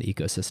value in the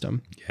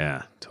ecosystem.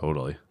 Yeah,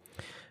 totally.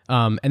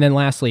 And then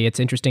lastly,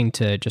 it's interesting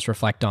to just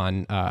reflect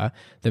on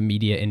the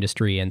media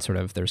industry and sort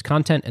of there's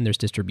content and there's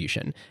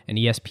distribution. And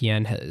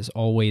ESPN has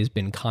always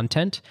been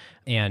content.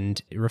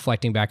 And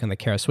reflecting back on the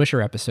Kara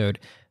Swisher episode,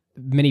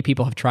 many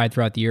people have tried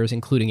throughout the years,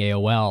 including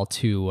AOL,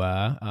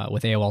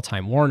 with AOL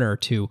Time Warner,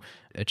 to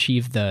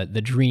achieve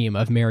the dream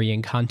of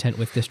marrying content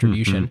with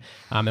distribution.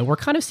 And we're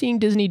kind of seeing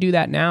Disney do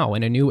that now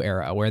in a new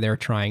era where they're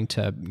trying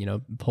to,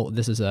 pull,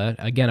 this is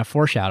again a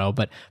foreshadow,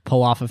 but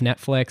pull off of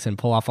Netflix and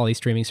pull off all these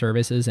streaming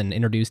services and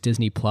introduce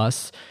Disney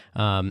Plus.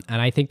 And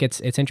I think it's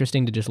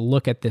interesting to just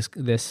look at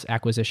this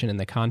acquisition in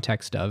the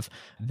context of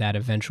that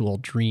eventual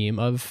dream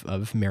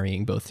of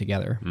marrying both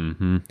together.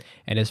 And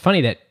it's funny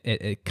that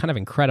it kind of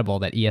incredible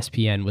that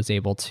ESPN was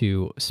able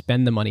to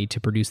spend the money to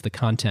produce the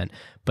content,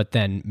 but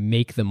then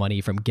make the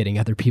money from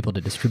getting other people to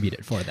distribute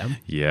it for them.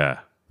 Yeah.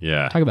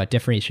 Talk about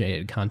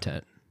differentiated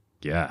content.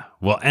 Yeah.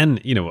 Well,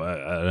 and,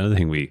 another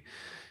thing we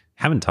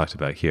haven't talked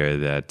about here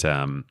that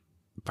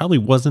probably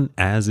wasn't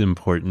as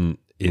important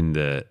in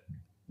the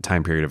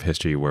time period of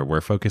history where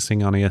we're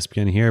focusing on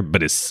ESPN here,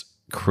 but is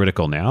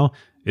critical now,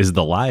 is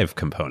the live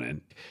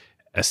component,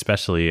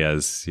 especially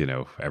as,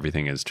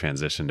 everything has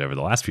transitioned over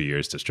the last few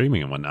years to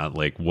streaming and whatnot.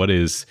 Like, what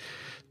is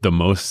the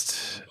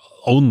most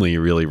only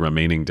really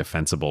remaining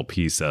defensible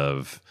piece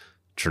of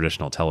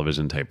traditional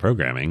television type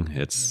programming?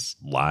 It's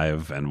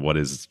live. And what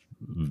is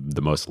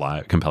the most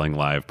compelling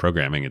live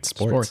programming? It's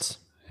sports.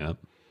 Yep.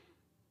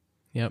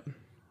 You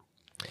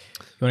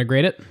want to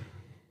grade it?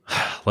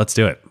 Let's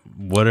do it.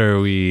 What are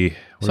we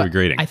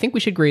grading? I think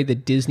we should grade the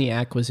Disney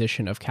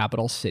acquisition of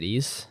Capital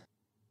Cities,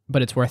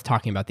 but it's worth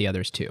talking about the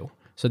others too.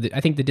 So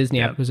I think the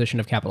Disney acquisition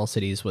of Capital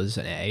Cities was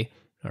an A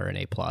or an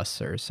A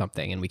plus or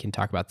something, and we can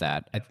talk about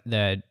that.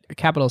 The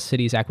Capital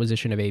Cities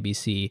acquisition of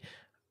ABC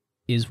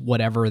is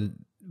whatever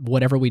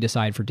we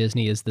decide for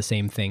Disney is the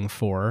same thing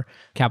for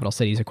Capital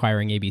Cities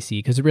acquiring ABC,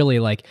 because really,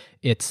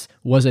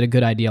 was it a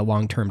good idea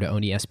long term to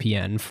own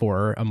ESPN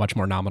for a much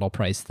more nominal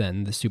price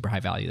than the super high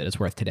value that it's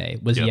worth today?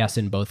 Was yes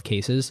in both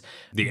cases.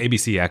 The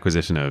ABC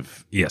acquisition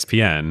of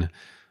ESPN,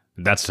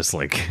 that's just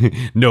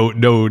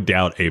no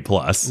doubt A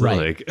plus.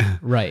 Right.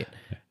 Right.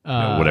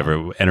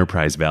 Whatever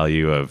enterprise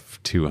value of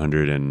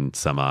 200 and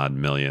some odd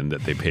million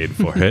that they paid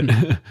for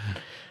it.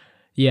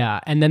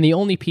 Yeah, and then the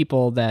only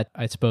people that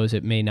I suppose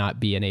it may not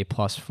be an A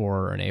plus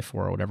for or an A4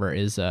 or whatever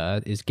is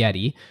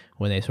Getty,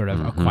 when they sort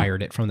of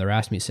acquired it from the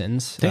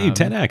Rasmussens. Hey,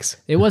 10x.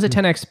 It was a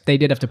 10x. They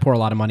did have to pour a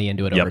lot of money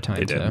into it over time.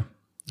 They did.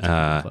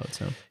 To float,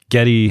 so.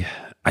 Getty,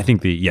 I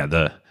think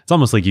it's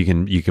almost like you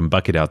can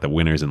bucket out the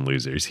winners and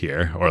losers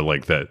here, or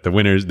like the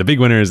winners, the big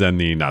winners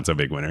and the not so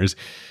big winners.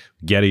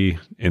 Getty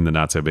in the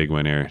not so big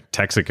winner,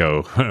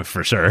 Texaco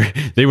for sure.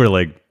 They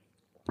were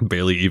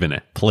barely even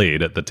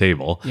played at the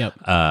table. Yep.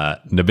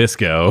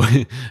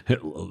 Nabisco,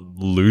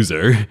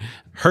 loser.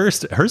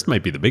 Hearst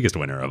might be the biggest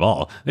winner of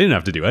all. They didn't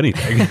have to do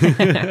anything.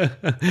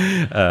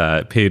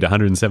 Paid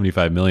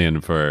 $175 million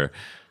for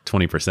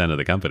 20% of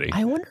the company.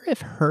 I wonder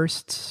if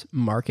Hearst's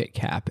market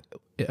cap,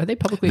 are they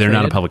publicly They're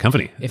traded? not a public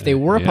company. If they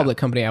were a public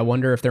company, I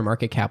wonder if their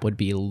market cap would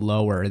be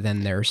lower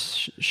than their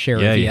share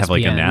of ESPN. Yeah, you have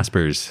like a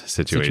Naspers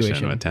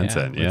situation with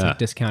Tencent. Yeah. It's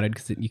discounted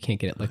because you can't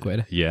get it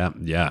liquid. Yeah.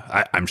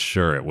 I'm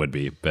sure it would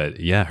be. But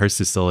yeah, Hearst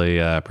is still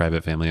a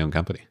private family-owned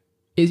company.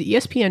 Is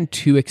ESPN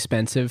too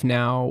expensive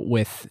now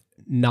with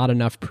not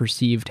enough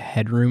perceived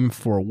headroom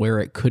for where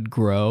it could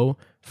grow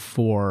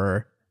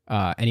for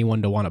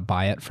anyone to want to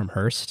buy it from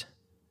Hearst?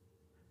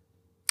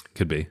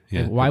 Could be.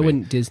 Yeah. Why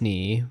wouldn't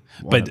Disney?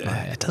 But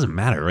it doesn't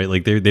matter, right?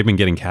 Like they've been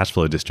getting cash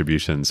flow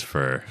distributions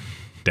for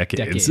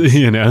decades.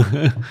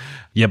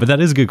 Yeah, but that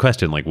is a good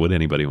question. Like, would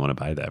anybody want to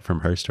buy that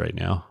from Hearst right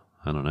now?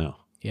 I don't know.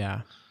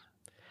 Yeah.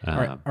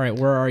 All right.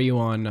 Where are you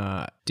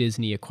on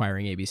Disney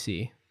acquiring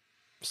ABC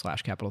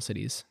 / Capital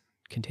Cities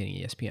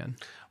containing ESPN?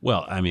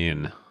 Well, I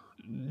mean,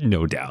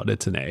 no doubt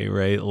it's an A,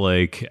 right?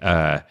 Like,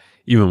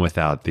 even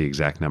without the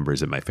exact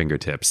numbers at my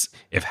fingertips,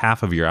 if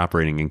half of your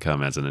operating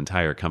income as an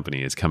entire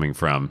company is coming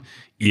from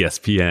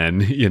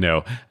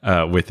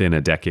ESPN, within a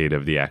decade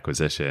of the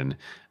acquisition,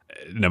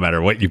 no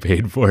matter what you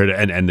paid for it,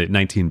 and the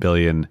 $19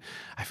 billion,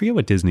 I forget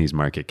what Disney's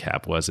market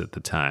cap was at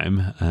the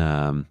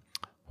time,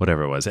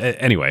 whatever it was.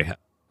 Anyway,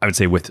 I would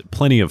say with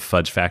plenty of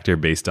fudge factor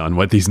based on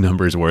what these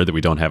numbers were that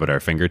we don't have at our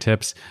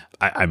fingertips,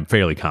 I'm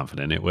fairly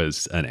confident it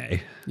was an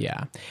A.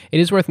 Yeah. It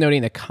is worth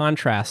noting the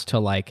contrast to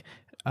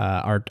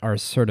our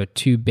sort of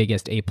two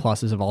biggest A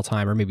pluses of all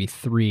time, or maybe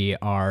three,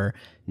 are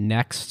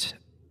Next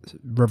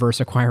reverse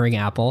acquiring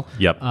Apple.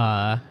 Yep.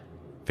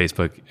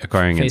 Facebook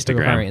acquiring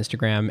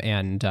Instagram,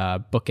 and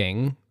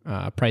Booking,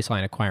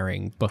 Priceline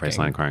acquiring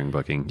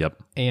Booking.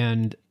 Yep.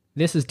 And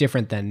this is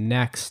different than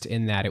Next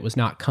in that it was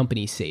not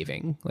company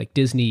saving. Like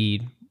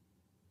Disney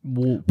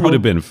would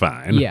have been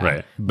fine, Yeah.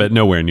 right? But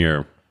nowhere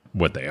near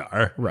what they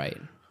are. right.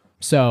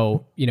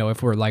 So,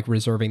 if we're like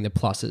reserving the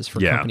pluses for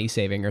Yeah. company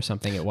saving or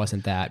something, it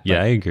wasn't that.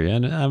 Yeah, I agree.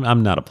 And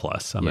I'm not a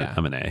plus. I'm Yeah.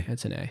 an A.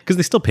 It's an A. Because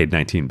they still paid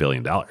 $19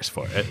 billion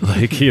for it.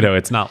 Like,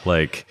 it's not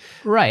like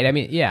Right. I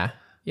mean, yeah.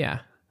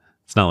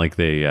 it's not like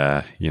they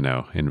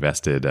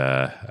invested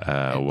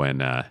when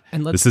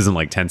this isn't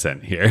like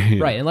Tencent here.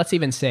 Right. And let's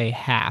even say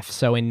half.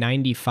 So in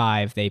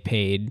 95, they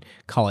paid,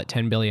 call it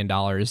 $10 billion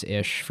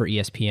ish for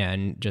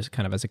ESPN, just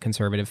kind of as a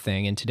conservative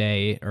thing. And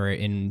today,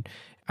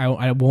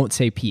 I won't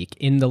say peak,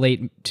 in the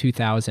late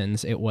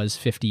 2000s, it was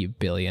 50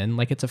 billion.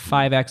 Like it's a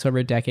 5x over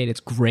a decade. It's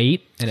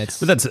great. And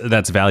But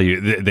that's value.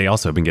 They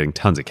also have been getting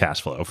tons of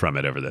cash flow from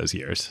it over those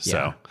years.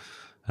 Yeah.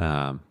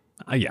 So,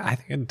 I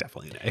think I'm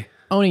definitely an A.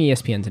 owning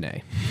ESPN's an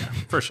A.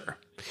 For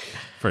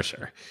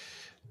sure.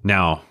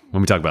 Now,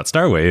 when we talk about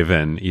Starwave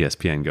and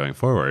ESPN going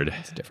forward,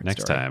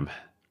 next story. time,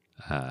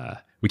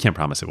 we can't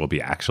promise it will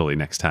be actually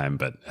next time,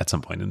 but at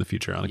some point in the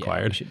future on Yeah,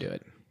 Acquired. we should do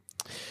it.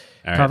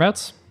 All right.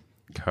 Carve-outs?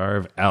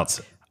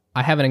 Carve-outs.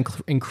 I have an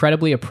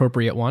incredibly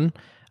appropriate one.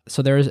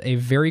 So there's a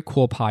very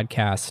cool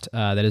podcast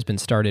that has been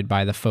started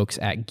by the folks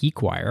at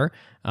GeekWire,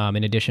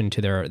 in addition to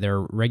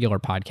their regular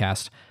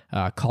podcast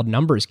called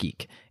Numbers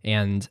Geek.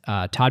 And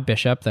Todd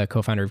Bishop, the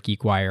co-founder of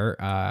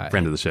GeekWire,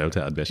 Friend of the show,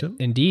 Todd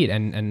Bishop. indeed,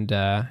 and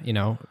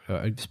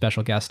a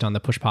special guest on the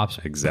Push Pop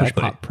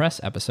Press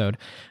episode.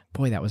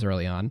 Boy, that was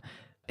early on.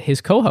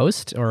 His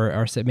co-host,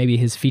 or maybe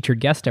his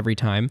featured guest every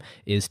time,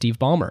 is Steve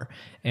Ballmer.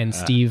 And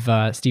Steve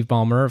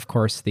Ballmer, of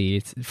course,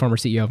 the former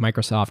CEO of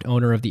Microsoft,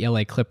 owner of the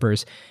LA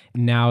Clippers,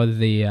 now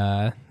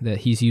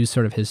he's used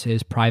sort of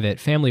his private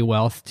family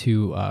wealth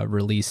to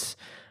release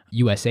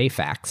USA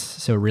facts.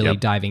 So really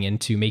diving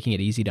into making it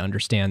easy to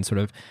understand sort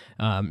of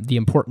the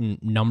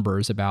important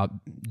numbers about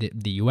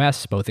the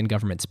US, both in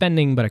government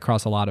spending, but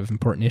across a lot of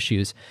important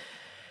issues.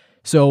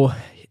 So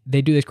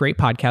they do this great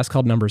podcast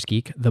called Numbers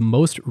Geek. The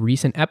most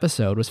recent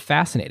episode was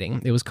fascinating.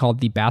 It was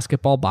called The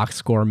Basketball Box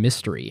Score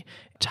Mystery.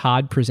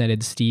 Todd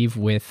presented Steve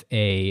with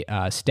a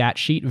stat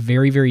sheet,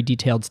 very, very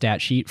detailed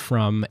stat sheet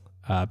from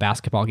a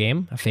basketball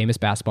game, a famous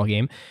basketball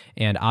game,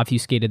 and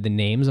obfuscated the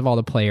names of all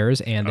the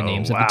players and the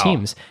names of the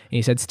teams. And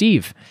he said,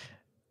 Steve,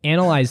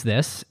 analyze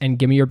this and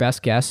give me your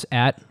best guess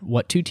at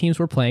what two teams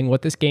were playing,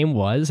 what this game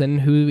was,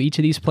 and who each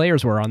of these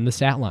players were on the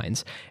stat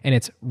lines. And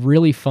it's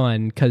really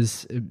fun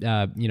because,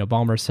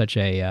 Ballmer's such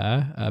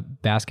a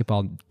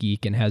basketball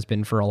geek and has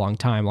been for a long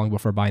time, long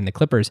before buying the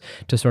Clippers,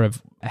 to sort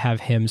of have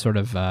him sort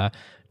of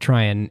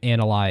try and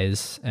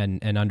analyze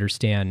and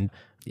understand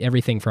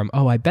everything from,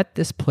 I bet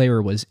this player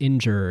was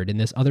injured and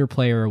this other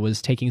player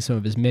was taking some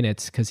of his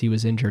minutes because he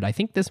was injured. I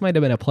think this might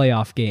have been a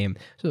playoff game.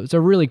 So it's a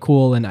really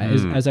cool, and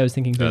as I was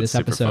thinking through this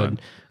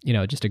episode,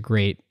 just a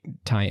great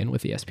tie-in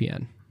with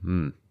ESPN.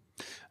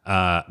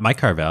 My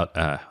carve-out,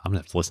 I'm going to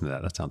have to listen to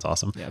that. That sounds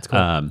awesome. Yeah, it's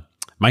cool.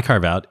 My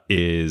carve-out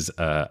is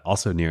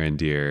also near and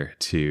dear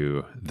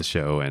to the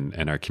show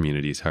and our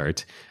community's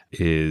heart,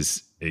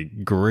 is a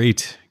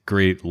great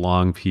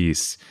long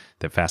piece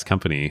that Fast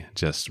Company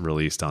just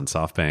released on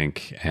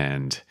SoftBank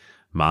and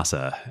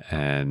Masa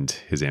and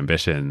his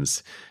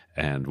ambitions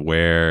and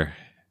where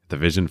the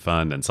Vision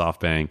Fund and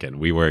SoftBank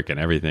and WeWork and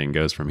everything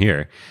goes from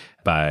here,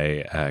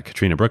 by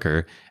Katrina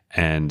Brooker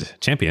and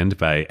championed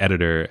by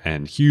editor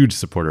and huge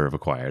supporter of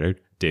Acquired,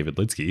 David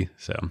Lidsky.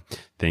 So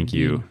thank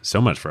you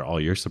so much for all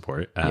your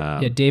support.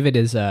 David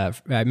is,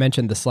 I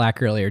mentioned the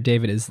Slack earlier.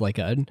 David is like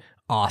an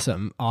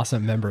awesome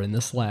member in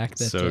the Slack.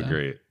 So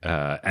great.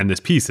 And this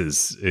piece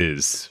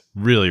is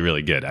really,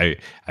 really good.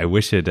 I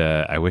wish it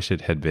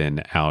had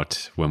been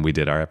out when we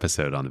did our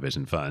episode on the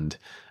Vision Fund.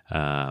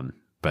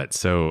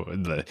 But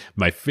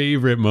my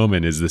favorite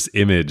moment is this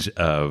image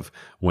of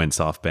when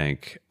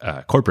SoftBank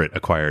corporate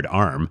acquired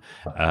Arm,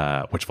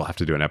 which we'll have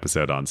to do an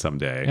episode on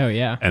someday. Oh,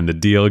 yeah. And the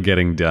deal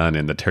getting done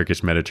in the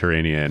Turkish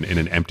Mediterranean in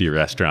an empty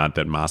restaurant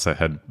that Masa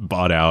had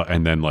bought out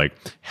and then like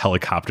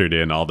helicoptered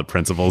in all the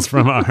principals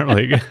from Arm.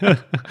 Like,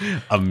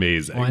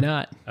 amazing. Why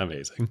not?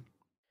 Amazing.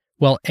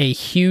 Well, a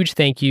huge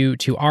thank you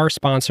to our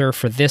sponsor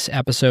for this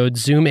episode,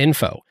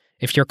 ZoomInfo.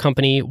 If your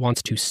company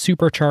wants to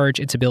supercharge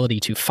its ability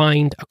to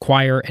find,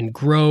 acquire, and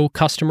grow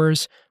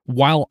customers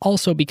while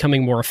also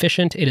becoming more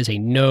efficient, it is a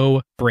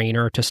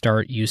no-brainer to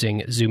start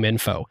using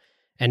ZoomInfo.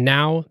 And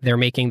now they're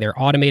making their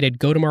automated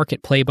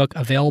go-to-market playbook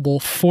available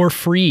for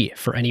free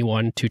for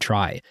anyone to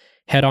try.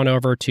 Head on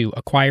over to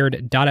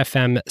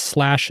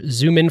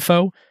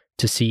acquired.fm/ZoomInfo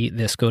to see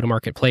this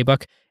go-to-market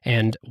playbook.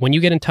 And when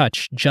you get in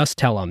touch, just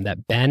tell them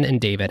that Ben and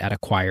David at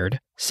Acquired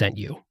sent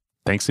you.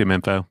 Thanks,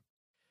 ZoomInfo.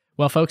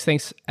 Well, folks,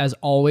 thanks as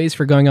always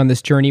for going on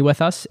this journey with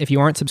us. If you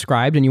aren't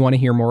subscribed and you want to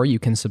hear more, you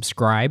can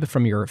subscribe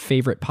from your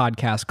favorite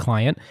podcast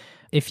client.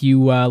 If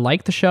you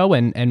like the show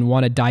and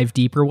want to dive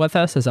deeper with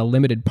us as a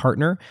limited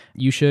partner,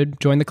 you should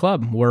join the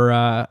club.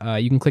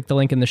 You can click the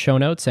link in the show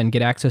notes and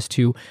get access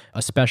to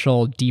a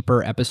special,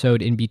 deeper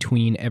episode in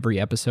between every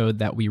episode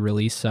that we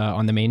release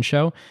on the main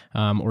show.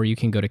 Or you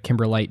can go to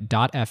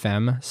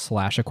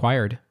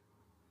kimberlite.fm/acquired.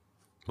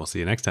 We'll see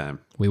you next time.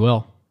 We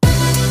will.